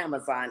Roku,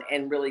 Amazon,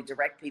 and really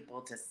direct people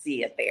to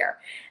see it there.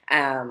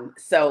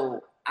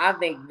 So I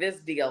think this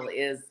deal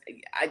is,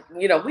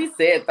 we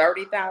said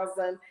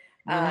 30,000,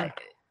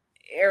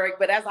 Eric,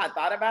 but as I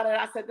thought about it,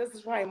 I said, this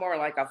is probably more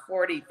like a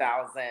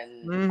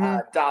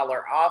 $40,000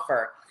 dollar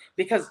offer,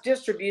 because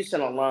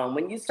distribution alone,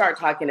 when you start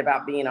talking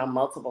about being on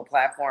multiple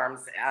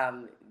platforms,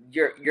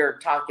 you're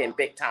talking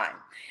big time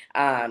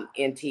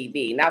in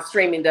TV. Now,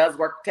 streaming does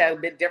work a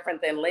bit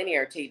different than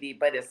linear TV,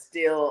 but it's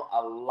still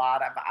a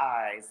lot of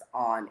eyes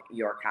on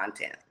your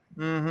content.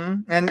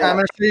 And I'm going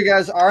to show you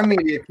guys our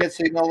media kit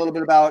so you know a little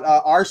bit about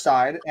our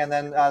side, and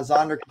then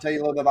Zondra can tell you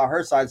a little bit about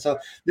her side. So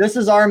this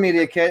is our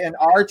media kit and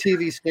our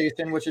TV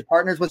station, which is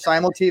partners with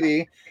Simul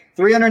TV.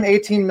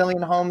 318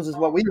 million homes is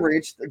what we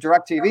reached.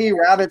 DirecTV,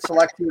 Rabbit,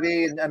 Select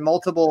TV, and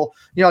multiple,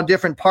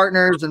 different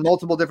partners and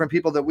multiple different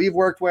people that we've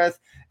worked with.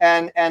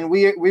 And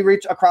we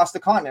reach across the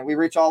continent. We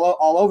reach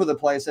all over the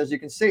place, as you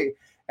can see.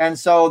 And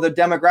so the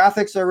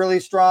demographics are really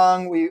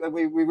strong. We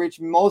reach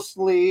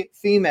mostly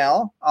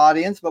female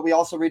audience, but we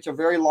also reach a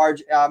very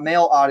large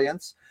male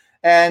audience.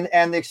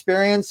 And the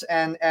experience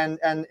and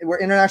we're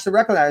internationally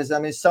recognized. I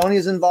mean,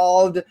 Sony's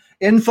involved,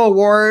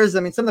 InfoWars.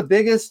 I mean, some of the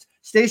biggest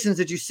stations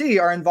that you see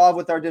are involved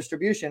with our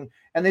distribution.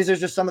 And these are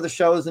just some of the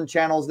shows and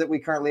channels that we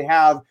currently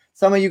have.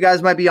 Some of you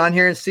guys might be on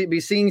here and be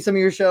seeing some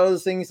of your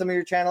shows, seeing some of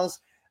your channels.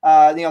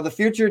 The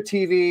Future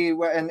TV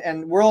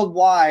and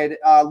worldwide,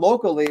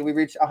 locally, we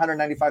reach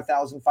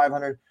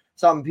 195,500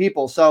 some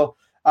people. So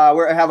we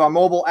have our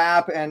mobile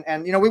app, and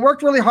we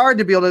worked really hard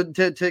to be able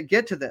to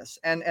get to this.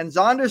 And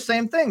Zondra's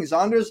same thing.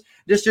 Zondra's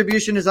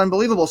distribution is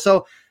unbelievable.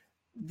 So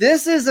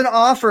this is an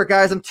offer,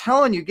 guys. I'm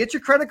telling you, get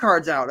your credit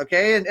cards out,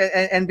 okay,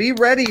 and be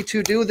ready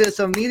to do this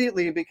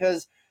immediately,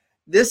 because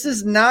this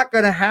is not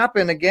going to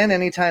happen again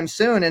anytime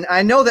soon. And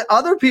I know that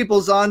other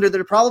people, Zondra,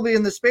 that are probably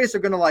in the space are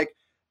going to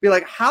be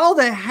like, how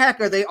the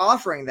heck are they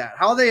offering that?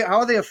 How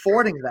are they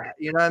affording that?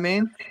 You know what I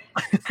mean?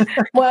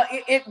 Well,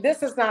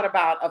 this is not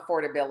about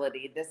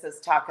affordability. This is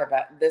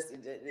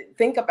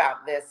think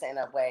about this in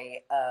a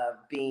way of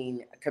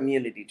being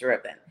community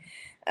driven.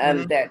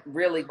 That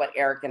really what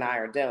Eric and I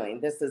are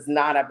doing. This is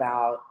not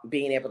about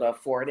being able to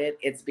afford it.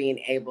 It's being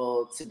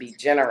able to be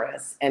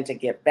generous and to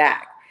give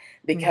back.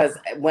 Because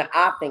when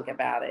I think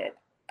about it,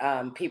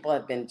 people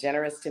have been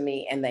generous to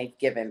me and they've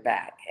given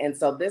back. And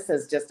so this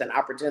is just an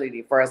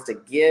opportunity for us to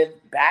give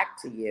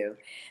back to you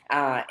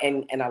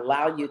and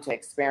allow you to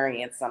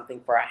experience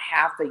something for a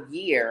half a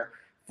year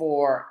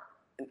for,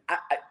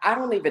 I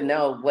don't even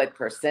know what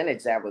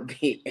percentage that would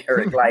be,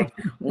 Eric, like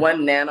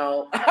 1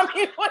 nano. I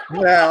mean,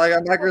 yeah, like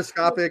a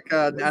microscopic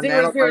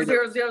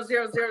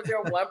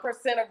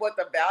 0.00001% of what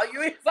the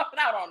value is.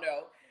 I don't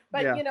know.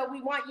 But,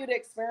 we want you to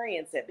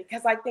experience it,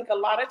 because I think a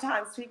lot of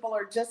times people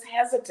are just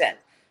hesitant.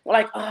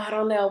 Like, oh, I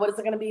don't know. What is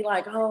it going to be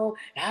like? Oh,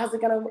 how's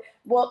it going to?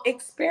 Well,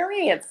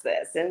 experience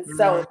this. And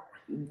so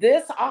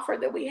this offer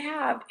that we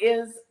have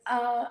is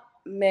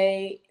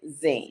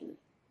amazing.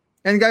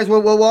 And guys,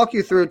 we'll walk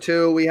you through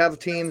too. We have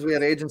teams, we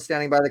have agents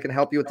standing by that can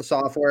help you with the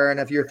software. And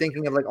if you're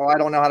thinking of like, oh, I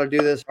don't know how to do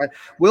this, right?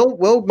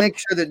 We'll make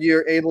sure that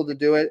you're able to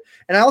do it.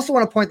 And I also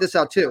want to point this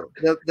out too.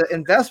 The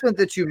investment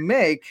that you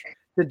make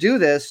to do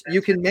this,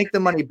 you can make the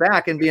money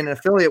back and be an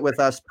affiliate with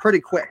us pretty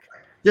quick,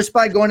 just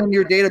by going into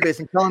your database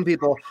and telling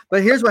people.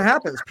 But here's what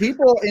happens.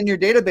 People in your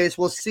database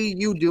will see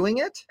you doing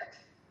it,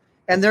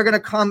 and they're going to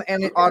come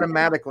in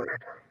automatically.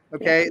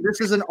 Okay,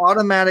 this is an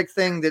automatic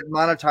thing that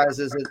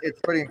monetizes.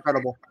 It's pretty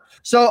incredible.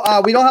 So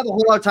we don't have a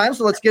whole lot of time,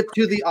 so let's get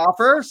to the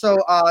offer. So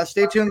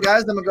stay tuned,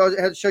 guys. I'm going to go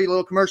ahead and show you a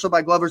little commercial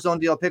by Glover's Own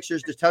Deal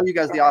Pictures to tell you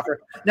guys the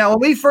offer. Now, when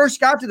we first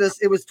got to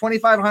this, it was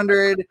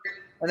 $2,500,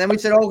 and then we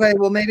said, okay,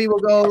 well, maybe we'll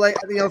go like,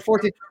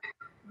 $14.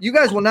 You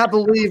guys will not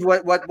believe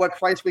what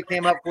price we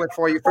came up with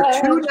for you for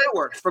 2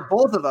 networks, for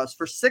both of us,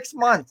 for 6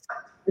 months.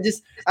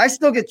 I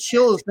still get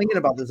chills thinking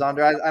about this,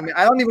 Zondra. I mean,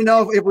 I don't even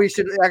know if we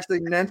should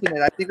actually mention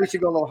it. I think we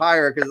should go a little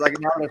higher, because like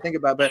now that I think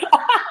about it, but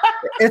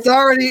it's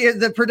already,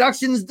 the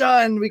production's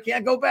done. We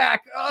can't go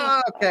back.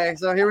 Oh, okay,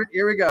 so here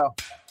we go.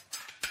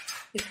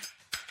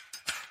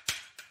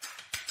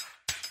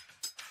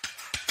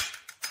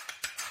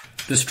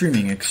 The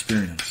streaming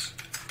experience.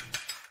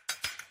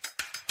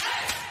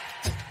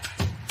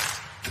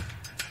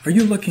 Are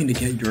you looking to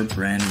get your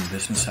brand and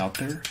business out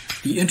there?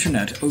 The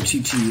internet,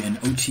 OTT, and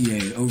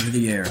OTA over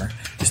the air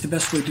is the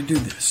best way to do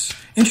this.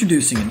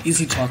 Introducing an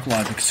Easy Talk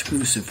Live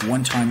exclusive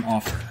one-time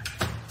offer.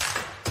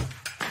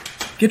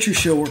 Get your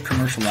show or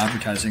commercial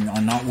advertising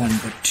on not 1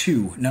 but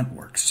 2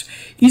 networks.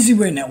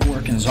 EasyWay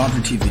Network and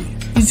Zondra TV.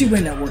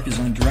 EasyWay Network is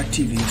on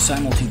DirecTV,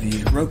 Simul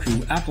TV,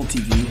 Roku, Apple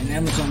TV, and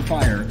Amazon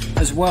Fire,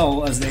 as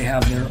well as they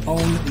have their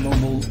own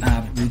mobile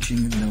app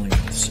reaching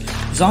millions.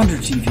 Zondra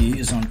TV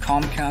is on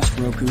Comcast,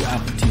 Roku,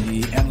 Apple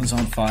TV,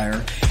 Amazon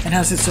Fire, and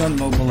has its own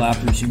mobile app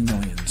reaching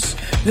millions.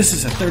 This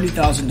is a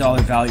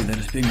 $30,000 value that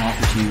is being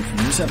offered to you from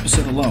this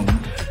episode alone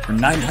for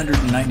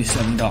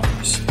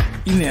 $997.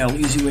 Email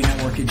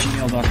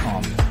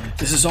easywaynetwork@gmail.com.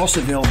 This is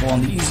also available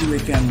on the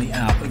EasyWay Family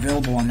app,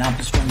 available on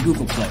Apple Store and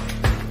Google Play.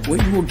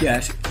 What you will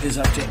get is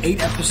up to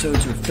 8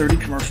 episodes or 30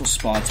 commercial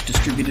spots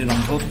distributed on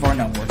both of our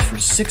networks for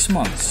 6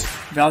 months,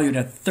 valued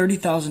at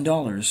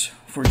 $30,000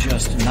 for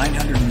just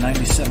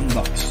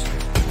 $997.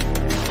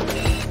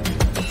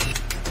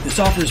 This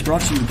offer is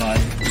brought to you by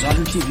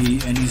Zondra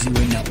TV and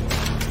EasyWay Network.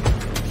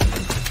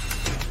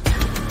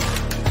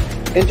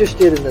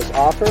 Interested in this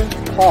offer?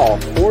 Call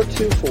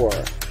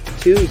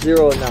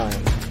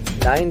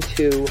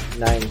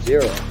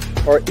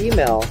 424-209-9290 or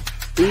email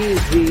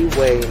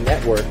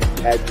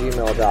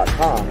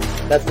easywaynetwork@gmail.com.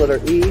 That's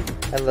letter E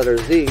and letter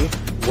Z,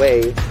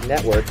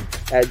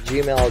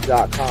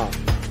 waynetwork@gmail.com.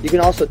 You can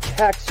also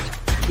text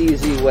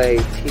Easy Way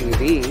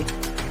TV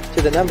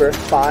to the number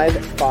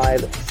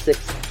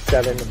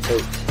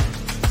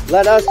 55678.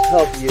 Let us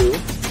help you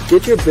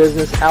get your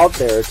business out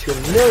there to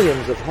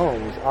millions of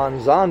homes on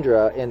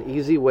Zondra and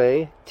Easy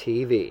Way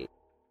TV.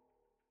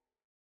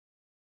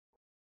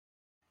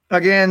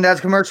 Again, that's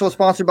commercial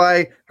sponsored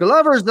by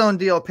Glover's Zone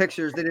Deal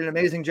Pictures. They did an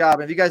amazing job.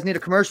 If you guys need a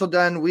commercial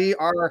done, we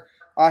are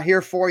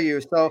here for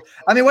you. So,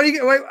 I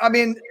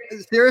mean,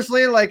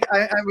 seriously, like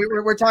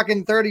we're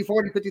talking $30,000,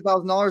 $40,000,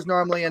 $50,000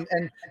 normally. And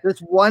this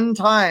one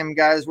time,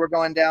 guys, we're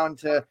going down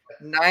to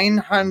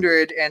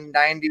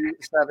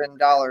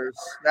 $997.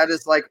 That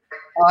is like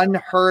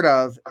unheard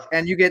of.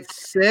 And you get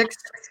 6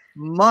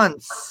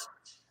 months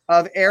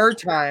of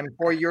airtime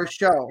for your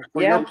show,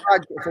 for your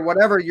project, for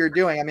whatever you're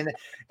doing. I mean,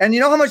 and you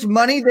know how much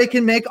money they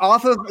can make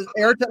off of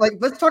airtime? Like,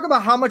 let's talk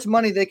about how much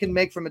money they can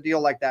make from a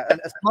deal like that.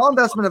 And a small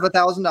investment of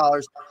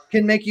 $1,000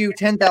 can make you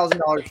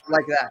 $10,000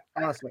 like that,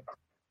 honestly.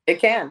 It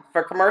can.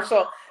 For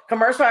commercial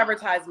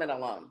advertisement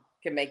alone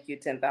can make you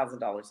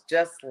 $10,000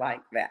 just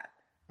like that.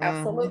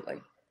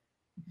 Absolutely.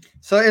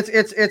 So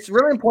it's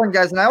really important,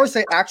 guys. And I always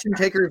say action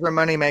takers are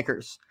money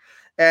makers.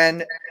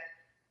 And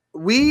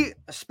we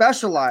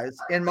specialize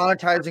in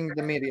monetizing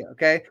the media,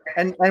 okay?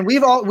 And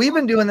we've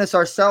been doing this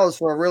ourselves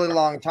for a really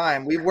long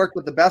time. We've worked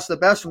with the best of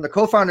the best, from the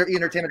co-founder of E!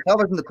 Entertainment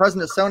Television, the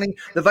president of Sony,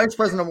 the vice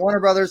president of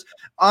Warner Brothers,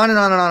 on and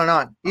on and on and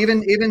on.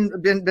 Even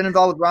been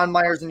involved with Ron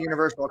Myers and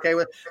Universal, okay?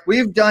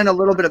 We've done a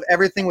little bit of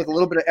everything with a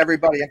little bit of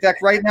everybody. In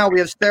fact, right now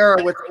we have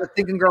Sarah with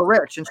Think and Grow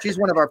Rich, and she's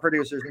one of our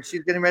producers, and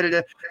she's getting ready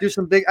to do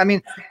some big, I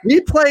mean, we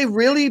play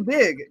really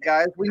big,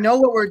 guys. We know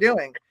what we're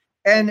doing.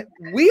 And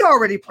we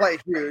already play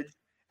huge.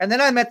 And then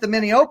I met the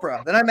mini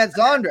Oprah. Then I met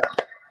Zondra.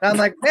 And I'm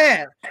like,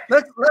 man,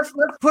 let's put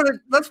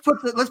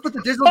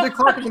the digital big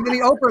clock and the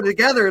mini Oprah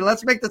together, and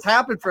let's make this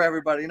happen for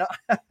everybody. You know?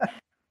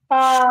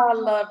 I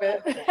love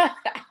it.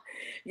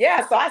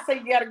 Yeah, so I say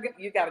you gotta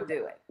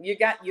do it. You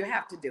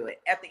have to do it.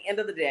 At the end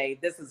of the day,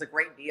 this is a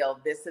great deal.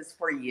 This is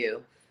for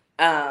you.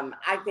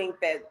 I think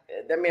that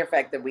the mere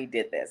fact that we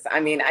did this, I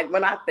mean,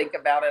 when I think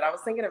about it, I was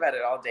thinking about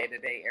it all day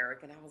today,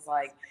 Eric, and I was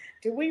like,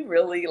 did we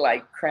really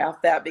like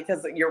craft that?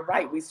 Because you're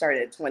right, we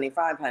started at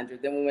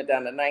 2,500, then we went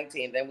down to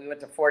 19, then we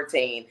went to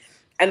 14,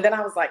 and then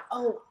I was like,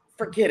 oh,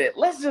 forget it,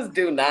 let's just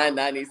do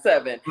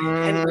 997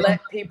 and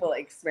let people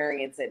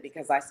experience it,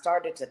 because I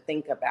started to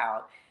think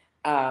about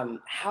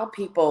how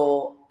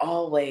people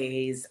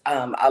always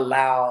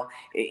allow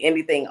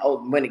anything.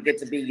 Oh, when it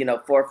gets to be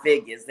 4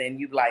 figures, then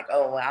you like,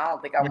 oh, I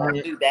don't think I want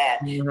to do that.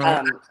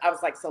 I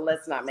was like, so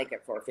let's not make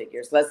it 4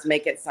 figures. Let's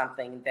make it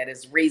something that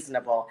is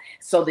reasonable,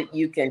 so that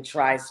you can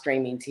try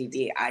streaming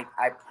TV. I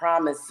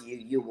promise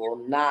you will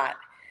not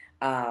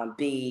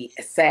be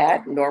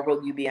sad, nor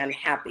will you be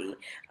unhappy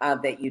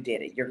that you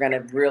did it. You're going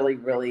to really,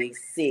 really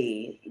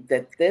see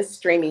that this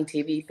streaming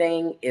TV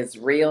thing is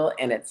real,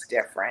 and it's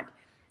different.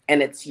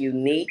 And it's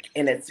unique,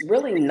 and it's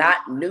really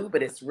not new,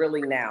 but it's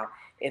really now.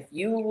 If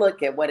you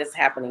look at what is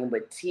happening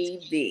with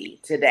TV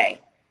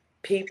today,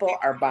 people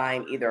are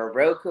buying either a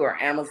Roku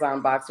or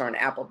Amazon box or an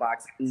Apple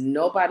box.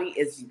 Nobody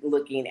is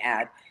looking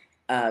at,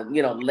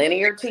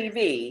 linear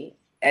TV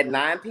at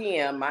 9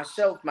 p.m. My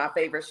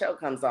favorite show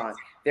comes on.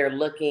 They're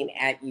looking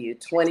at you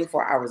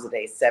 24 hours a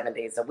day, 7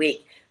 days a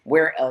week.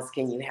 Where else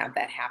can you have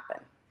that happen?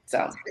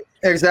 So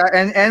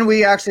exactly, and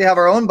we actually have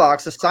our own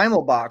box, the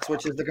Simul box,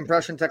 which is the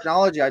compression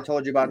technology I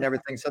told you about and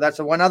everything. So that's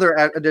one other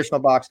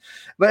additional box.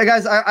 But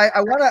guys, I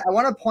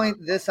want to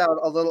point this out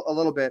a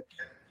little bit.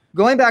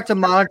 Going back to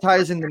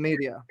monetizing the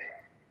media,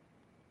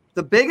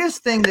 the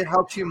biggest thing that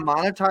helps you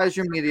monetize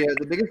your media,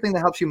 the biggest thing that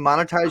helps you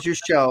monetize your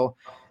show,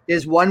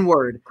 is one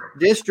word: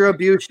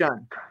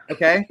 distribution.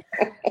 Okay.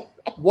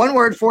 One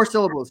word, 4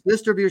 syllables,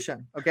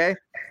 distribution. Okay.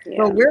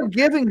 Yeah. So we're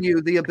giving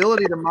you the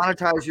ability to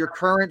monetize your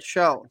current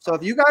show. So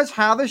if you guys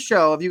have a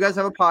show, if you guys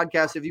have a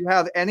podcast, if you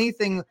have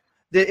anything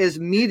that is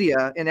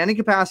media in any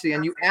capacity,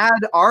 and you add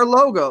our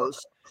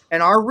logos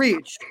and our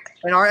reach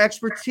and our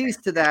expertise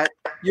to that,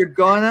 you're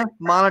gonna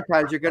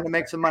monetize. You're gonna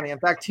make some money. In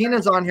fact,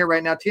 Tina's on here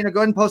right now. Tina, go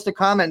ahead and post a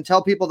comment and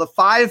tell people the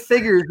 5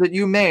 figures that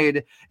you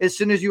made as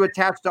soon as you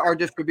attach to our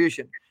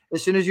distribution,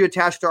 as soon as you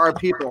attach to our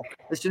people,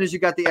 as soon as you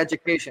got the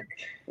education.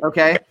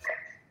 Okay.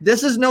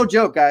 This is no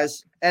joke,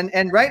 guys. And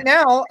right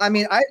now, I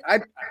mean,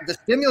 the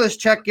stimulus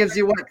check gives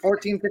you what,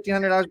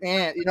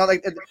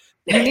 $1,500.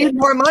 You need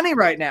more money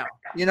right now.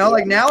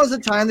 Like now is the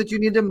time that you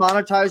need to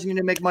monetize and you need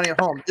to make money at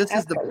home. This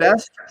is the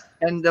best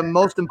and the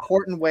most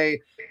important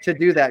way to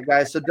do that,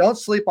 guys. So don't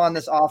sleep on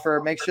this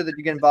offer. Make sure that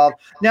you get involved.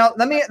 Now,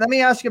 let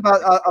me ask you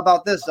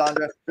about this,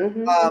 Zondra.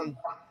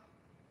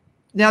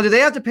 Now, do they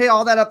have to pay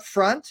all that up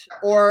front,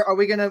 or are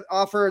we going to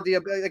offer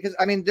because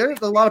I mean,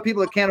 there's a lot of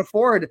people that can't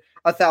afford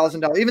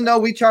 $1,000, even though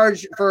we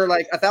charge for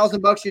like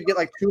 $1,000, you'd get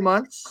like 2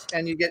 months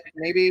and you get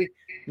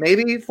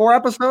maybe 4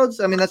 episodes.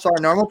 I mean, that's our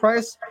normal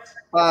price.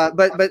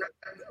 But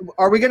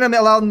are we going to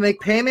allow them to make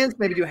payments?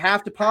 Maybe do you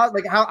have to pause?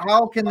 Like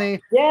how can they?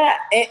 Yeah.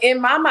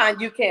 In my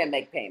mind, you can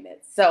make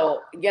payments.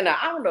 So, I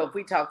don't know if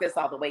we talk this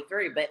all the way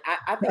through, but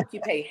I think you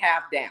pay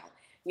half down.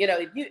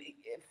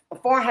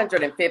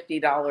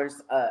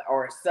 $450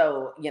 or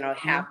so,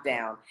 half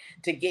down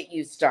to get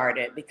you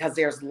started, because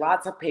there's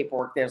lots of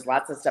paperwork. There's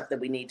lots of stuff that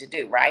we need to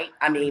do, right?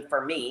 I mean,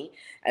 for me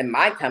and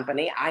my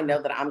company, I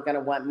know that I'm going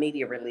to want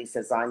media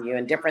releases on you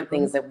and different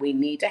things that we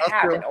need to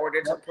have in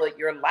order to put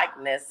your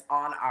likeness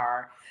on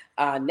our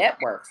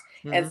networks.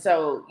 And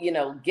so,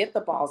 get the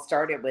ball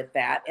started with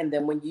that. And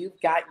then when you've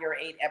got your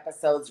 8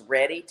 episodes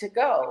ready to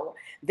go,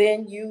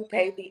 then you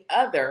pay the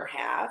other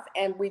half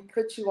and we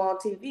put you on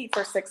TV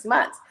for 6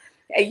 months.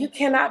 And you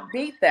cannot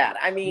beat that.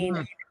 I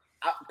mean,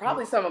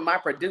 probably some of my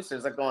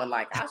producers are going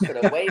like, I should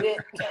have waited.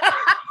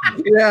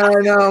 Yeah, I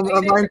know.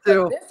 Mine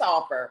too. This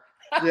offer.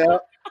 Yeah.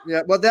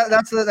 Well,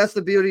 that's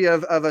the beauty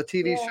of a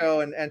TV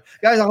show. And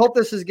guys, I hope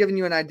this has given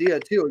you an idea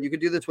too. You could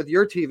do this with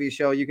your TV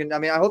show.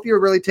 I hope you're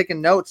really taking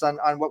notes on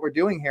what we're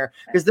doing here,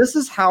 because this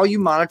is how you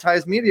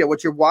monetize media.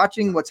 What you're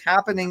watching, what's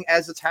happening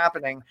as it's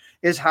happening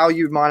is how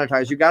you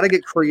monetize. You got to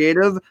get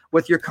creative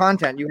with your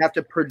content. You have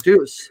to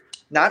produce,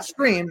 not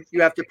stream.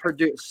 You have to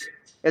produce.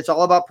 It's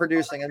all about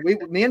producing. And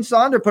me and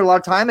Sandra put a lot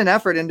of time and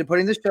effort into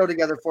putting this show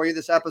together for you,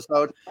 this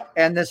episode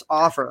and this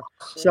offer.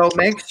 So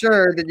make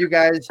sure that you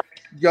guys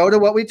go to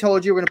what we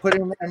told you. We're going to put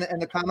it in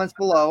the comments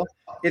below.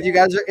 If you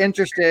guys are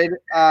interested,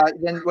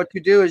 then what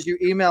you do is you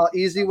email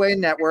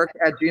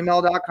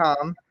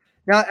easywaynetwork@gmail.com.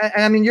 Now,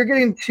 and I mean, you're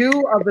getting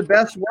 2 of the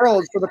best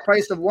worlds for the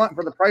price of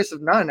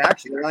none,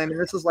 actually. I mean,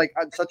 this is like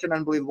such an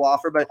unbelievable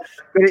offer. But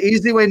go to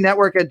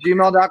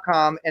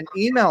easywaynetwork@gmail.com and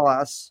email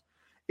us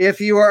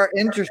if you are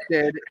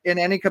interested in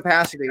any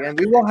capacity, and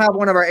we will have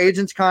one of our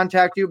agents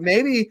contact you.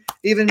 Maybe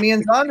even me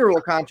and Zonder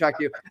will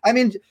contact you. I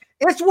mean,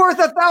 it's worth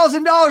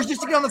 $1,000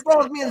 just to get on the phone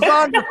with me and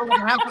Zonder for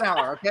like half an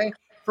hour. Okay,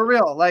 for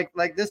real. Like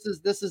this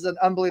is an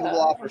unbelievable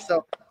offer.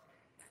 So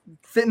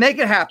make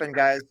it happen,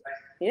 guys.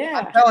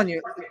 Yeah, I'm telling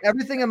you,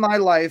 everything in my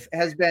life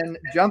has been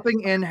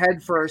jumping in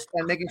head first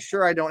and making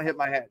sure I don't hit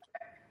my head,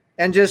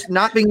 and just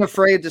not being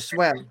afraid to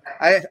swim.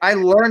 I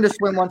learned to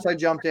swim once I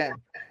jumped in.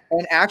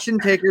 And action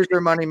takers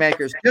are money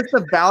makers. Just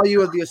the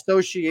value of the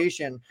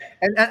association.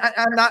 And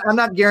I'm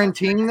not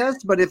guaranteeing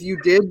this, but if you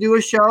did do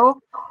a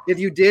show, if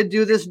you did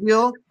do this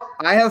deal,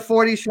 I have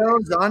 40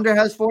 shows. Zandra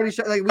has 40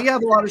 shows. Like, we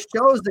have a lot of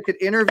shows that could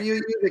interview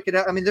you. That could,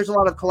 there's a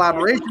lot of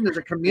collaboration. There's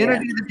a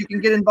community that you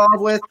can get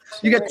involved with.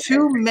 You got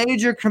 2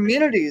 major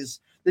communities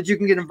that you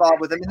can get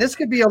involved with. I mean, this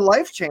could be a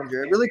life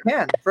changer. It really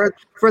can. For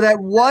that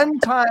one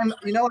time,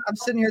 I'm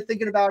sitting here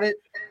thinking about it.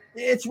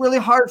 It's really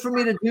hard for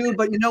me to do,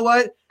 but you know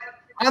what?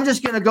 I'm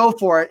just going to go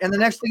for it. And the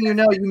next thing you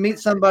know, you meet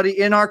somebody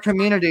in our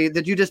community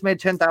that you just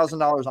made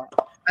 $10,000 on.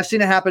 I've seen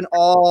it happen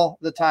all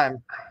the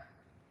time.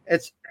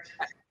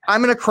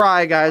 I'm going to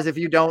cry, guys, if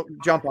you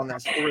don't jump on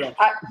this. For real.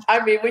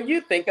 I mean, when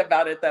you think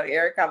about it, though,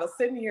 Eric, I was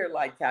sitting here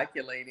like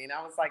calculating.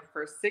 I was like,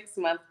 for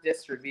 6-month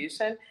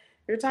distribution,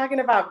 you're talking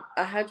about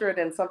 $100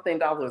 and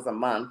something a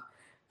month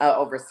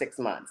over 6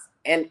 months.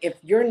 And if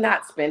you're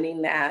not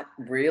spending that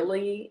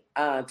really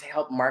to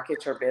help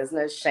market your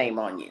business, shame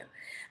on you.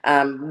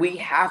 We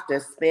have to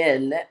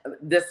spend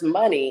this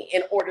money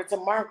in order to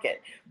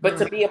market, but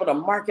to be able to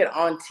market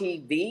on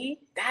TV,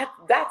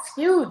 that's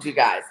huge, you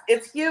guys.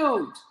 It's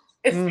huge.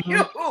 It's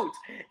huge.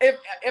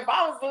 If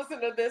I was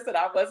listening to this and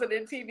I wasn't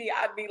in TV,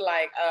 I'd be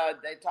like,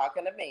 they're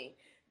talking to me.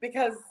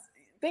 Because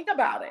think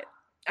about it.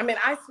 I mean,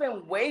 I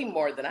spend way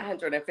more than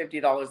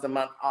 $150 a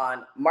month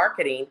on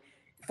marketing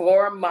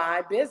for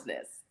my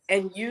business,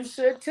 and you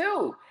should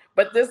too.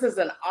 But this is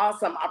an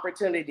awesome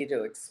opportunity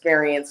to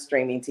experience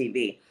streaming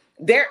TV.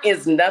 There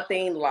is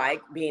nothing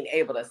like being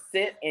able to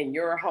sit in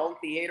your home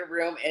theater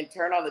room and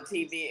turn on the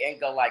TV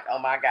and go like, oh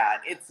my God,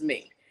 it's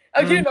me.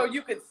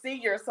 You could see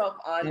yourself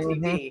on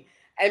TV.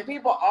 And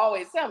people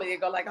always tell me, they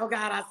go like, oh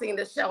God, I seen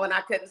the show and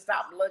I couldn't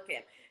stop looking.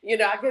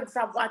 I couldn't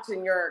stop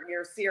watching your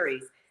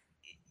series.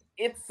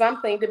 It's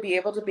something to be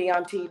able to be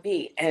on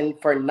TV. And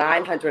for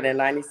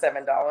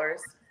 $997,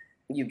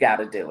 you got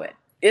to do it.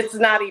 It's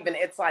not even,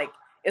 it's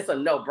a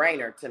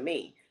no-brainer to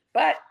me.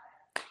 But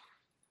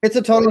it's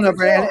a total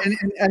no-brainer,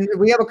 and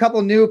we have a couple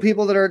new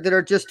people that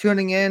are just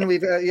tuning in.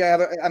 We've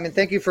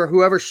thank you for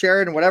whoever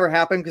shared and whatever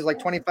happened, because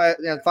like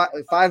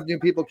 5 new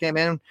people came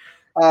in.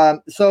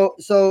 So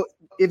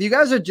if you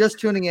guys are just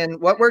tuning in,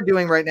 what we're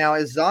doing right now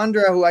is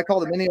Zandra, who I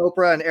call the mini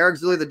Oprah, and Eric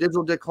Zuley, the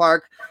digital Dick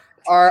Clark,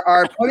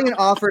 are putting an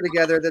offer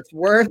together that's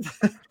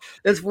worth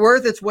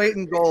its weight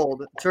in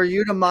gold for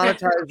you to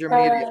monetize your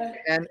media.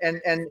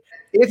 And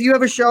if you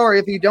have a show, or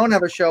if you don't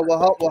have a show,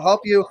 we'll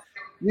help you.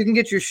 You can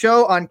get your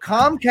show on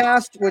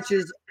Comcast, which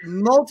is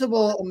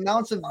multiple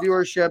amounts of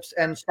viewerships,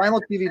 and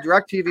Simul TV,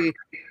 DirecTV.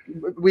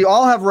 We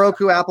all have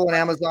Roku, Apple, and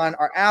Amazon,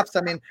 our apps.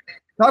 I mean,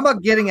 talk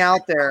about getting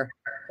out there.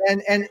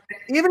 And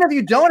even if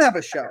you don't have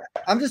a show,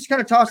 I'm just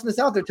kind of tossing this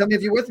out there. Tell me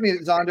if you're with me,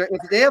 Zandra.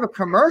 If they have a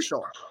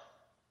commercial,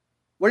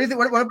 what do you think?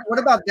 What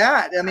about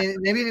that? I mean,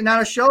 maybe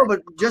not a show,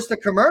 but just a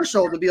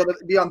commercial to be able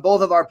to be on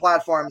both of our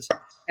platforms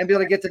and be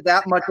able to get to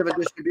that much of a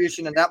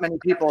distribution and that many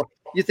people.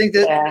 You think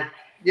that?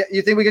 Yeah,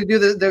 you think we can do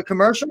the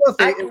commercial?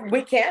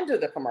 We can do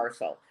the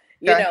commercial.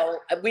 Okay.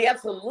 We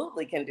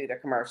absolutely can do the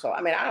commercial.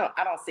 I mean, I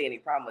don't see any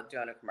problem with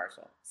doing a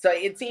commercial. So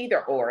it's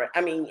either or.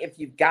 I mean, if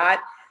you've got,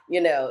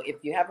 if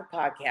you have a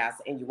podcast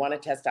and you want to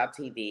test out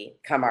TV,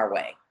 come our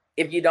way.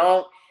 If you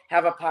don't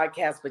have a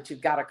podcast, but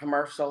you've got a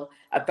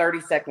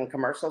 30-second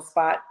commercial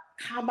spot,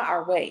 come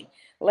our way.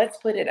 Let's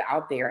put it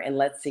out there and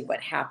let's see what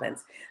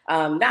happens.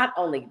 Not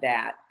only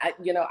that,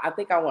 I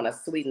think I want to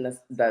sweeten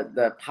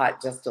the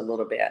pot just a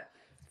little bit.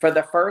 For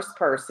the first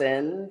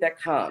person that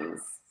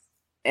comes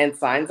and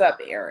signs up,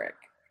 Eric,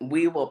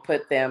 we will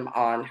put them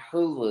on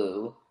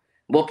Hulu.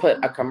 We'll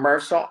put a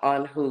commercial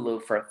on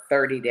Hulu for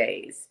 30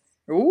 days.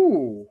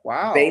 Ooh,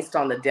 wow. Based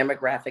on the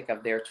demographic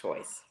of their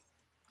choice.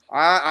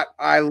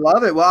 I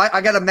love it. Well,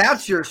 I got to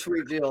match your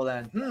sweet deal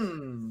then.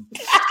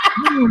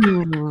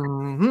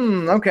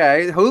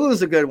 Okay.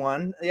 Hulu's a good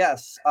one.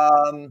 Yes.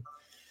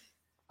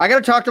 I got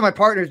to talk to my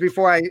partners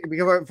before I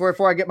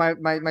get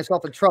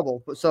myself in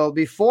trouble. So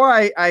before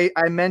I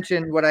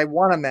mention what I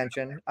want to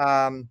mention,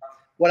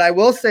 what I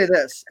will say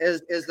this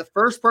is the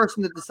first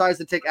person that decides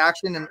to take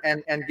action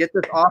and get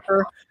this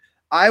offer,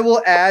 I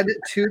will add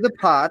to the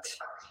pot,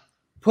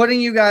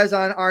 putting you guys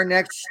on our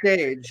next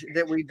stage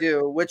that we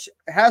do, which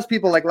has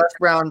people like Les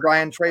Brown,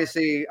 Brian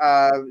Tracy,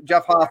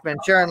 Jeff Hoffman,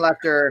 Sharon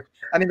Lechter.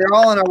 I mean, they're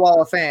all on our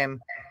wall of fame.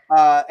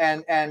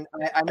 And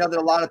I know that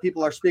a lot of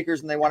people are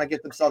speakers and they want to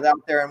get themselves out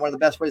there. And one of the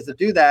best ways to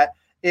do that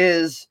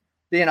is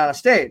being on a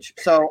stage.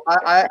 So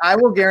I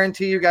will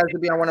guarantee you guys to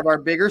be on one of our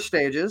bigger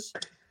stages,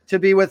 to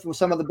be with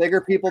some of the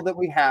bigger people that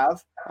we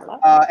have.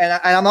 And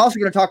I'm also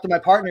going to talk to my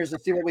partners and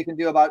see what we can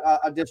do about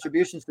a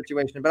distribution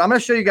situation. But I'm going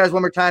to show you guys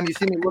one more time. You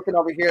see me looking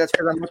over here. That's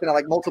because I'm looking at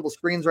like multiple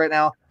screens right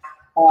now.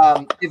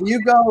 If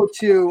you go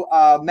to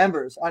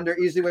members under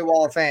Easy Way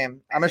Wall of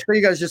Fame, I'm going to show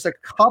you guys just a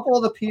couple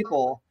of the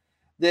people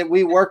that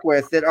we work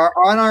with that are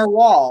on our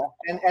wall.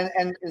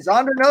 And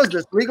Zandra knows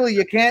this. Legally,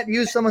 you can't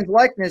use someone's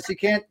likeness. You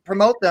can't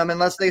promote them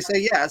unless they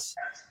say yes.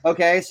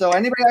 Okay, so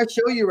anybody I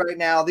show you right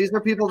now, these are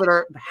people that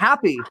are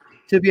happy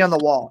to be on the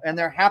wall, and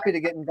they're happy to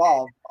get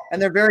involved,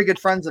 and they're very good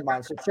friends of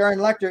mine. So Sharon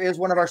Lechter is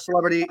one of our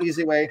Celebrity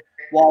Easy Way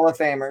Wall of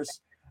Famers.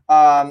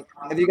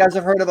 If you guys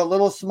have heard of a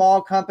little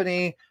small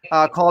company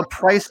called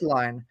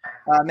Priceline,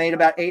 made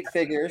about 8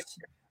 figures.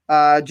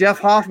 Jeff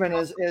Hoffman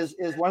is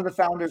one of the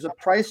founders of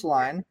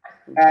Priceline,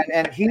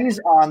 and he's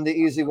on the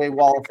Easy Way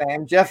Wall of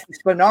Fame. Jeff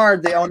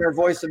Spinard, the owner of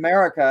Voice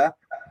America.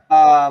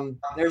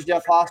 There's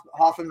Jeff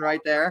Hoffman right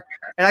there.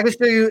 And I can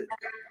show you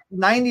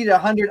 90 to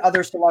 100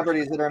 other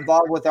celebrities that are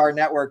involved with our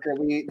network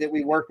that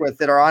we work with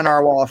that are on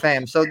our wall of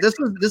fame. So this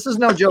is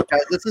no joke,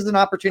 guys. This is an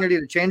opportunity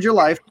to change your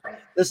life.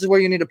 This is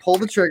where you need to pull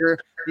the trigger.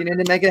 You need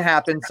to make it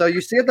happen. So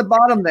you see at the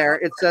bottom there,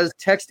 it says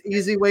text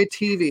Easy Way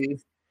TV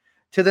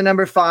to the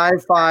number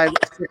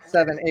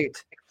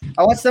 55678.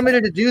 I want somebody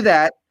to do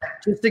that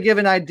just to give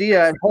an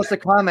idea and post a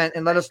comment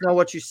and let us know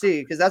what you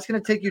see, because that's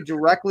going to take you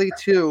directly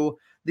to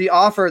the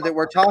offer that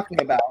we're talking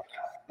about.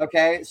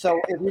 Okay,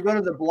 so if you go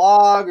to the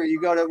blog or you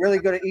go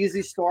to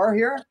Easy Store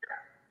here,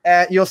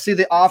 you'll see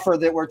the offer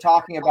that we're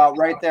talking about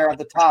right there at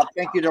the top.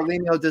 Thank you to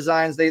Lemio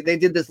Designs. They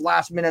did this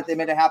last minute. They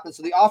made it happen.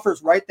 So the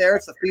offer's right there.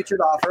 It's a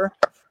featured offer.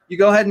 You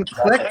go ahead and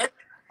click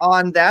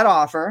on that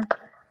offer,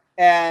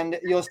 and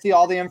you'll see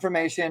all the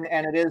information,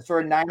 and it is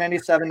for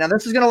 $9.97. Now,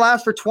 this is going to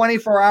last for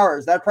 24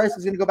 hours. That price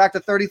is going to go back to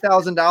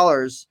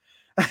 $30,000.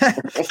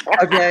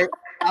 Okay.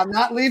 I'm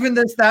not leaving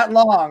this that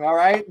long, all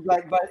right?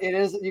 But it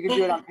is. You can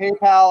do it on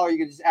PayPal, or you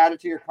can just add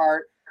it to your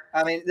cart.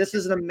 I mean, this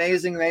is an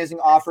amazing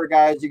offer,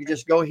 guys. You can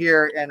just go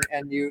here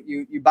and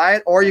you buy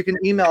it, or you can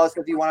email us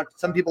if you want to.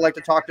 Some people like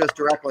to talk to us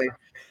directly.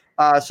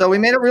 So we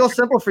made it real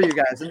simple for you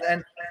guys.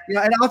 And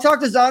I'll talk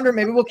to Zandra.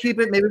 Maybe we'll keep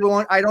it. Maybe we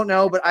won't. I don't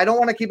know. But I don't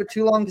want to keep it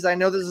too long because I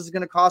know this is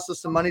going to cost us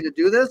some money to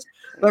do this.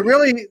 But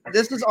really,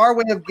 this is our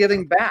way of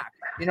giving back.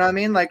 You know what I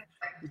mean? Like,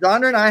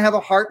 Zandra and I have a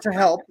heart to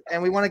help,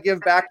 and we want to give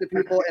back to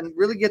people and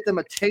really get them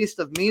a taste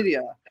of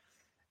media.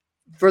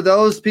 For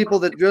those people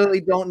that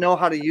really don't know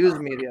how to use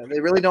media, they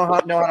really don't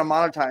know how to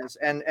monetize,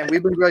 and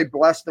we've been really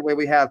blessed the way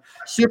we have.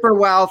 Super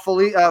Wow,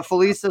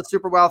 Felisa,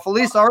 Super Wow,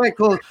 Felisa. All right,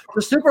 cool.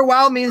 The Super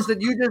Wow means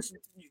that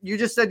you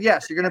just said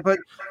yes. You're going to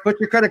put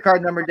your credit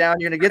card number down.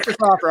 You're going to get this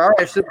offer. All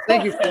right, so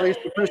thank you,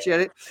 Felisa.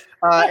 Appreciate it.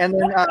 And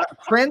then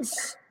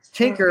Prince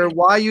Tinker,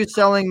 why are you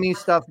selling me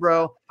stuff,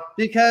 bro?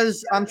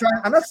 Because I'm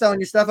not selling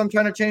you stuff. I'm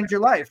trying to change your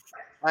life.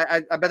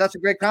 I bet that's a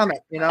great comment.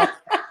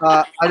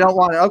 I don't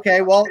want it.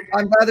 Okay, well,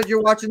 I'm glad that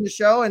you're watching the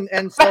show.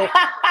 And so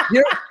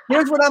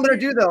here's what I'm going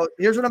to do, though.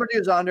 Here's what I'm going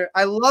to do, Zandra.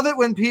 I love it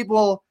when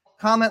people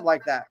comment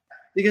like that,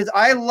 because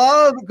I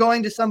love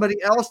going to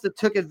somebody else that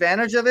took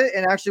advantage of it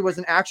and actually was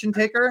an action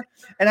taker.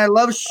 And I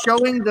love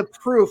showing the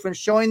proof and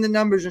showing the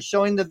numbers and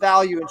showing the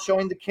value and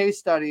showing the case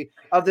study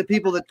of the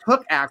people that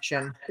took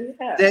action.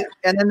 Yeah.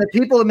 And then the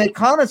people that make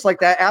comments like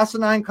that,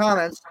 asinine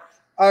comments,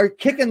 are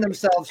kicking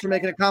themselves for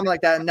making a comment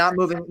like that and not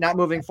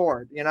moving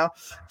forward.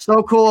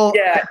 So cool.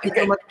 Yeah.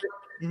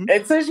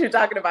 And since you're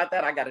talking about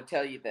that, I got to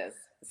tell you this.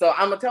 So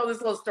I'm gonna tell this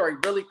little story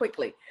really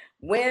quickly.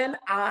 When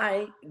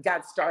I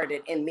got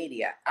started in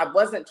media, I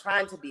wasn't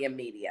trying to be in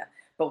media,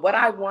 but what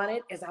I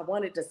wanted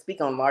to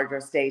speak on larger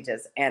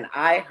stages. And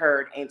I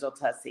heard Angel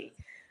Tussey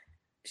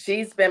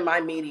she's been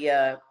my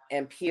media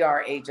and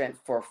PR agent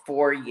for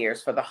 4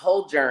 years, for the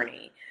whole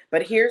journey.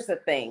 But here's the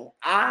thing.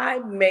 I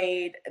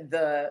made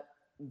the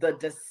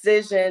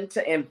decision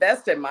to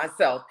invest in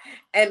myself,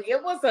 and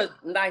it was a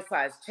nice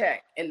size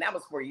check, and that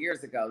was 4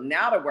 years ago.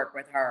 Now to work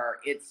with her,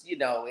 it's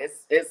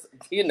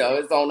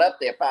it's on up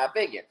there 5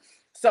 figure.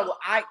 So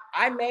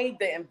I made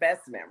the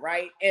investment,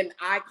 right? And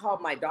I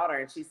called my daughter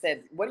and she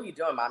said, "What are you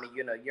doing, mommy?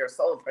 You're a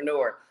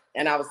solopreneur."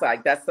 And I was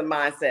like, that's the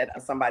mindset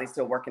of somebody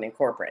still working in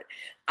corporate.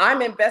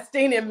 I'm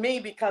investing in me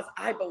because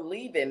I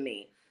believe in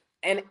me.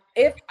 And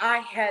if I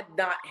had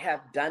not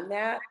have done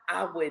that,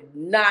 I would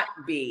not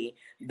be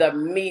the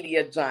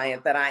media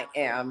giant that I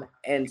am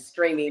in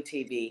streaming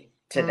TV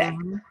today.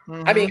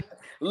 Mm-hmm. I mean,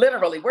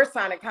 literally, we're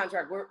signing a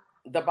contract.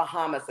 The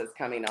Bahamas is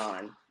coming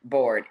on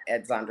board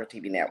at Zondra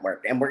TV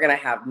Network, and we're going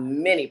to have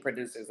many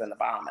producers in the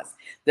Bahamas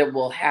that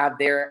will have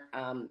their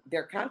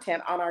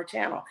content on our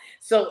channel.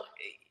 So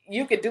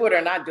you could do it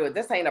or not do it.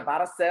 This ain't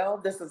about a sell.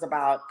 This is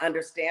about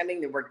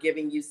understanding that we're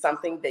giving you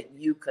something that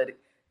you could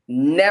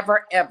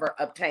never, ever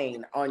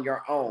obtain on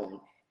your own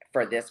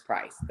for this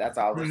price. That's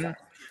all we're saying.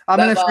 I'm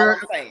going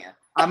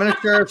to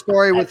share a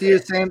story with you.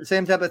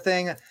 Same type of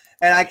thing.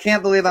 And I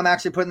can't believe I'm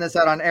actually putting this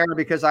out on air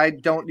because I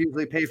don't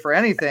usually pay for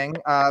anything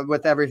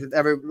with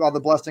all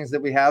the blessings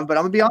that we have. But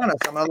I'm going to be honest.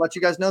 I'm going to let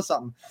you guys know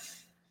something.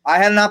 I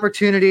had an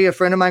opportunity. A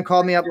friend of mine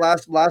called me up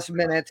last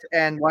minute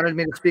and wanted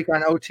me to speak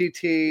on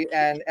OTT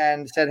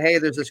and said, "Hey,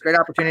 there's this great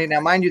opportunity." Now,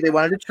 mind you, they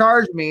wanted to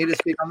charge me to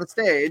speak on the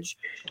stage,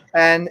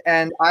 and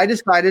I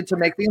decided to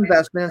make the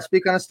investment and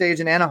speak on a stage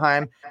in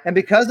Anaheim. And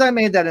because I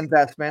made that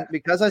investment,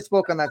 because I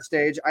spoke on that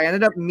stage, I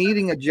ended up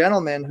meeting a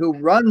gentleman who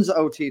runs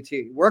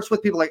OTT, works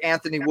with people like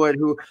Anthony Wood,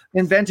 who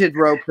invented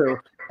Roku,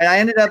 and I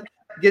ended up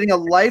getting a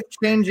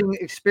life-changing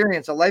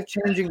experience, a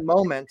life-changing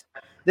moment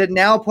that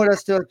now put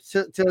us to a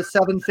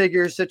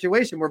 7-figure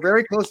situation. We're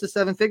very close to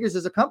 7 figures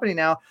as a company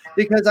now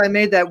because I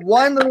made that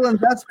one little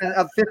investment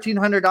of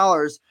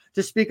 $1,500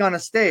 to speak on a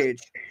stage.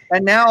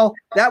 And now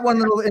that one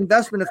little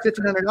investment of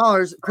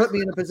 $1,500 put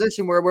me in a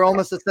position where we're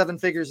almost at 7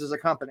 figures as a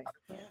company.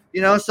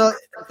 So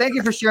thank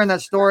you for sharing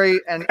that story.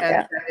 And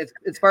it's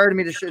inspired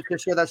me to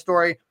share that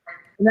story.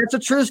 And that's a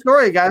true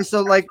story, guys.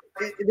 So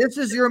this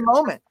is your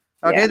moment.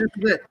 Okay, This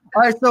is it.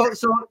 All right, so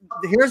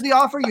here's the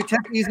offer. You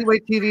text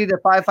EasyWay TV to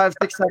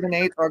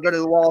 55678 or go to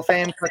the Wall of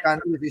Fame, click on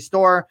Easy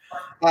Store.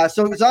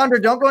 So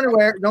Zondra, don't go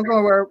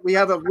anywhere. We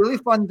have a really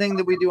fun thing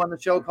that we do on the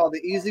show called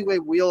the EasyWay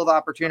Wheel of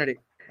Opportunity.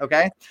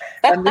 Okay,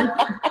 and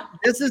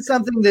this is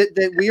something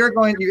that we are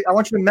going to. I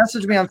want you to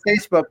message me on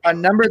Facebook a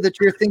number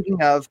that you're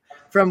thinking of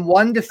from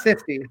 1 to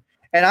 50.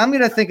 And I'm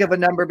going to think of a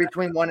number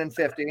between 1 and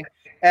 50.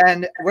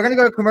 And we're going to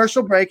go to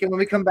commercial break. And when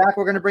we come back,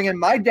 we're going to bring in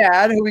my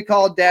dad, who we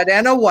call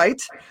Dadana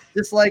White,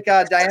 just like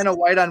Diana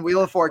White on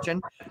Wheel of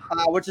Fortune,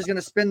 which is going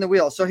to spin the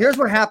wheel. So here's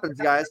what happens,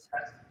 guys.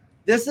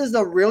 This is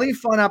a really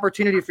fun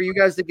opportunity for you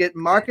guys to get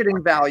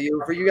marketing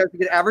value, for you guys to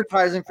get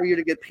advertising, for you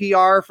to get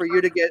PR, for you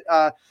to get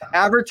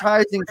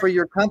advertising for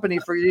your company,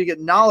 for you to get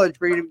knowledge,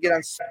 for you to get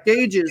on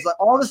stages, like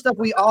all the stuff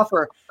we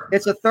offer.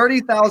 It's a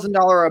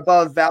 $30,000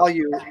 above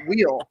value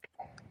wheel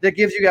that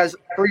gives you guys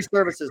free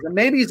services. And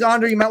maybe,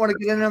 Zondra, you might want to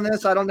get in on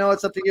this. I don't know.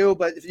 It's up to you.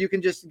 But if you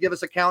can just give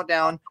us a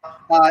countdown.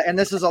 And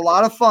this is a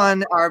lot of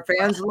fun. Our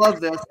fans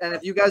love this. And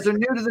if you guys are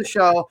new to the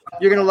show,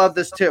 you're going to love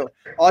this too.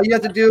 All you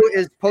have to do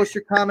is post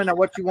your comment on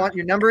what you want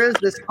your number is.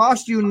 This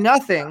costs you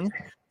nothing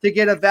to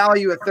get a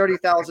value of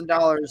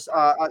 $30,000.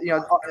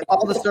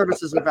 All the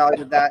services are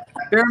valued at that.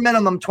 Bare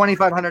minimum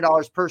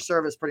 $2,500 per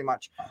service, pretty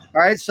much.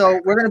 All right, so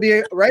we're going to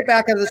be right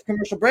back out of this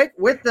commercial break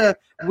with the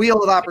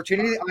Wheel of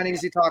Opportunity on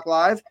Easy Talk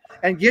Live.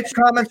 And get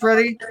your comments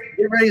ready.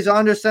 Get ready,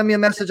 Zondra. Send me a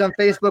message on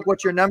Facebook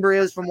what your number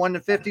is from 1 to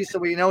 50 so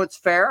we know it's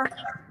fair.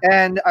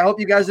 And I hope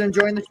you guys are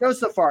enjoying the show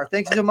so far.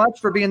 Thanks so much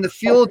for being the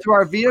fuel to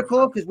our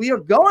vehicle because we are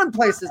going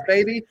places,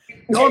 baby.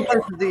 Going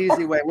places the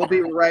easy way. We'll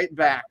be right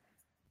back.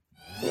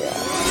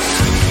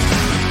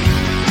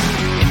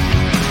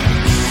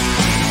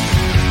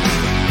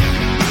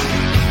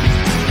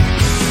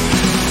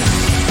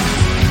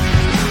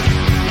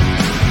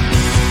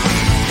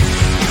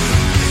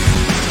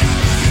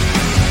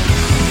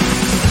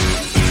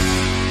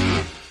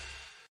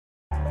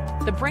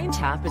 The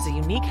BrainTap is a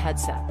unique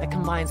headset that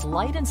combines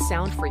light and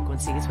sound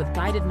frequencies with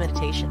guided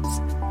meditations.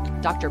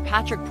 Dr.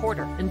 Patrick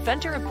Porter,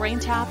 inventor of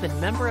BrainTap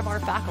and member of our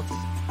faculty,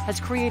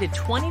 has created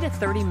 20 to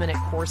 30-minute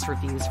course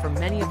reviews for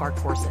many of our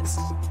courses.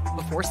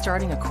 Before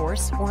starting a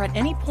course or at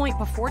any point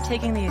before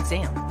taking the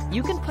exam,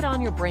 you can put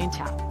on your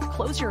BrainTap,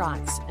 close your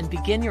eyes, and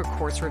begin your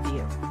course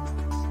review.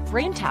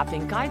 Brain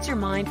tapping guides your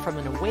mind from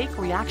an awake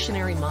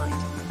reactionary mind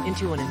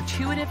into an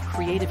intuitive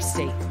creative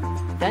state,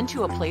 then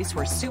to a place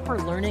where super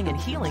learning and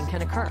healing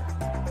can occur,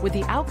 with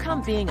the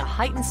outcome being a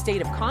heightened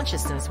state of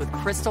consciousness with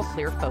crystal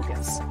clear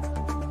focus.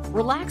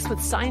 Relax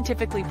with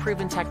scientifically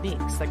proven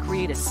techniques that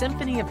create a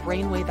symphony of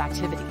brainwave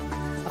activity,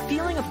 a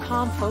feeling of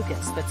calm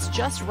focus that's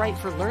just right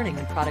for learning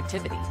and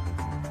productivity.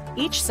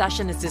 Each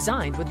session is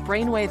designed with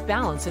brainwave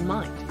balance in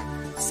mind.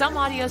 Some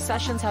audio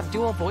sessions have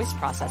dual voice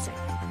processing,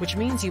 which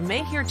means you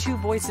may hear two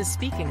voices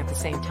speaking at the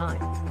same time.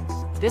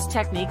 This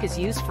technique is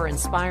used for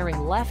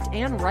inspiring left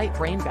and right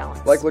brain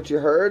balance. Like what you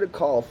heard,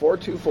 call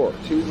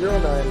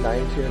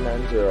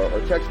 424-209-9290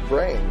 or text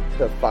BRAIN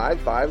to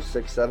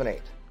 55678.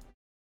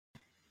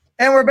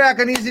 And we're back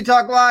on Easy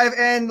Talk Live,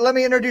 and let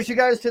me introduce you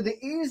guys to the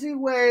Easy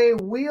Way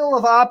Wheel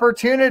of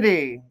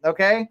Opportunity,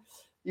 okay?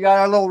 You got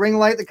our little ring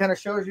light that kind of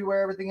shows you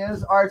where everything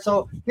is. All right,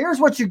 so here's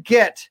what you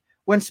get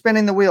when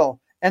spinning the wheel,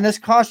 and this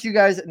costs you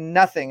guys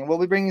nothing. We'll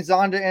be bringing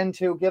Zonda in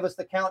to give us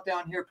the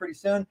countdown here pretty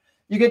soon.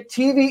 You get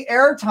TV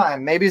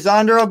airtime. Maybe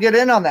Zonda will get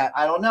in on that.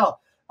 I don't know.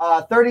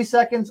 30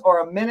 seconds or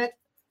a minute.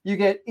 You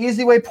get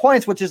Easy Way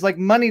points, which is like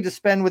money to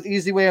spend with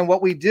Easy Way and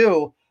what we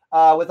do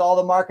with all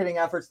the marketing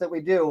efforts that we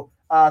do.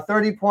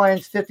 30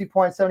 points, 50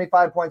 points,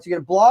 75 points. You get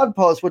a blog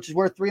post, which is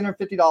worth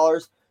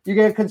 $350. You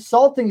get a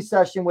consulting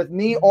session with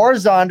me or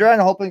Zonda, and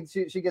hoping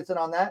she gets in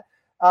on that.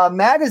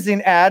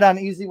 Magazine ad on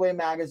Easy Way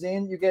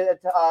Magazine. You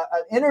get an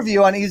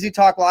interview on Easy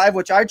Talk Live,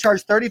 which I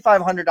charge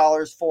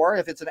 $3,500 for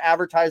if it's an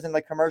advertising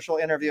like commercial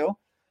interview.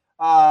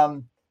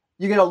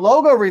 You get a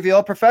logo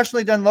reveal,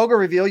 professionally done logo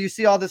reveal. You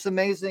see all this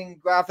amazing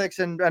graphics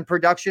and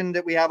production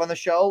that we have on the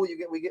show.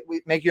 We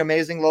make you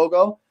amazing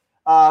logo.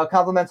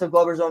 Compliments of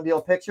Glover's Own Deal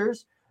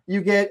pictures.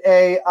 You get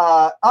a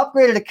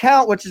upgraded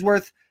account, which is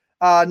worth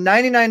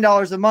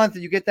 $99 a month,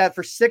 and you get that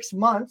for 6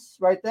 months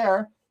right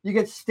there. You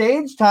get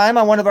stage time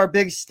on one of our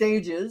big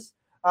stages.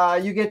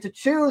 You get to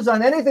choose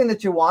on anything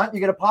that you want. You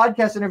get a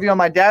podcast interview on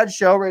my dad's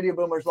show, Radio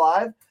Boomers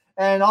Live,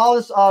 and all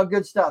this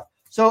good stuff.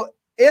 So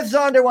if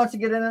Zonda wants to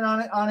get in on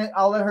it,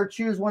 I'll let her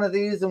choose one of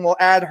these, and we'll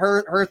add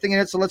her thing in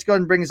it. So let's go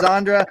ahead and bring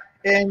Zonda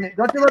in.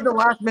 Don't you love the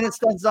last minute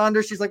stuff,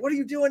 Zonda? She's like, "What are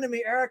you doing to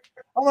me, Eric?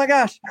 Oh my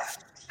gosh."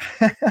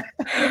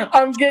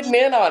 I'm getting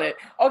in on it.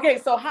 Okay,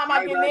 so how am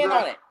I getting in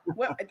on it?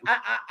 Well,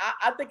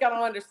 I think I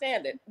don't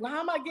understand it. Well,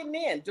 how am I getting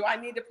in? Do I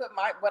need to put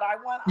what I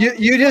want?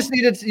 You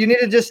need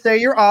to just say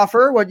your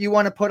offer, what you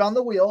want to put on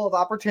the wheel of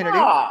opportunity.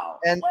 Oh,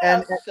 and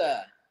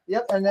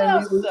yep, and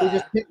then we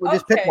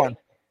just pick one.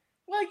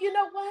 Well, you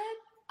know what?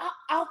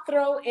 I'll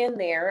throw in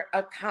there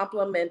a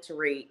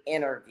complimentary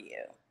interview.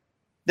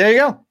 There you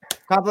go.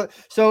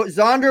 So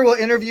Zonda will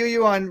interview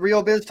you on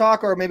Real Biz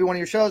Talk or maybe one of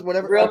your shows,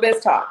 whatever. Real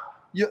Biz Talk.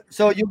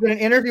 So you get an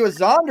interview with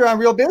Zonda on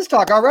Real Biz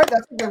Talk. All right,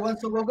 that's a good one.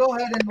 So we'll go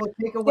ahead and we'll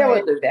take away. Yeah,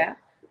 we'll do that.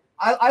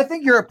 I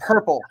think you're a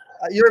purple.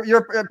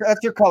 That's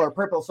your color,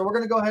 purple. So we're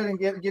gonna go ahead and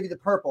give you the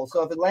purple.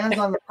 So if it lands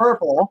on the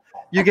purple,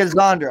 you get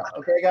Zonda.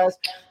 Okay, guys.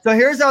 So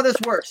here's how this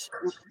works.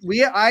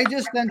 I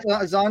just sent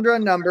Zonda a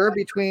number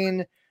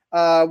between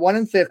 1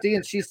 and 50,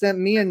 and she sent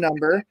me a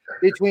number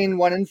between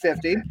 1 and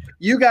 50.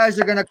 You guys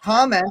are gonna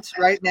comment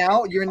right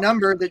now your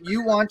number that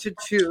you want to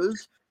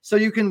choose, so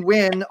you can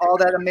win all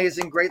that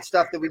amazing, great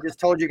stuff that we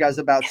just told you guys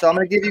about. So I'm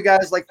going to give you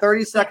guys like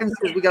 30 seconds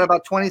because we got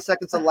about 20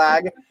 seconds of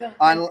lag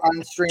on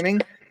streaming.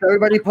 So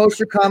everybody post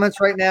your comments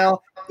right now.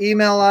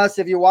 Email us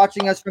if you're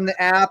watching us from the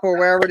app or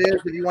wherever it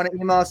is. If you want to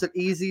email us at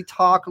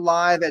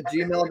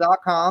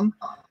easytalklive@gmail.com.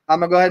 I'm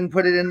going to go ahead and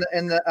put it in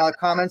the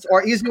comments.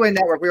 Or Easy Way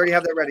Network. We already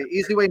have that ready.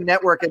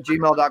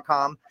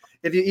 easywaynetwork@gmail.com.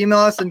 If you email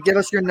us and give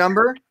us your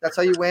number, that's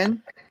how you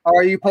win.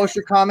 Or you post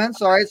your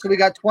comments. All right. So we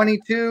got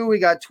 22, we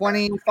got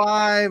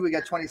 25, we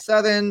got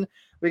 27,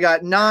 we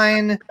got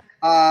 9.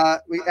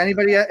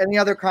 Any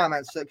other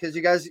comments? Because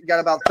you guys got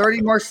about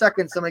 30 more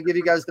seconds. I'm gonna give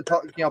you guys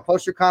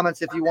post your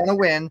comments if you want to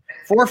win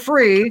for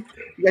free.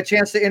 You got a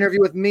chance to interview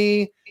with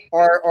me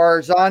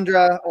or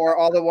Zonda or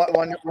all the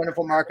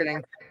wonderful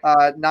marketing.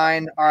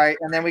 9. All right,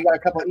 and then we got a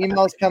couple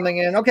emails coming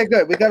in. Okay,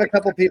 good. We got a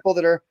couple people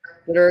that are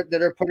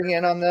putting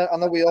in on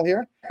the wheel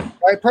here.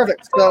 All right,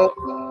 perfect. So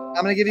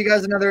I'm going to give you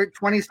guys another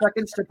 20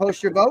 seconds to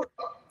post your vote,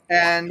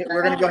 and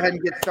we're going to go ahead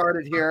and get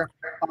started here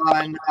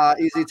on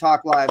Easy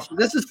Talk Live. So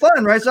this is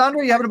fun, right,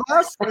 Zonda? You having a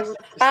blast?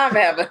 I'm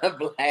having a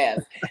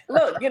blast.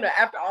 Look,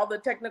 after all the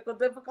technical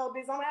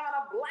difficulties, I'm having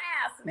a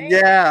blast, man.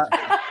 Yeah.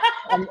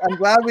 I'm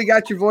glad we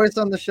got your voice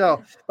on the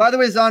show. By the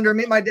way, Zonda,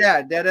 meet my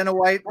dad, Dad Anna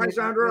White. Hi,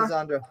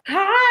 Zonda.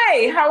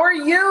 Hi, how are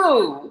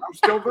you? I'm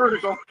still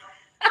vertical.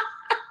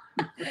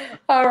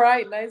 All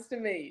right, nice to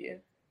meet you.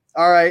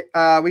 All right,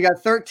 we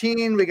got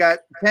 13, we got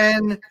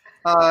 10.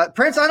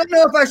 Prince, I don't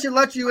know if I should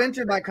let you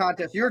enter my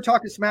contest. You were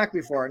talking smack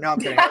before. No, I'm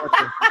kidding.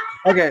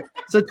 Okay,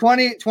 so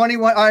 20,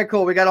 21. All right,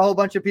 cool. We got a whole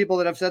bunch of people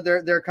that have said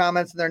their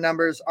comments and their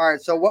numbers. All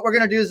right, so what we're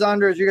going to do,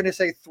 Zonda, is you're going to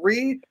say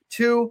 3,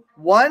 2,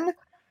 1,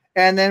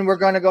 and then we're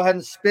going to go ahead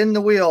and spin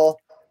the wheel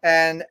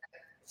and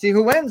see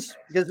who wins.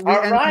 Because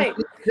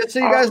just so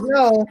you guys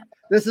know,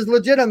 this is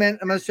legitimate.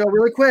 I'm going to show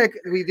really quick.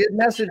 We did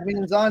message me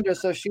and Zonda,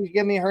 so she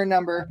gave me her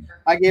number.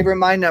 I gave her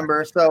my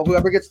number. So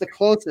whoever gets the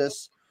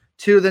closest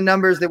to the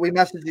numbers that we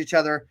messaged each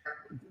other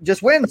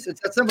just wins. It's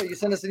that simple. You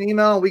send us an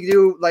email, and we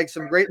do like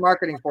some great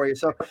marketing for you.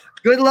 So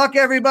good luck,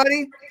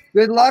 everybody.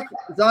 Good luck.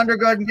 Zonda,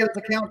 go ahead and give us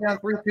a countdown.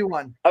 3, 2,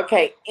 1.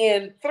 Okay,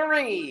 in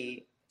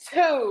 3,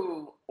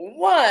 2,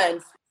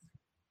 1.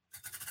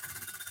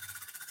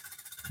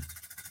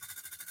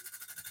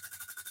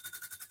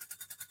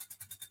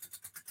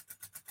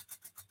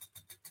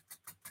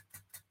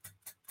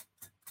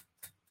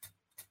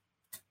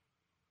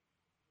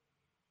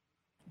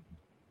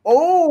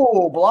 Oh,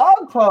 Oh,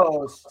 blog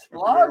post.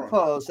 Blog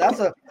post. That's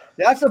a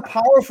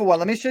powerful one.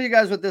 Let me show you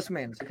guys what this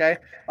means. Okay.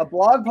 A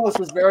blog post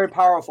is very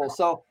powerful.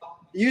 So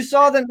you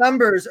saw the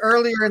numbers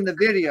earlier in the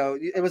video.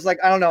 It was like,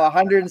 I don't know,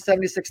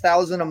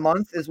 176,000 a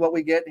month is what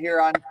we get here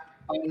on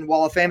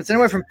Wall of Fame. It's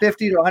anywhere from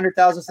 50 to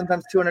 100,000,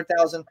 sometimes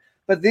 200,000.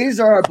 But these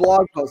are our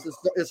blog posts.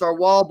 It's our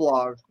wall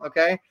blog,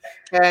 okay?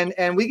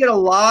 And we get a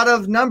lot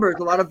of numbers,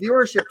 a lot of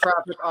viewership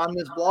traffic on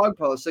this blog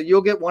post. So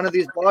you'll get one of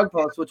these blog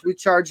posts, which we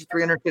charge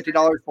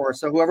 $350 for.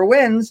 So whoever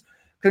wins,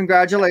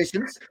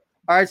 congratulations.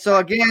 All right. So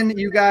again,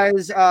 you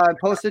guys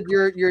posted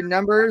your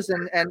numbers,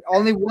 and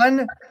only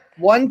one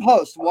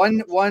post,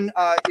 no,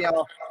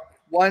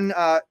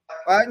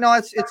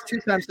 it's 2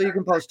 times, so you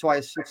can post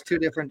twice. It's 2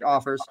 different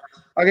offers.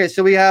 Okay,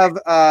 so we have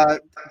I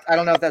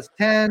don't know if that's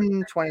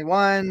 10,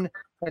 21,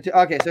 22.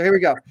 Okay, so here we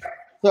go.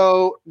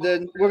 So we're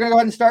gonna go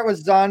ahead and start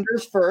with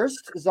Zonder's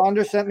first.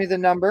 Zonder sent me the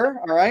number.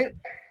 All right.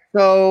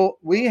 So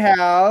we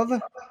have,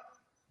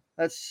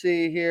 let's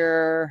see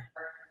here.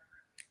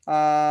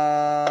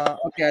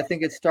 Okay, I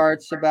think it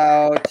starts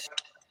about,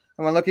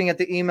 and we're looking at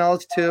the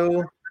emails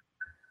too.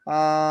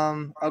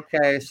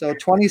 Okay, so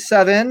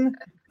 27,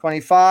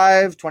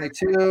 25,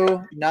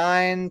 22,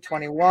 9,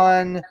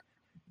 21,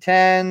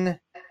 10,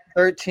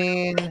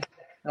 13,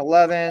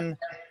 11.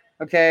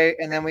 Okay,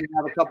 and then we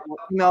have a couple of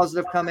emails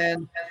that have come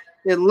in.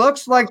 It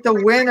looks like the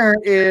winner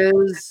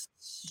is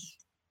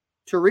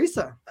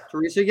Teresa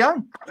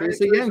Young.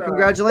 Teresa Young.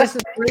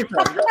 Congratulations, Teresa.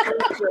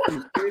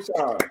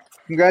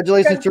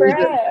 Congratulations,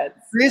 Teresa.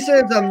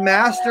 Teresa is a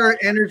master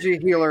energy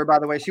healer, by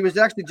the way. She was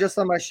actually just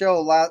on my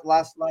show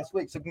last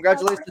week. So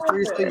congratulations,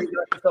 Teresa. You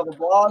got yourself a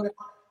blog.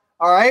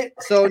 All right.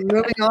 So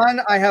moving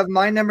on, I have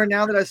my number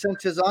now that I sent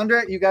to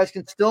Zondra. You guys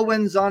can still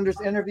win Zondra's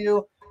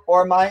interview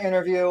or my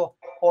interview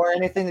or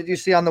anything that you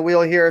see on the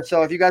wheel here.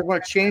 So if you guys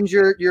want to change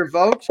your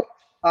vote,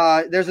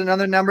 there's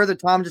another number that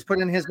Tom just put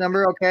in his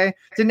number. Okay.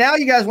 So now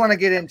you guys want to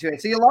get into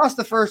it. So you lost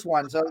the first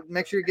one. So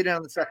make sure you get in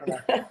on the second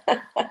one.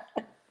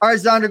 All right,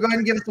 Zondra, go ahead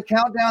and give us the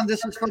countdown.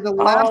 This is for the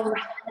last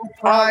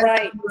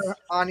prize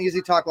on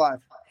Easy Talk Live.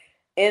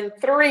 In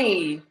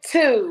 3,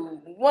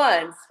 2,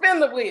 1,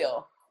 spin the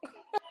wheel.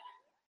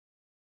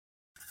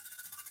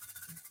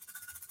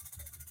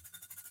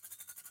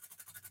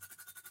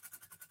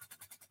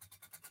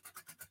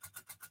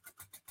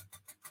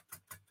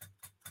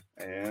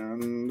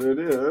 And it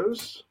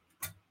is.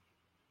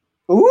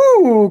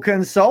 Ooh,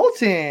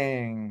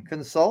 consulting. Yeah,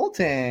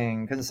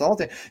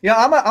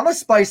 I'm gonna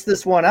spice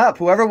this one up.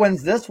 Whoever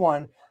wins this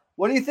one,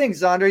 what do you think,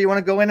 Zondra? You want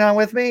to go in on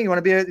with me? You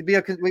want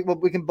to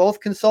we can both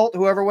consult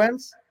whoever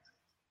wins?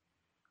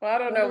 Well, I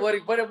don't know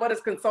what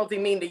does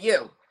consulting mean to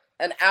you?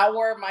 An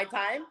hour of my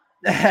time?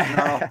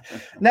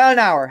 No, an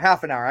hour,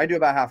 half an hour. I do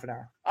about half an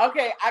hour.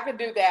 Okay, I can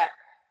do that.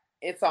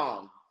 It's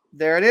on.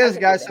 There it is,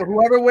 guys. So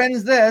whoever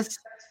wins this,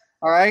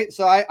 all right.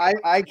 So I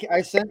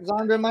sent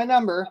Zondra my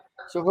number.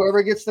 So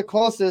whoever gets the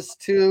closest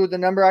to the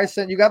number I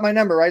sent, you got my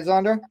number, right,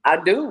 Zondra? I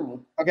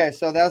do. Okay,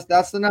 so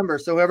that's the number.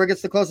 So whoever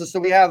gets the closest. So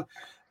we have,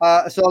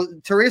 so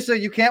Teresa,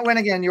 you can't win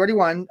again. You already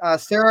won.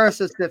 Sarah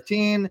says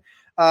 15.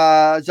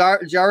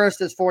 Jairus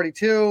says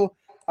 42.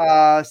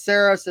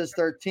 Sarah says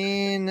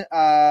 13.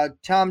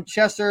 Tom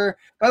Chesser.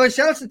 By the way,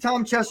 shout out to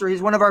Tom Chesser.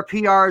 He's one of our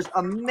PRs.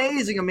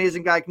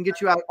 Amazing guy. Can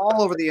get you out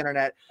all over the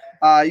internet.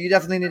 You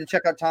definitely need to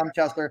check out Tom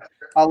Chesser.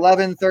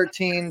 11,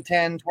 13,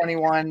 10,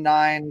 21,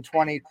 9,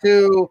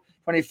 22,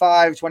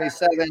 25,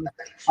 27.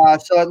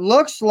 So it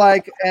looks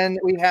like, and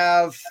we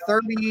have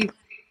 30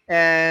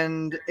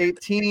 and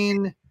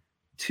 18,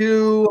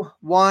 2,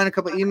 1, a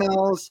couple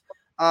emails.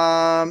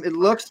 It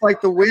looks like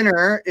the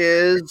winner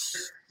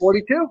is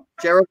 42,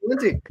 Jared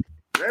Lindsay.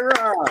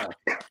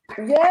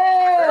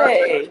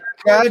 Yay!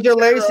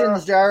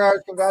 Congratulations,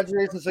 Jared.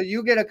 Congratulations. So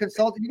you get a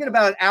consultant. You get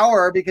about an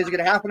hour because you get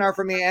a half an hour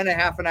from me and a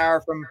half an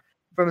hour from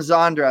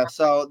Zondra.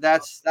 So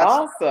that's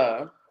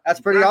awesome. That's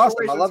pretty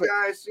awesome. I love it.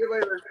 Guys. See you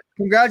later.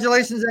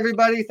 Congratulations,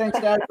 everybody. Thanks,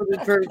 Dad,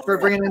 for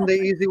bringing in the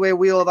Easy Way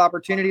Wheel of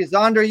Opportunity.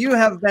 Zondra, you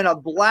have been a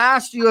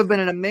blast. You have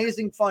been an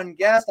amazing, fun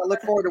guest. I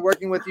look forward to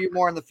working with you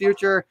more in the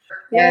future.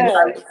 Yes.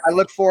 And I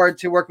look forward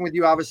to working with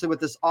you, obviously,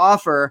 with this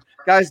offer.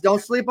 Guys,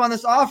 don't sleep on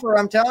this offer.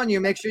 I'm telling you,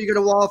 make sure you go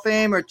to Wall of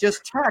Fame or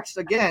just text,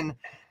 again,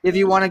 if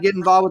you want to get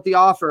involved with the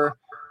offer.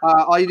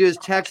 All you do is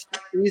text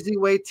Easy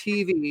Way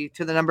TV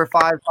to the number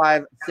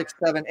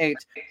 55678.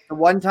 It's a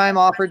one-time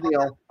offer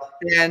deal,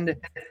 and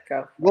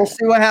we'll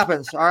see what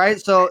happens. All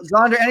right. So,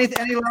 Zondra,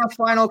 any last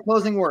final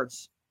closing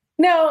words?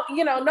 No,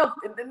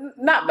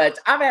 not much.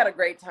 I've had a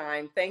great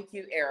time. Thank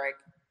you, Eric.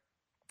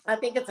 I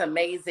think it's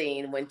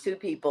amazing when two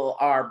people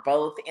are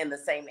both in the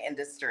same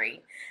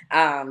industry,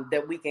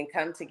 that we can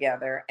come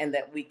together and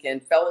that we can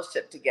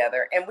fellowship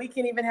together and we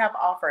can even have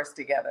offers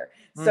together.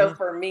 Mm-hmm. So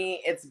for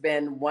me, it's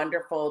been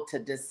wonderful to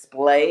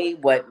display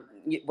what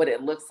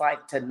it looks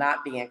like to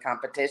not be in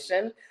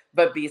competition,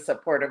 but be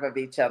supportive of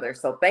each other.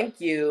 So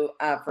thank you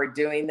for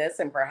doing this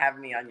and for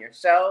having me on your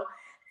show.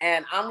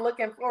 And I'm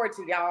looking forward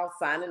to y'all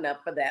signing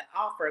up for that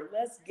offer.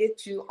 Let's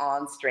get you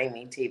on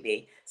streaming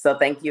TV. So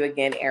thank you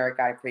again,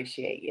 Eric. I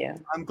appreciate you.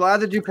 I'm glad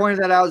that you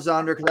pointed that out,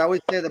 Zandra, because I always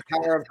say the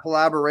power of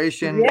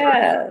collaboration,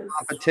 yes.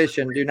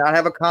 competition. Do not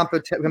have a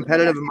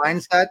competitive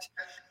mindset.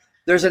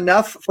 There's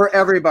enough for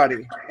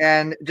everybody.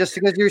 And just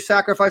because you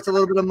sacrifice a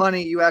little bit of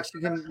money, you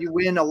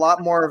win a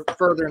lot more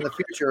further in the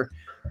future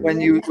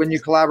when you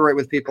collaborate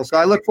with people. So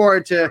I look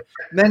forward to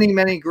many,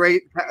 many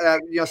great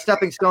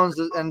stepping stones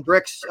and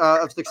bricks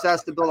of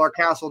success to build our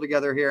castle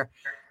together here.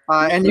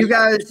 And you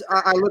guys,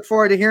 I look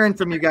forward to hearing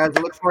from you guys. I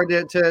look forward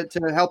to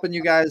helping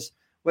you guys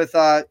with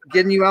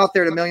getting you out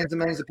there to millions and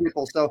millions of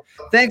people. So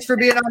thanks for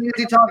being on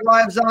Easy Talk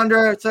Live,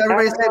 Zandra. So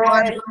everybody say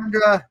bye,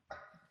 Zandra.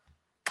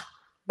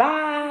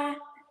 Bye.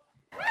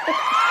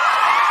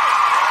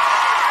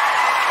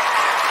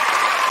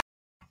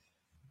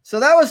 So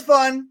that was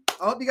fun.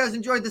 I hope you guys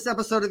enjoyed this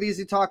episode of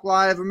Easy Talk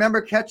Live.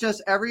 Remember, catch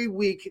us every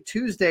week,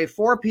 Tuesday,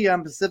 4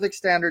 p.m. Pacific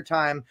Standard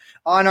Time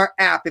on our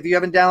app. If you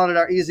haven't downloaded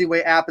our Easy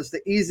Way app, it's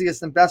the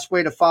easiest and best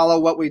way to follow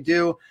what we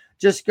do.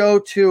 Just go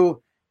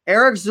to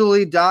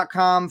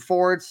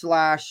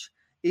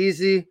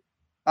ericzuli.com/easy.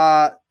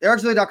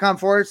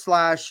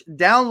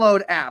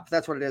 ericzuli.com/download app.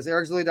 That's what it is.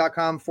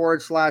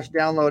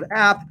 ericzuli.com/download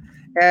app.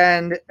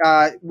 And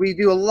we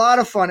do a lot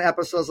of fun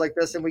episodes like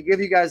this, and we give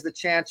you guys the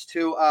chance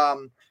to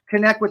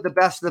connect with the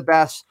best of the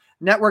best,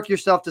 network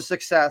yourself to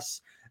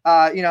success,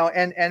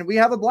 and we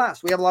have a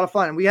blast. We have a lot of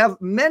fun. And we have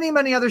many,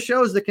 many other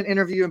shows that can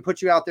interview and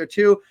put you out there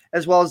too,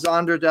 as well as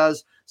Zandra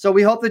does. So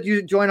we hope that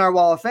you join our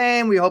Wall of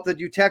Fame. We hope that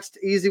you text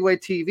Easy Way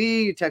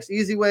TV, you text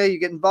Easy Way, you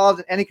get involved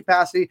in any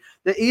capacity.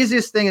 The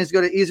easiest thing is go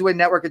to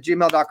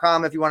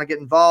easywaynetwork@gmail.com if you want to get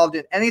involved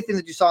in anything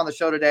that you saw on the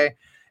show today.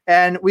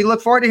 And we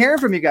look forward to hearing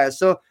from you guys.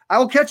 So I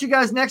will catch you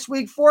guys next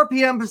week, 4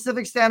 p.m.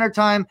 Pacific Standard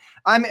Time.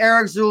 I'm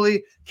Eric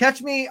Zuley.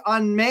 Catch me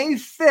on May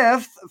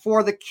 5th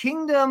for the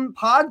Kingdom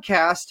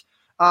podcast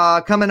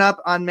coming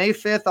up on May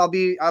 5th. I'll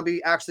be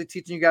actually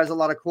teaching you guys a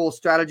lot of cool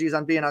strategies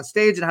on being on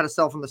stage and how to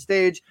sell from the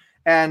stage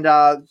and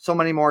so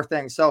many more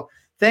things. So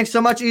thanks so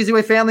much, Easy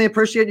Way family.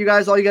 Appreciate you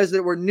guys, all you guys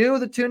that were new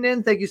that tuned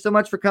in. Thank you so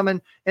much for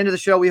coming into the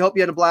show. We hope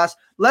you had a blast.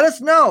 Let us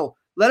know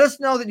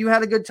that you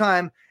had a good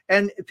time.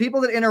 And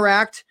people that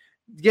interact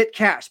get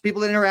cash. People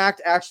that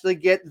interact actually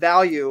get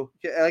value.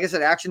 Like I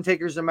said, action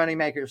takers are money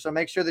makers. So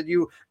make sure that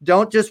you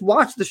don't just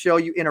watch the show,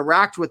 you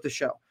interact with the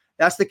show.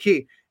 That's the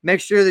key.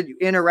 Make sure that you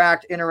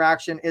interact.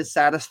 Interaction is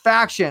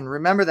satisfaction.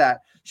 Remember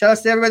that. Shout out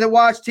to everybody that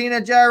watched, Tina,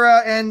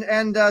 Jara, and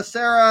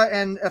Sarah,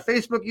 and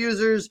Facebook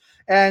users.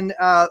 And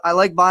I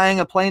like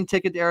buying a plane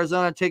ticket to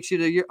Arizona. It takes you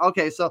to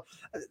okay. So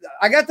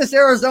I got this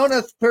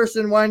Arizona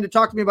person wanting to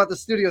talk to me about the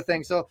studio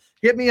thing. So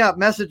hit me up,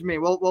 message me.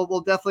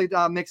 We'll definitely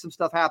make some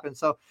stuff happen.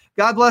 So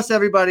God bless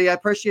everybody. I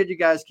appreciate you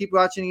guys. Keep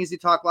watching Easy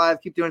Talk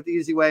Live. Keep doing it the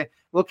easy way.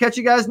 We'll catch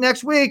you guys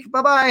next week.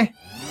 Bye-bye.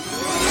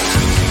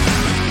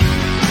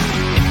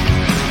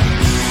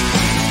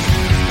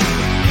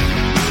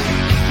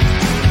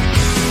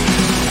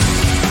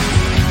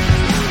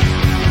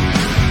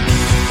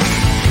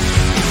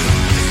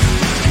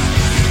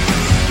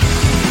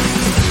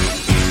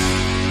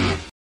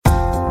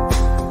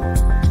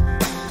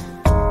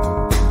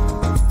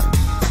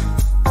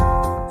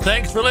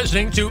 Thanks for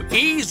listening to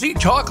Easy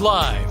Talk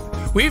Live.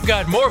 We've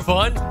got more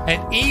fun at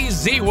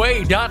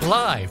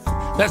easyway.live.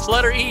 That's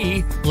letter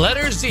E,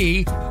 letter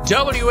Z,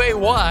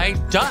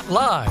 WAY.live.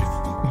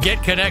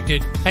 Get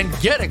connected and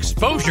get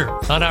exposure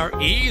on our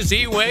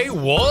Easy Way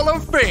Wall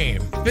of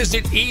Fame.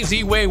 Visit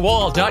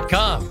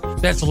easywaywall.com.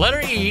 That's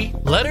letter E,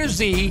 letter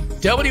Z,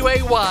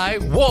 WAY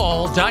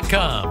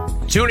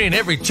wall.com. Tune in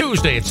every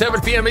Tuesday at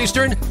 7 p.m.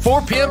 Eastern,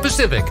 4 p.m.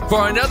 Pacific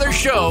for another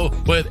show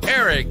with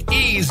Eric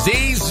E.Z.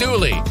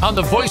 Zuley on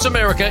the Voice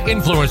America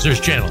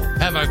Influencers Channel.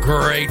 Have a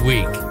great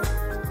week.